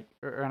thinking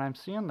and I'm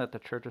seeing that the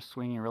church is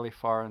swinging really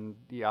far in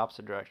the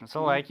opposite direction.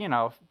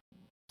 So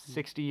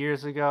 60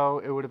 years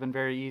ago, it would have been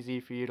very easy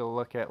for you to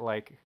look at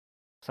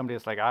somebody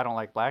that's like, I don't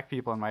like black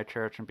people in my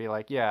church, and be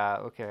like, yeah,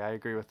 okay, I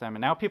agree with them.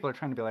 And now people are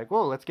trying to be like,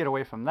 whoa, let's get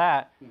away from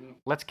that.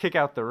 Let's kick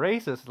out the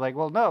racists. Like,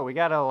 well, no, we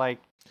gotta like.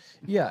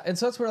 Yeah, and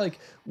so that's where like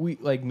we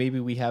like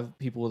maybe we have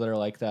people that are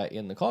like that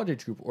in the college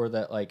age group, or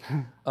that like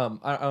I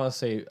don't want to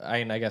say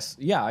I guess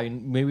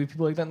maybe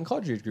people like that in the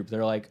college age group.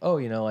 They're like, oh,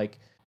 like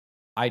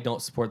I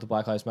don't support the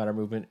Black Lives Matter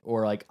movement,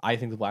 or like I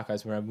think the Black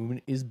Lives Matter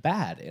movement is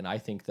bad, and I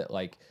think that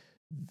like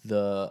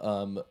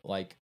the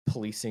like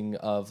policing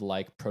of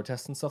like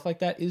protests and stuff like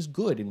that is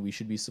good, and we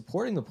should be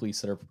supporting the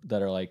police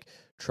that are like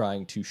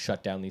trying to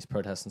shut down these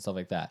protests and stuff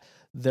like that.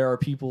 There are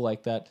people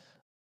like that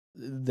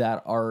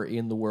are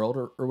in the world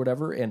or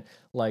whatever, and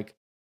like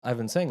I've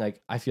been saying,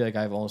 like I feel like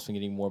I've almost been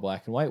getting more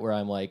black and white, where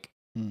I'm like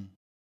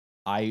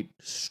I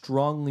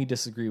strongly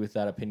disagree with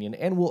that opinion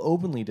and will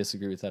openly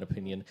disagree with that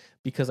opinion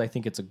because I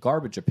think it's a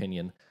garbage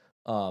opinion,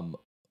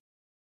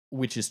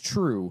 which is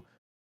true.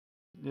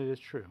 It is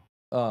true.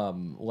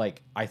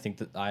 Like I think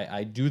that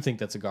I do think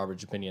that's a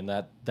garbage opinion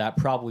that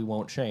probably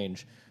won't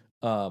change.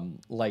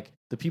 Like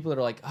the people that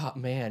are like, oh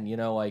man,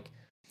 like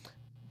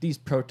these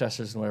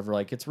protesters and whatever,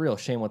 like it's a real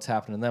shame what's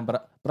happening to them,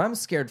 but I'm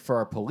scared for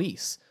our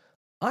police.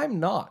 I'm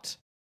not.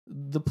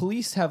 The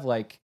police have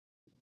like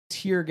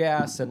tear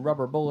gas and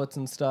rubber bullets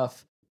and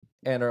stuff,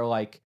 and are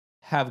like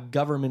have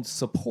government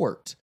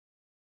support.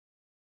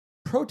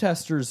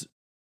 Protesters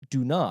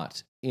do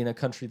not, in a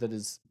country that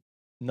is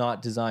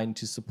not designed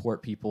to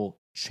support people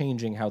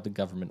changing how the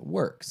government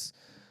works.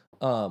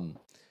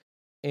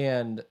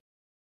 And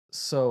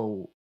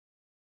so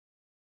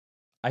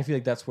I feel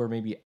like that's where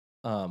maybe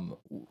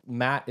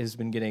Matt has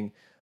been getting,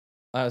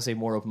 I would say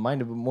more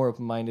open-minded, but more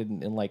open-minded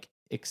and like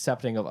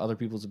accepting of other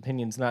people's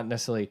opinions, not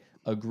necessarily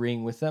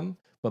agreeing with them,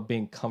 but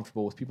being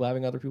comfortable with people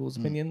having other people's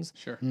opinions.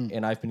 Sure.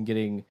 And I've been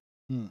getting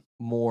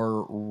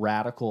more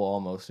radical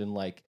almost, and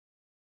like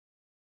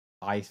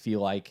I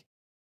feel like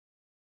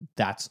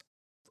that's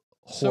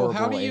horrible, so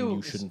how do and you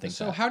you shouldn't think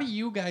so that. how do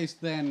you guys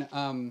then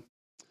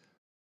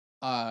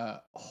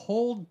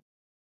hold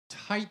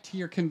tight to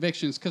your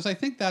convictions? Because I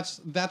think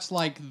that's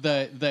like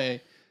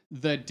the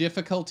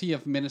difficulty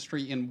of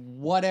ministry in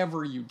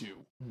whatever you do.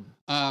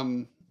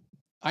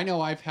 I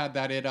know I've had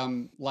that.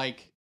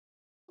 Like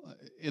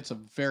it's a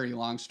very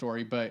long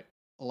story, but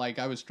like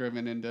I was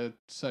driven into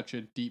such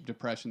a deep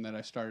depression that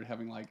I started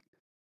having like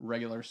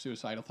regular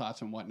suicidal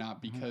thoughts and whatnot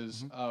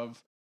because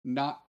of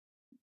not,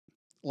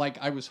 like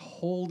I was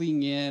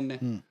holding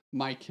in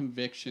my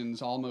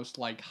convictions, almost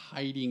like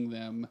hiding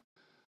them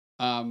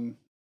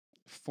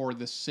for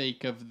the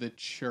sake of the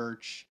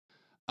church,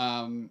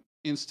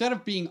 instead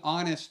of being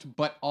honest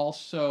but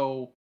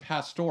also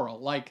pastoral.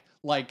 Like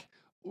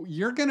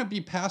you're going to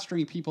be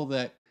pastoring people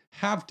that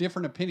have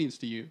different opinions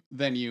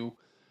than you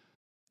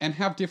and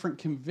have different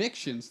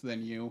convictions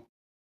than you.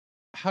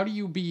 How do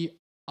you be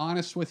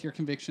honest with your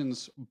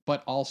convictions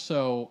but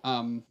also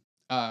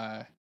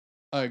a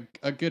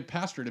good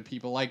pastor to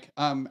people? Like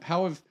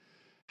how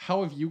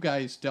have you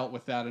guys dealt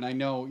with that? And I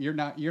know you're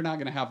not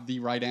going to have the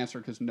right answer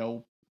because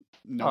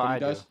nobody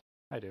does.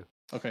 I do.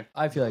 Okay.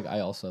 I feel like I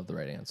also have the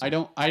right answer.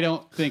 I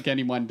don't think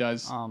anyone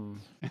does.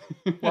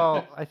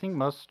 Well, I think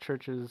most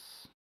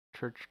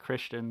church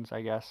Christians,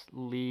 I guess,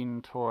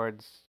 lean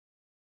towards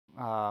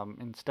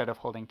instead of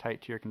holding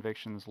tight to your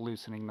convictions,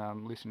 loosening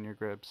your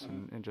grips,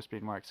 and just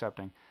being more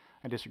accepting.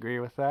 I disagree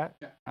with that.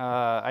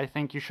 Yeah. I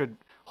think you should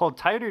hold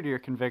tighter to your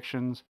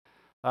convictions,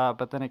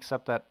 but then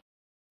accept that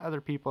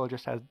other people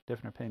just have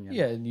different opinions.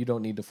 Yeah, and you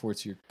don't need to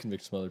force your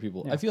convictions on other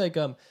people. Yeah. I feel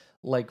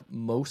like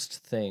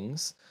most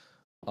things,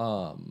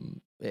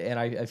 and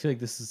I feel like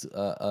this is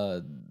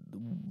a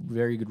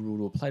very good rule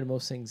to apply to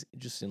most things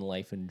just in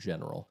life in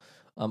general.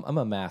 I'm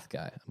a math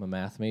guy. I'm a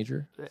math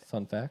major.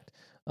 Fun fact.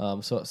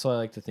 So I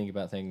like to think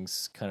about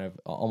things kind of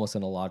almost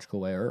in a logical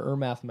way or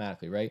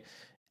mathematically, right?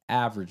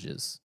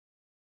 Averages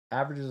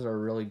are a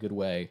really good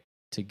way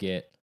to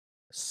get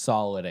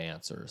solid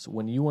answers.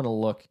 When you want to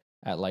look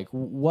at like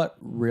what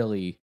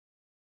really,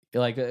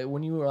 like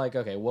when you were like,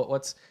 okay,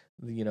 what's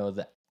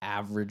the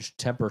average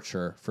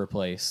temperature for a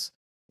place,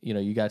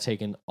 you got to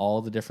take in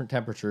all the different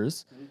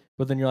temperatures,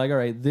 but then you're like, all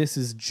right, this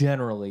is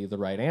generally the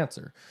right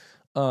answer.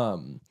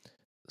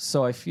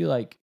 So I feel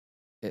like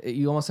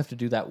you almost have to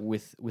do that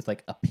with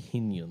like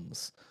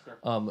opinions.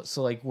 Sure.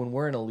 So like when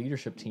we're in a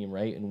leadership team,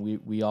 right, and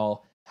we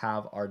all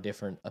have our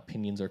different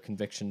opinions or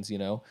convictions,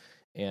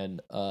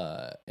 and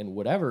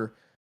whatever,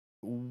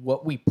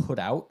 what we put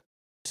out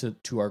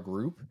to our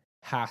group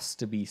has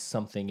to be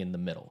something in the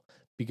middle,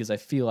 because I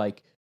feel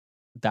like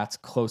that's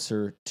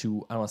closer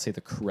to, I don't want to say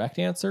the correct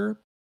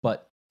answer,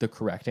 but the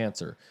correct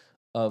answer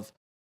of,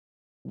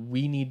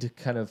 we need to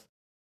kind of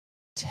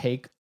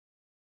take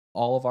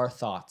all of our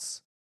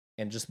thoughts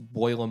and just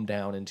boil them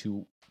down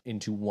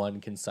into one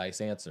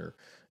concise answer.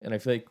 And I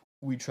feel like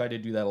we try to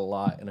do that a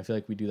lot, and I feel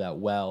like we do that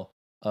well.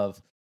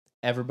 Of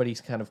everybody's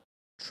kind of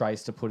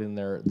tries to put in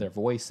their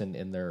voice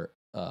and their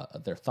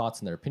thoughts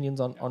and their opinions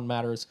on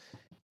matters,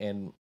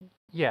 and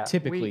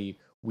typically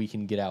we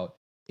can get out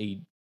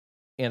a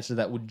answer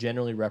that would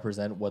generally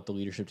represent what the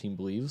leadership team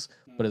believes,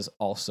 but is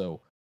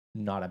also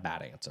not a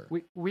bad answer.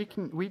 We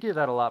do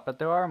that a lot, but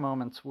there are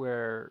moments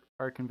where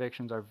our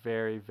convictions are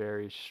very,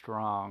 very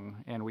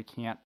strong, and we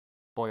can't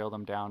boil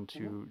them down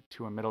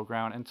to a middle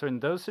ground. And so in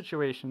those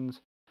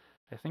situations,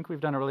 I think we've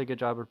done a really good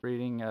job of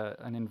breeding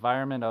an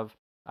environment of,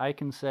 I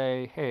can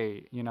say,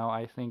 hey,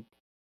 I think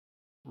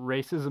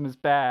racism is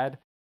bad,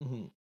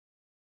 Mhm.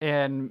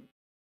 and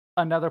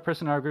another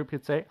person in our group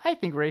could say, I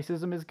think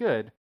racism is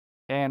good,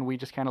 and we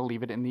just kind of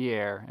leave it in the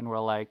air, and we're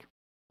like,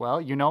 well,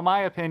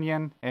 my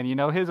opinion, and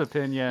his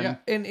opinion. Yeah.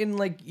 And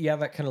like, yeah,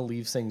 that kind of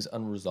leaves things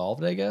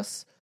unresolved, I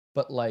guess.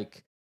 But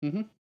like,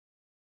 Mhm.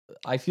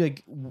 I feel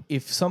like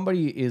if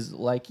somebody is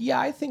like,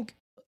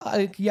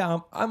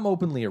 I'm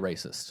openly a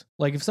racist.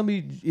 Like, if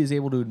somebody is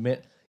able to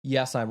admit,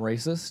 yes, I'm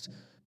racist,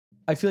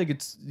 I feel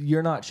like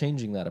you're not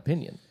changing that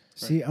opinion.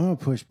 See, I'm gonna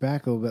push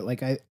back a little bit.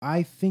 Like,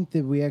 I think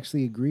that we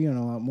actually agree on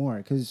a lot more,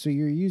 because so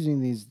you're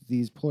using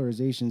these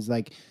polarizations.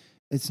 Like,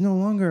 it's no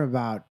longer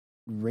about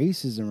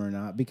racism or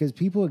not, because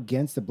people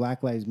against the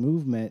Black Lives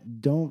Movement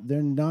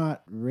they're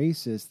not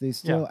racist. They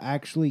still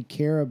actually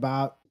care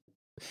about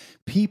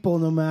people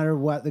no matter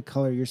what the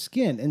color of your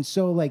skin. And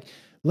so like,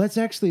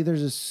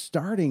 there's a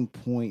starting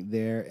point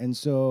there. And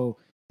so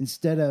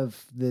instead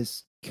of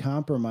this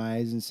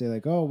compromise and say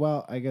like, oh,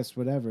 well, I guess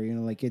whatever,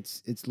 like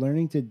it's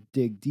learning to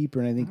dig deeper.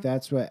 And I think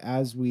that's what,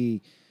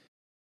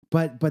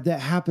 but that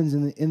happens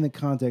in the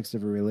context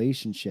of a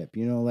relationship,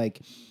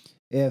 like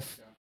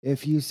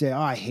if you say,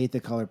 oh, I hate the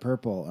color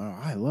purple, or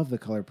I love the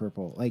color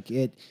purple, like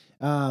it,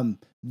 then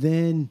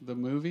The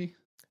movie.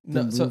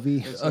 the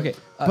movie. Okay,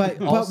 But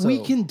also, we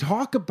can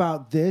talk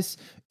about this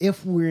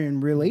if we're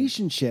in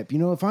relationship.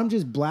 If I'm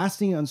just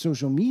blasting it on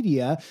social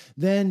media,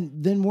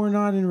 then we're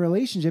not in a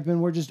relationship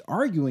and we're just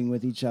arguing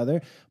with each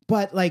other.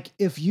 But like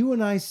if you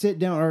and I sit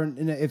down, or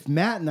if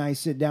Matt and I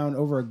sit down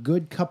over a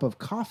good cup of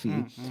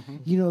coffee,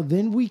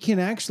 then we can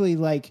actually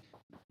like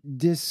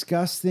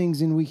discuss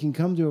things and we can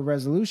come to a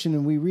resolution,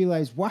 and we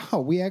realize, wow,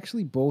 we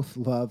actually both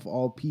love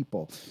all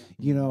people,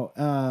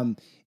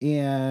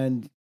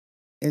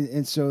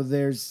 and so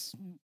there's,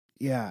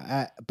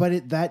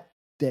 but that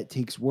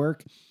takes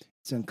work.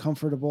 It's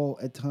uncomfortable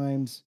at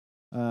times.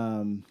 Well,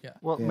 and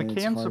it's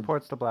McCann hard.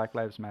 supports the Black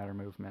Lives Matter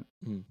movement.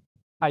 Mm.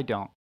 I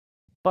don't.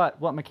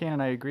 But what McCann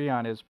and I agree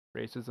on is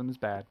racism is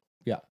bad.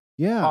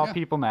 Yeah. All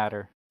people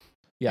matter.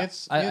 Yeah,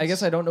 I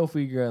guess I don't know if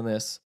we agree on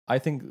this. I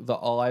think the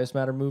All Lives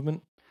Matter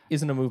movement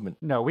isn't a movement.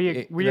 No, we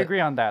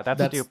agree on that.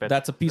 That's stupid.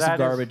 That's a piece That of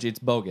garbage. It's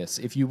bogus.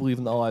 If you believe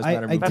in the All Lives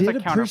Matter I movement, did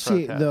That's a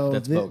appreciate counter-protest. though.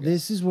 That's bogus.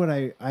 This is what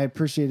I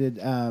appreciated.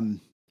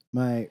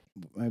 My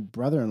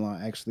brother-in-law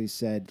actually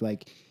said,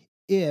 like,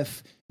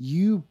 if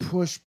you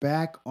push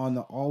back on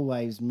the All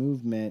Lives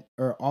movement,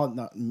 or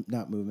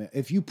not movement,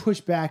 if you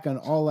push back on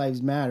All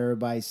Lives Matter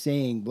by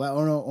saying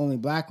only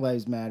Black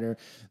Lives Matter,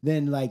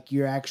 then like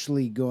you're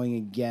actually going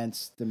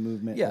against the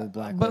movement. Of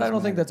Black but Lives I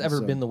don't think Matter. that's ever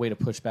So- been the way to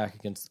push back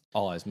against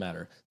All Lives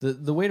Matter.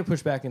 The way to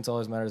push back against All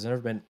Lives Matter has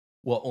never been,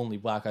 well, only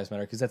Black Lives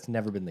Matter, because that's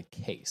never been the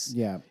case.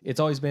 Yeah.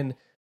 It's always been,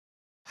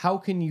 how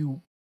can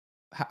you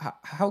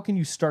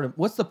start?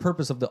 What's the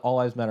purpose of the All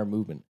Lives Matter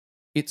movement?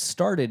 It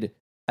started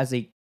as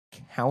a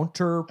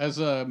counter. As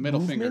a middle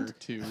Movement?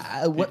 finger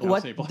to What? people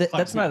who say Black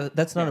That's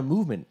Lives not Matter. a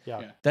movement.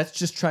 Yeah. Yeah. That's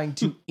just trying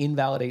to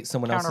invalidate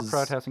someone Counter else's.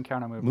 protests and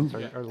counter movements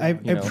movement. are I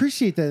You know.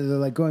 appreciate that.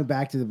 Like going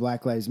back to the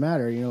Black Lives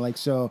Matter, like,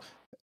 so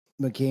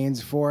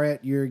McCain's for it,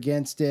 you're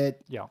against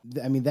it. Yeah.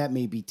 I mean, that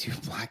may be too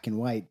black and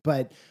white,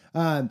 but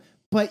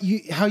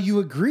how you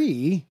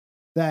agree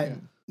that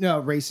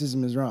no,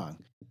 racism is wrong.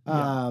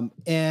 Yeah.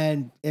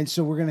 And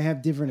so we're going to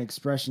have different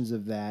expressions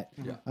of that.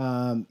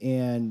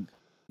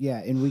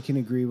 And we can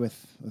agree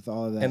with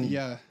all of that. And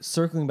Yeah.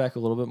 circling back a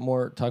little bit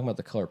more, talking about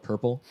the color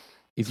purple.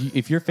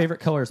 If your favorite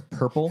color is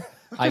purple,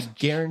 I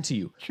guarantee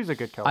you, Choose a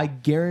good color. I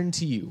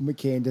guarantee you,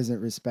 McCain doesn't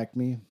respect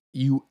me.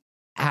 you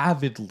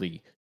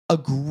avidly,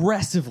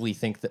 aggressively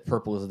think that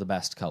purple is the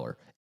best color.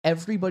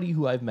 Everybody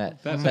who I've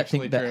met That's that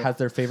actually that true. has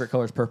their favorite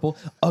color is purple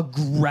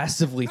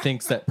aggressively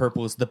thinks that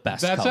purple is the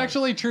best That's color.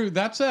 actually true.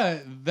 That's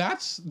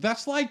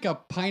like a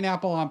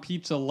pineapple on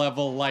pizza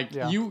level. Like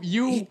Yeah.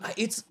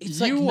 it's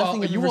like you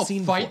nothing I've you ever will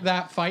seen fight before.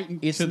 that fight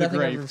It's to the nothing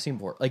I've grave. ever seen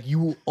before. Like, you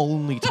will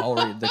only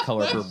tolerate the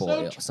color That's purple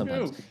so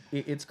sometimes.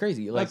 true. It's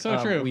crazy. Like, That's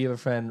so true. We have a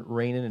friend,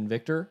 Raynon and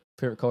Victor,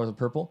 favorite colors of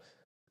purple.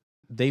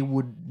 They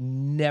would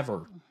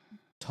never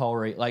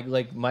tolerate,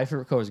 like my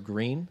favorite color is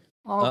green.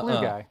 I'm a blue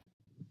guy.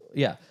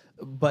 Yeah,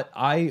 but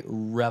I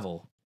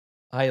revel,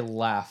 I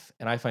laugh,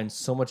 and I find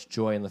so much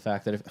joy in the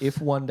fact that if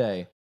one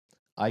day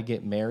I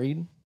get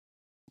married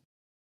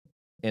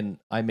and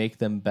I make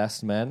them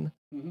best men,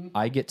 Mhm.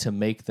 I get to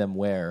make them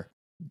wear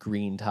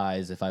green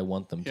ties if I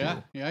want them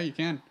to. Yeah, you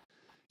can.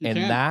 You And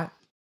can. that,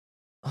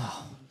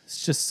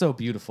 it's just so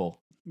beautiful.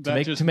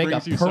 That just To make a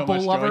brings you so purple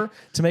much lover, joy.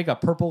 to make a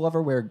purple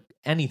lover wear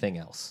anything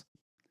else.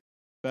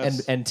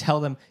 That's, And tell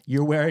them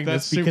you're wearing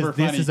That's this because super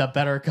this funny. is a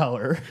better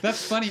color.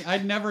 that's funny.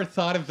 I'd never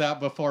thought of that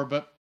before,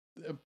 but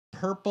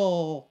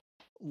purple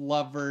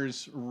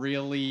lovers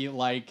really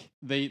like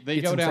they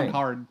It's go down insane.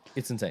 hard.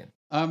 It's insane.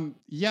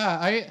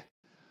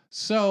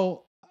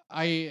 So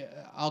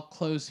I'll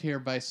close here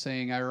by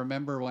saying I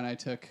remember when I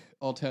took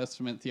Old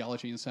Testament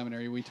theology in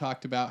seminary, we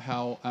talked about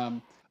how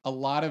a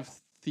lot of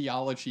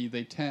theology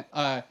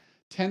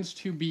tends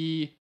to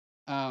be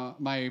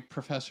my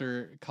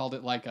professor called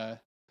it like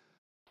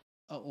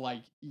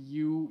like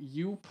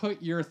you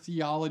put your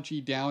theology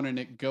down and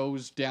it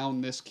goes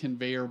down this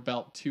conveyor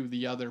belt to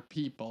the other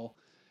people.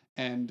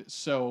 And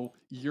so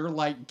you're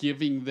like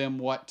giving them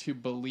what to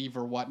believe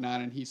or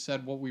whatnot. And he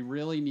said, what we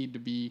really need to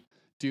be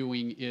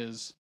doing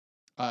is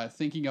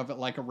thinking of it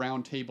like a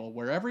round table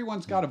where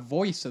everyone's got a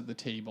voice at the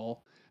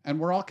table and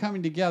we're all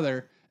coming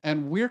together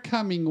and we're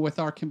coming with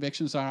our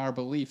convictions on our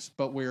beliefs,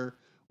 but we're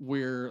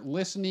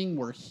listening,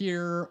 we're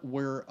here,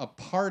 we're a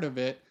part of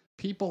it.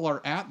 People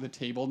are at the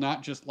table,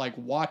 not just like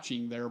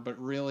watching there, but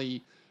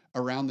really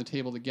around the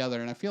table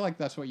together. And I feel like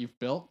that's what you've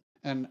built.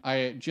 And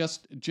I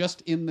just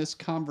in this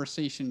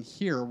conversation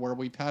here where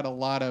we've had a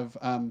lot of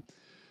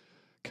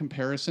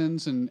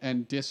comparisons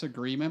and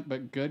disagreement,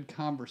 but good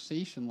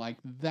conversation, like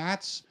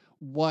that's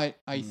what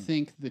I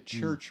think the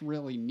church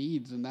really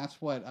needs. And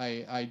that's what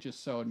I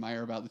just so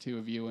admire about the two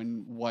of you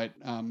and what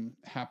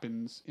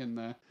happens in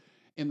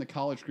the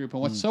college group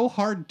and what's so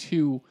hard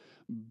to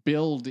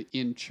build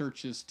in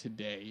churches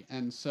today.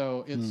 And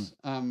so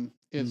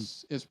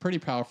it's pretty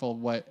powerful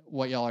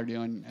what y'all are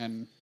doing.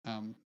 And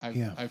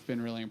I've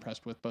been really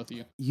impressed with both of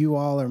you. You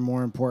all are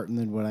more important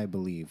than what I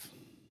believe.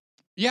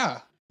 Yeah,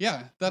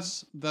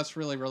 that's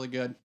really, really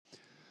good.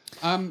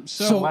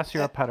 So unless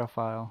you're a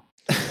pedophile.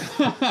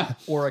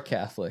 Or a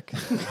Catholic.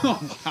 Wow.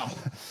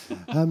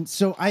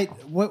 So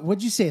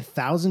what'd you say?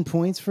 1,000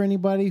 points for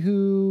anybody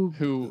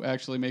who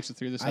actually makes it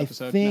through this I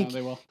episode? think No,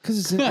 they will. because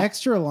it's an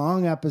extra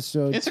long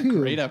episode. It's too. a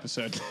great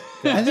episode.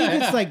 I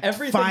think it's like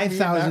Everything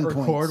 5,000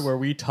 record points. where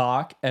we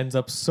talk ends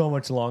up so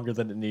much longer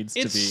than it needs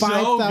It's to be.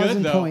 so good,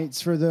 5,000 though.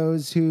 points for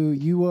those who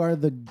you are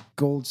the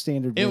gold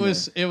standard. It winner.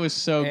 was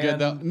so good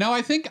though. And No,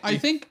 I think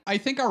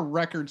our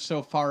record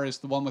so far is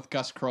the one with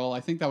Gus Kroll.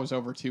 I think that was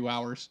over 2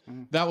 hours.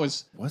 That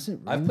was Was it?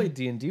 I Really? played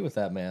D&D with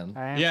that man.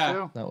 I am yeah.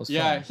 too. That was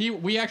Yeah,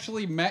 fun. we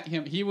actually met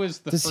him. He was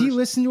the Does first. he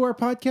listen to our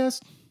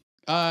podcast?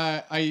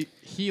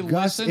 He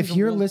Gus, listened. if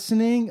you're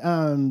listening,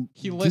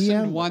 he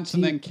listened DM, once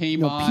and then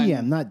came on.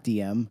 PM, not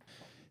DM.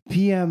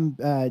 PM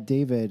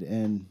David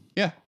and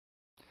Yeah,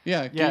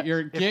 Yeah, get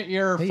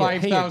your Hey,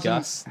 5,000.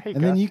 Gus. Hey,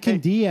 and then Gus. you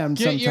can DM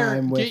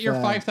sometime with get your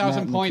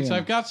 5,000 Matt points. McKim.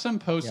 I've got some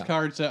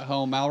postcards at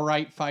home. I'll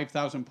write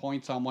 5,000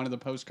 points on one of the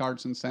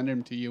postcards and send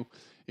them to you.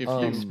 If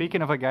you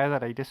Speaking of a guy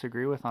that I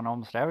disagree with on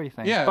almost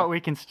everything, Yeah. but we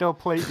can still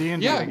play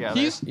D&D yeah,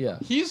 together.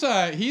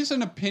 he's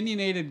an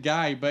opinionated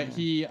guy, but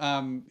he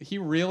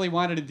really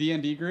wanted a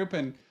D&D group,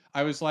 and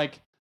I was like,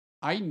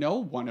 I know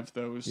one of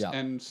those, Yeah.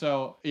 and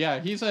so yeah,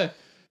 he's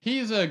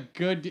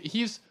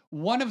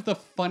one of the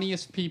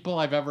funniest people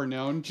I've ever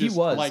known. He Just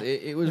was. like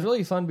It was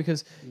really fun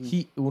because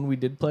when we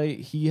did play,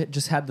 he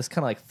just had this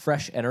kind of like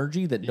fresh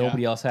energy that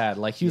nobody else had.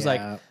 Like he was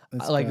Yeah,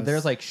 that's like Gus.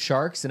 there's like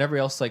sharks and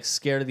everybody else is like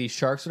scared of these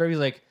sharks. Whatever. He's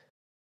like,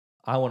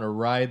 I want to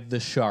ride the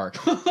shark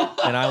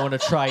and I want to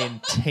try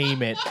and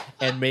tame it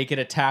and make it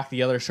attack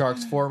the other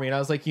sharks for me. And I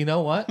was like, you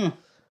know what?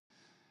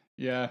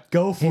 yeah.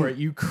 Go for it,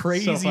 you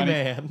crazy funny.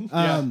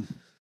 man.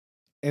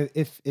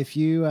 If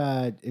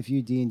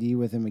you D&D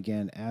with him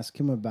again, ask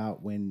him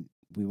about when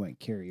we went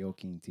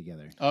karaokeing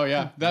together. Oh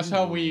yeah, that's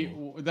how we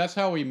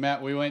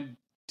met. We went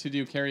to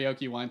do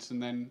karaoke once,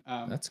 and then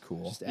That's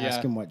cool. Just ask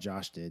Yeah. him what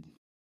Josh did.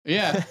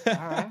 yeah. All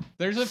right.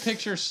 There's a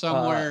picture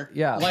somewhere.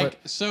 yeah, like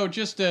so.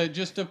 Just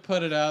to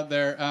put it out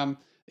there,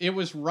 it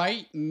was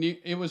right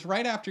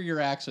after your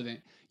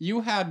accident.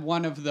 You had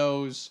one of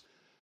those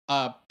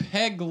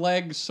peg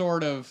leg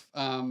sort of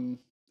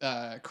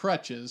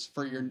crutches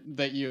for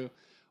that you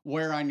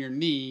wear on your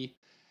knee,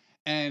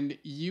 and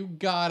you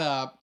got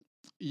up.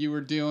 You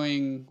were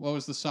doing, what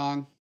was the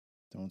song?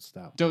 Don't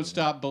stop. Don't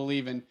Stop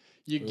Believing.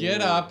 You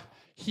get up.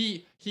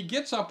 He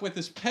gets up with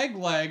his peg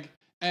leg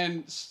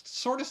and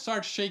sort of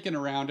starts shaking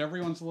around.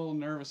 Everyone's a little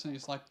nervous, and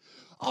he's like,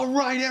 "All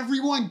right,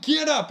 everyone,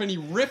 get up!" And he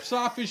rips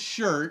off his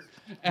shirt,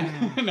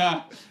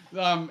 and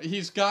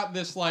he's got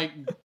this like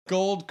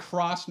gold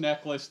cross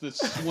necklace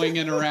that's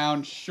swinging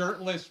around,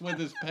 shirtless with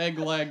his peg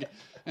leg,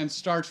 and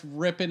starts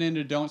ripping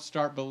into Don't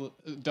Stop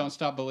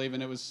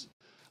Believing. It was.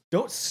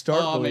 Don't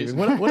start amazing.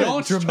 believing. What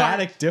Don't a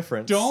dramatic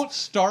difference. Don't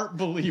start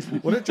believing.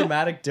 What a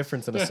dramatic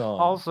difference in a song.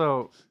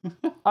 Also,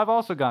 I've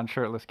also gone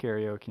shirtless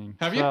karaoke.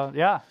 Have you? So,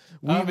 yeah.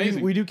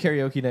 Amazing. We do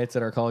karaoke nights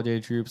at our college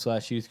age group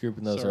 / youth group,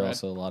 and those So are rad.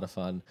 also a lot of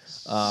fun.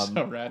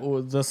 So rad.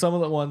 Some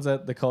of the ones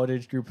at the college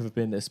age group have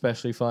been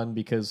especially fun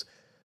because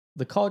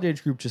the college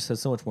age group just has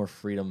so much more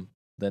freedom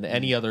than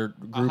any other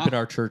group in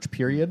our church.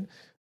 Period.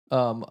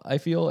 I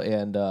feel,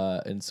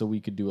 and so we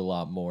could do a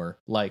lot more,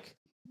 like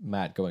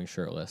Matt going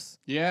shirtless.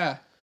 Yeah.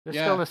 There's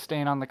Yeah. still a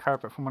stain on the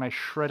carpet from when I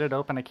shredded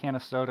open a can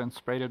of soda and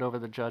sprayed it over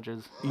the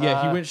judges.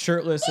 Yeah, he went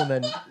shirtless and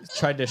then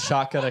tried to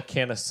shotgun a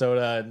can of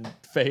soda and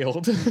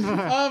failed.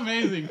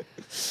 Amazing.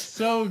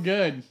 So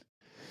good.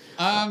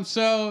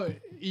 So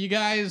you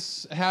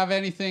guys have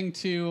anything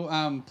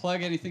to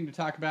plug, anything to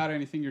talk about,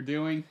 anything you're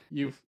doing?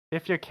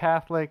 If you're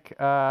Catholic,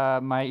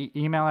 my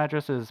email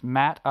address is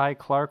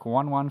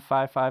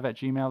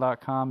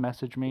matticlark1155@gmail.com.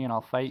 Message me and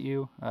I'll fight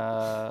you.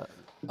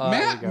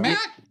 Matt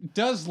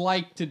does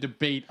like to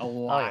debate a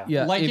lot.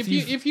 yeah. Like If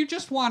if you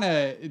just want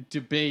to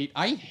debate,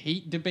 I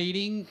hate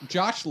debating.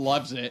 Josh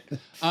loves it.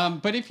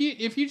 But if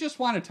you just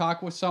want to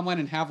talk with someone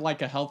and have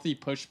like a healthy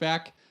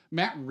pushback,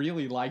 Matt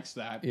really likes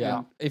that. Yeah.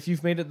 And If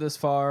you've made it this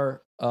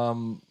far,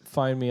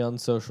 find me on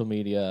social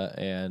media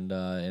and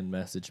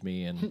message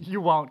me. And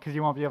You won't, because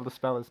you won't be able to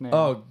spell his name.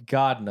 oh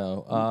God,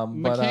 no.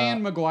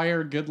 McCann,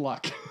 McGuire, good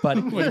luck.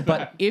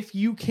 But if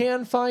you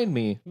can find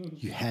me,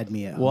 You had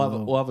me at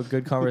we'll have a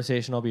good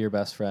conversation. I'll be your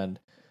best friend.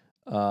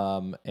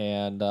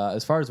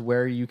 As far as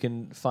where you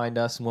can find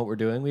us and what we're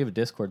doing, we have a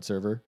Discord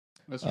server.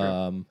 That's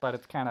true. But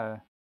it's kind of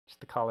just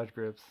the college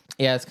groups.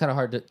 Yeah, it's kind of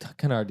hard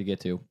to get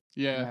to.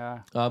 Yeah.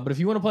 But if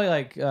you want to play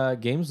like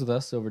games with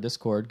us over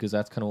Discord, because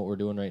that's kind of what we're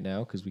doing right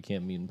now, because we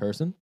can't meet in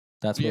person.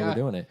 That's where Yeah. we're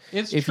doing it.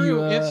 It's If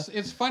true. you,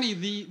 It's funny.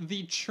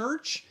 The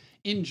church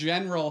in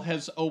general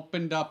has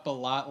opened up a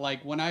lot.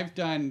 Like when I've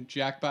done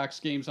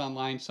Jackbox games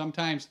online,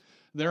 sometimes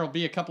there'll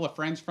be a couple of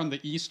friends from the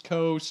East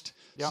Coast,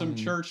 some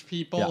church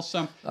people, Yeah.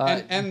 some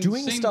and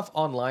doing same- stuff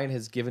online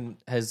has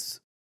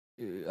I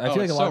feel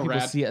like it's a lot so of people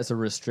rad. see it as a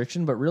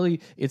restriction, but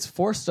really it's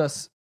forced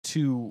us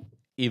to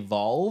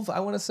evolve, I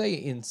want to say,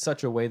 in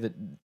such a way that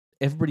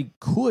everybody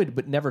could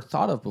but never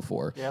thought of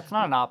before. Yeah, it's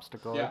not an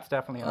obstacle. Yeah. It's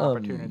definitely an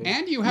opportunity.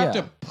 And you have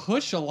Yeah. to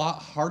push a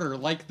lot harder.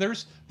 Like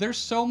there's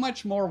so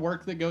much more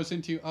work that goes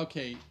into.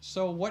 Okay,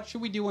 so what should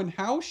we do and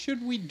how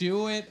should we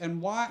do it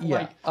and why? Yeah.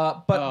 Like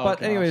But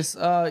gosh. anyways,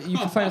 you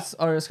can find us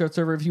on our Discord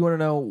server if you want to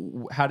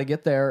know how to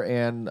get there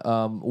and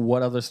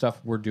what other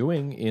stuff we're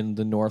doing in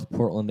the North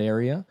Portland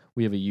area.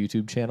 We have a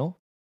YouTube channel,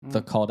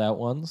 The Called Out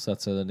Ones.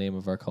 That's the name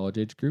of our college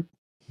age group.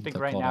 I think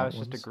The right Called now Out it's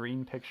just a Ones.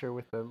 green picture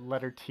with the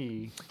letter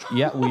T.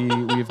 Yeah,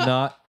 we've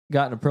not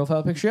gotten a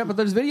profile picture yet, but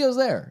there's videos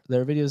there.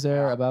 There are videos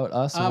there about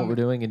us and what we're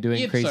doing and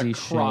doing it's crazy a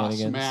cross,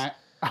 shenanigans. Matt.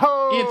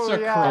 Oh, It's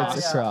a yeah, cross.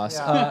 It's a yeah, cross.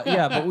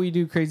 yeah. But we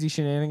do crazy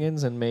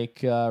shenanigans and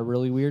make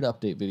really weird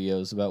update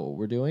videos about what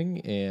we're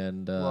doing.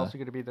 And We're also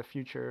going to be the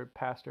future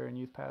pastor and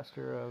youth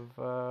pastor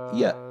of.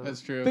 Yeah. That's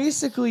true.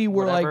 basically,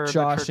 we're Whatever like the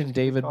Josh church and is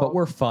David, but called.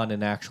 we're fun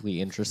and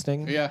actually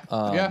interesting. Yeah,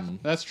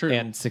 that's true.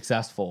 And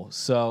successful.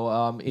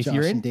 So if Josh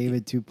you're and in,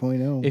 David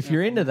 2.0. if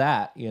you're into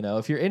that,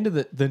 if you're into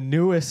the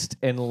newest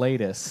and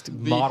latest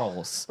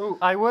models, Oh,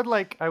 I would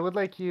like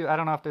you. I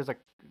don't know if there's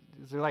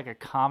is there like a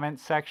comment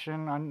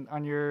section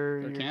on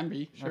your? There can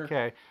be, sure.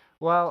 Okay.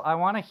 Well, I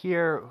want to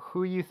hear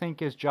who you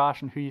think is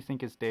Josh and who you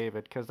think is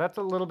David, because that's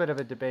a little bit of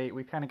a debate.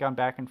 We've kind of gone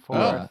back and forth.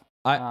 yeah.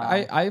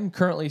 I am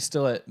currently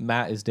still at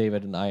Matt is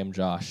David and I am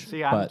Josh.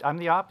 See, but I'm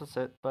the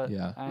opposite, but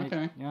Yeah.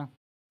 Okay. Yeah.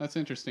 That's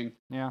interesting.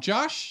 Yeah.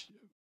 Josh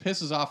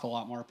pisses off a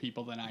lot more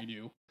people than I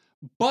do,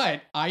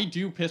 but I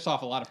do piss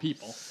off a lot of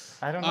people.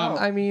 I don't know.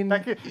 I mean,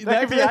 that could be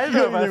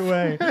either of us.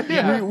 way.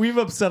 Yeah. We've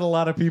upset a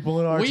lot of people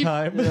in our We've,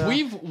 time.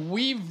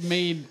 we've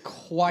made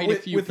quite a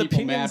few with people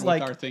mad opinions with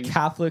like our things.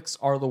 Catholics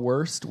are the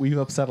worst. We've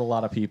upset a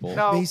lot of people.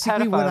 No,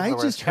 Basically, what pedophiles I are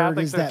worse. just heard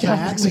is Catholics that are-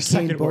 Matt Catholics are and McCain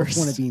second both worst.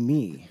 want to be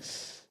me.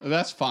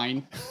 That's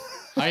fine.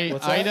 I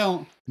that?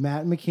 don't.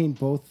 Matt and McCain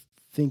both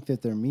think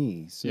that they're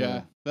me. So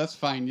Yeah, that's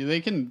fine.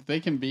 They can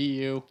be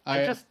you.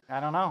 I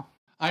don't know.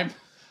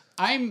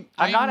 I'm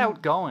not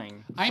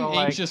outgoing. I'm so,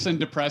 like, anxious and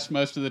depressed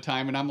most of the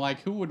time, and I'm like,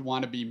 who would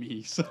want to be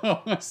me?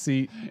 So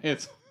See,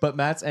 it's but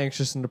Matt's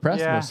anxious and depressed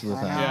Yeah, most of the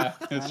I time. know.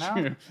 yeah, it's I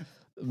know. true.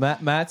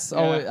 Matt's Yeah.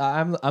 always.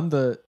 I'm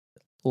the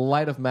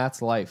light of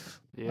Matt's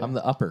life. Yeah. I'm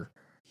the upper.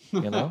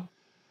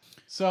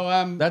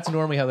 So That's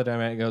normally how the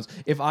dynamic goes.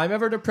 If I'm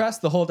ever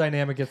depressed, the whole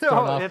dynamic gets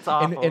thrown off. it's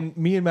awful. And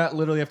me and Matt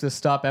literally have to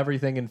stop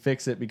everything and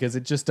fix it because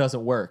it just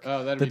doesn't work.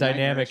 Oh, that'd the be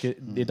dynamic,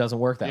 nightmarish. it doesn't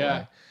work that yeah,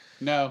 way.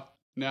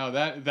 no,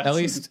 that's At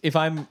least if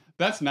I'm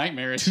that's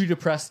nightmarish. too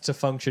depressed to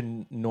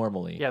function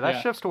normally. Yeah, that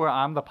Yeah. shifts to where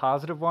I'm the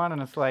positive one,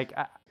 and it's like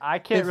I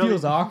can't It really.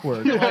 feels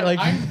awkward. I'm, like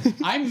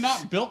I'm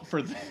not built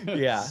for this.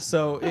 yeah,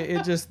 so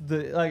it just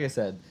like I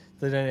said,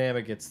 the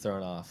dynamic gets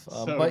thrown off.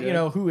 So but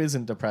good. who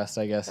isn't depressed?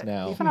 I guess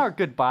now. Even our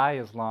goodbye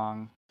is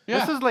long.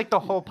 Yeah. This is like the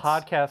whole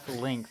podcast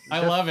length. I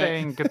just love it.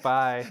 saying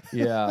goodbye.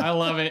 Yeah, I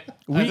love it.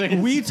 I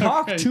think we it's so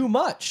talk great. too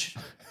much.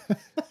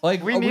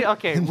 Like We need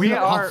okay. and we we're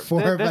all are.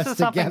 four of This us is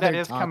something that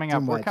together is talk coming too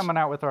up. We're much. coming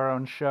out with our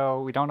own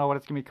show. We don't know what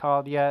it's going to be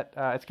called yet.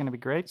 It's going to be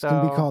great. It's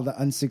going to be called the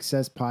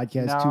Unsuccess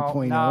Podcast No,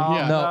 2.0. no.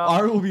 Yeah. no,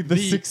 our will be the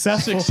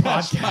successful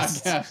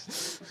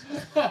podcast.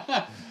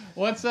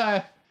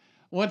 podcast.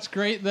 What's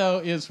great though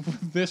is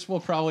this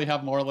will probably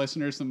have more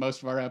listeners than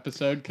most of our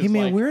episode Hey, because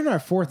man, we're in our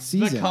fourth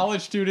season. the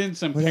college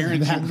students and Whatever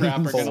parents that and crap are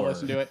means. going to 4.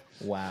 listen to it.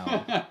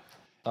 Wow.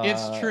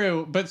 It's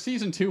true, but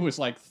season 2 was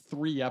like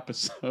 3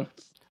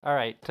 episodes. All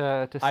right.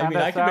 To send I mean,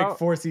 us I can out, make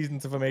 4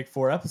 seasons if I make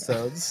 4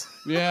 episodes.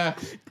 Yeah.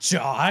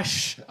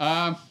 Josh.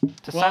 to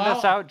send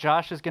us out,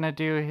 Josh is going to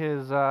do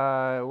his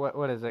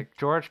what is it?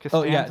 George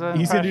Oh Costanza. yeah,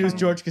 he's gonna do his impression.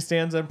 George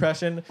Costanza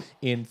impression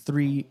in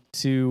 3,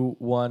 2,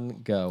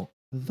 1, go.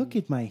 Look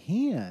at my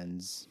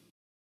hands.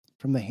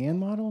 From the hand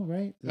model,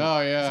 right?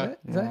 Oh yeah.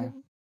 Is that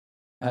him?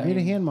 I made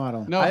a hand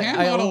model. No, hand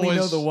I model only was.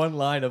 know the one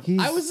line of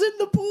He's- "I was in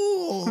the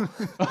pool."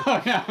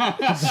 Oh, yeah.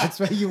 That's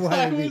what you wanted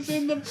I me. was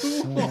in the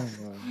pool. Oh,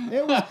 boy.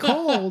 It was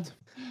cold.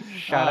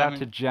 Shout out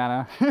to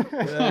Jenna.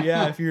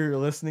 Yeah, if you're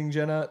listening,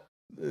 Jenna,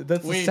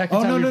 that's the Wait. second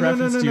Oh time no we've no no no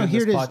referenced no you no! in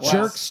Here this it is. podcast.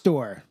 Jerk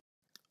store.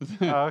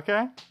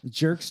 Okay.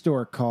 Jerk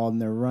store called,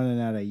 and they're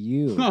running out of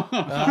you. Ah,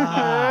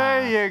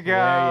 There you go.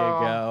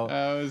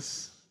 There you go.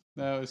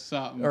 That was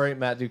something. All right,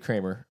 Matt, do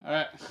Kramer. All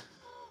right.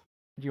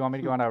 Do you want me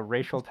to go on a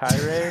racial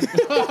tirade?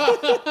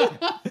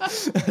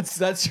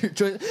 That's your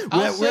choice.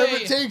 I'll Wherever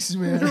say- it takes,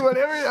 man.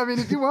 Whatever. I mean,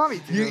 if you want me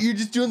to. You're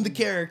just doing the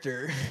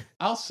character.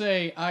 I'll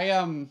say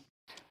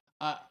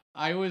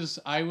I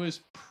was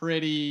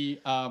pretty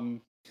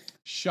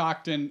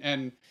shocked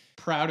and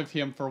proud of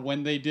him for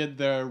when they did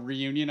the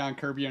reunion on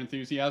Curb Your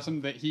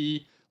Enthusiasm that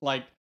he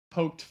like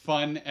poked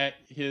fun at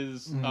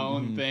his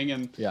own thing,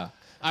 and Yeah.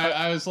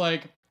 I was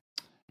like,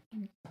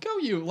 go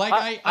you. Like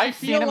I I've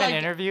feel seen him like in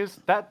interviews.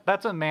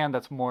 That's a man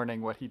that's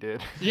mourning what he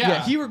did.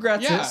 yeah, he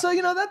regrets yeah. it. So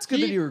that's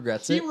good that he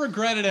regrets He it.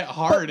 regretted it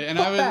hard, and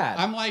but bad.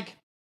 I'm like,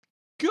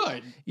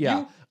 good.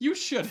 Yeah. you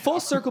should Full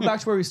have. circle back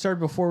to where we started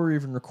before we were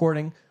even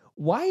recording.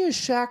 Why is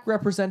Shaq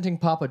representing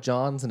Papa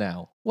John's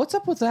now? What's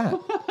up with that?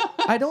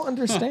 I don't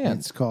understand.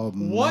 It's called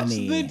What's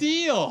money. the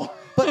deal?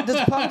 But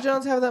does Papa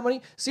John's have that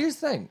money? See, here's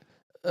the thing.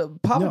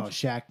 Papa, No,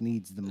 Shaq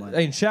needs the money. I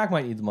mean, Shaq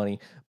might need the money,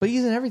 but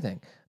he's in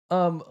everything.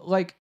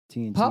 Like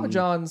TNT. Papa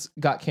John's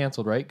got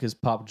canceled, right? Because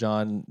Papa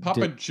John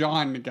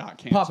John got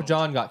canceled. Papa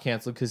John got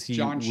canceled because he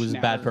John was a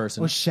bad Schnatter.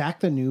 person. Was Shaq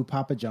the new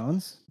Papa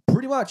John's?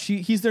 Pretty much,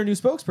 he's their new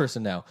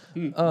spokesperson now.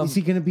 Is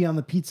he going to be on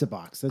the pizza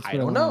box? That's I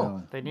what don't I wanna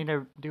know. They need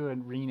to do a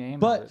rename.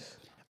 But- of it.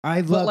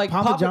 I But love like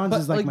Papa John's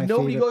is like my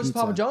nobody favorite goes pizza. to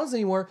Papa John's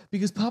anymore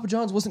because Papa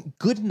John's wasn't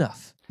good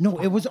enough. No,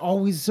 it was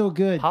always so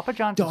good. Papa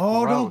John's is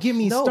Oh, don't gross. get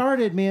me No.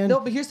 started, man.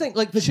 No, but here's the thing: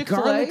 like The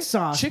Chick-fil-A, garlic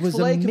sauce was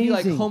Chick-fil-A can be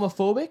like amazing.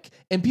 homophobic,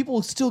 and people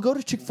will still go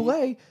to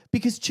Chick-fil-A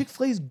because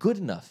Chick-fil-A is good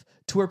enough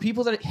to where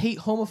people that hate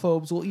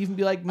homophobes will even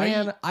be like,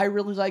 "Man, I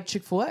really like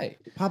Chick-fil-A."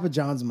 Papa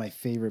John's is my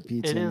favorite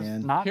pizza, It is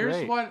man. not Here's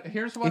great. what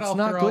It's I'll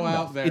not throw good out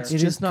enough. there. It's It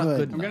just is not good.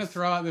 good I'm enough. gonna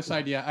throw out this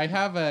idea. I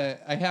have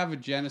a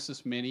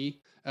Genesis Mini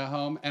at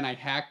home, and I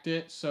hacked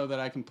it so that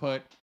I can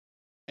put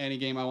any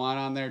game I want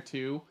on there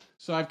too.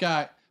 So I've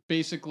got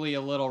basically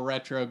a little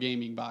retro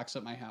gaming box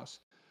at my house.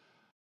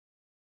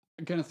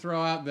 I'm gonna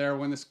throw out there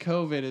when this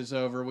COVID is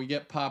over, we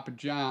get Papa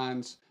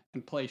John's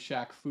and play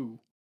Shaq Fu.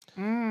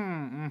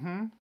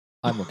 Mm-hmm.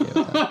 I'm okay with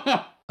that.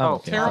 I'm Oh, okay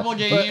with terrible that.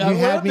 game. But, You what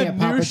had about me the at new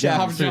Papa Shaq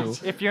John's. Fu? Papa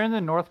John's. If you're in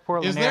the North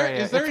Portland Is there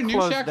area, is there it's a new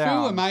closed Shaq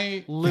down. Fu? Am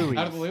I Louis.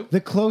 out of the loop?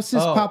 The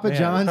closest Oh, Papa man.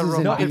 John's It's a is in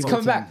remote- It's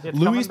coming Beaverton. back. It's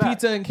Louis coming back.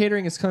 Pizza and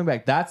Catering is coming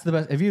back. That's the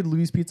best. Have you had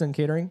Louis Pizza and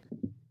Catering?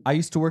 I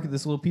used to work at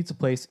this little pizza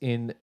place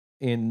in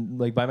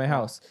like by my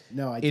house.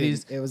 No, I It didn't.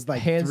 is It was like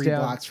hands 3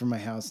 down- blocks from my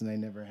house, and I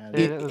never had It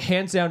it. It is-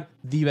 hands down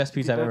the best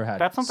pizza I've ever had.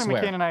 That's something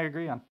Swear. McCain and I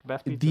agree on.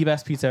 Best pizza. The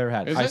best pizza I ever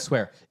had. Is I it?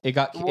 swear. It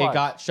What?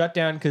 got shut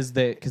down because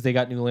they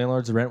got new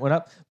landlords. The rent went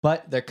up,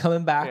 but they're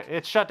coming back.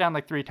 It's shut down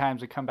like 3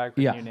 times. It come back with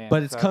a new Yeah, name.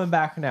 but it's so coming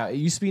back now. It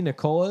used to be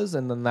Nicola's,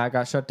 and then that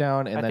got shut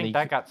down, and I then think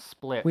that got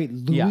split. Wait,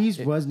 Yeah, Louis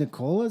it- was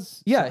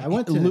Nicola's? yeah, So I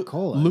went to Lu-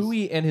 Nicola's.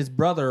 Louis and his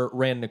brother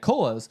ran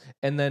Nicola's,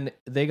 and then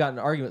they got in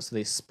an argument, so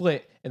they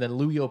split, and then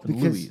Louis opened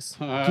Because-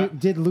 Louis.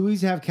 Did Louis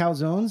have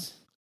calzones?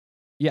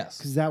 Yes.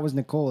 Because that was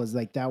Nicola's.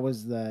 Like that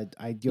was the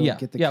I'd go Yeah,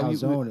 get the yeah, we-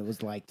 calzone. It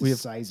was like we the have-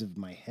 size of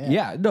my head.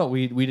 Yeah, no,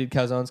 we did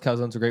calzones.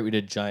 Calzones were great. We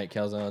did giant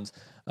calzones,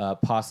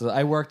 pasta.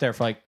 I worked there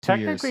for like 2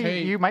 years. Technically,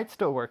 Hey. you might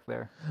still work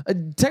there.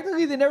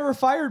 Technically, they never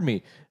fired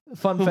me.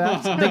 Fun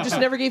fact: they just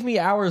never gave me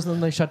hours, and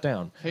then they shut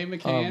down. Hey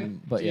McCann,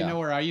 but do you yeah. know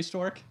where I used to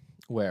work?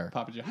 Where?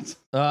 Papa John's.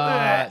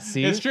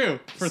 See, It's true.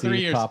 For See,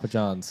 3 years. Papa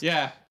John's.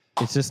 Yeah.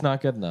 It's just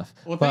not good enough.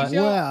 Well, but thanks,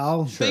 y'all.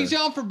 Well, Thanks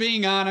y'all for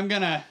being on. I'm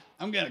gonna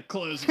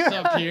close this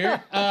up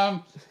here.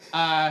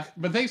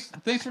 But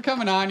thanks for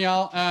coming on,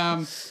 y'all.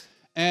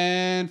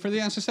 And for the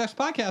Unsuccess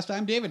Podcast,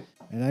 I'm David.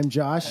 and I'm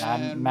Josh.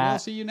 I'm And we'll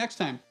Matt. see you next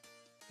time.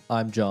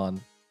 I'm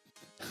John.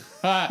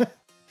 Papa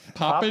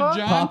Papa?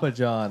 John. Papa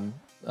John.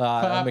 I'm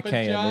Papa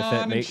McCain.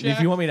 John and If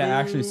you want me to Shaq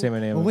actually Fu. say my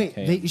name, Oh I'm wait,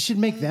 McCain. you should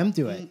make them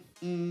do it.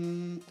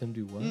 Them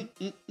do what?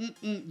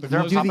 Is there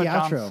a do Papa the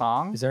John's outro.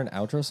 song? Is there an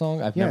outro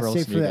song? I've Yeah, never say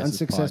listened for to you the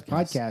guys' Unsuccess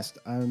podcast.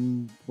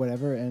 I'm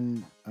whatever,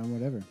 and I'm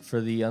whatever. For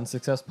the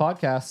Unsuccess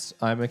podcast,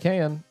 I'm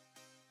McCain,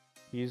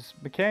 He's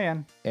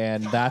McCain.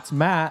 and that's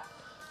Matt.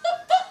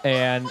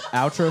 And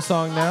outro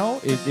song now.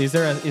 Is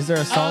there a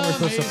song we're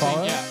supposed to Amazing,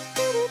 follow? yeah.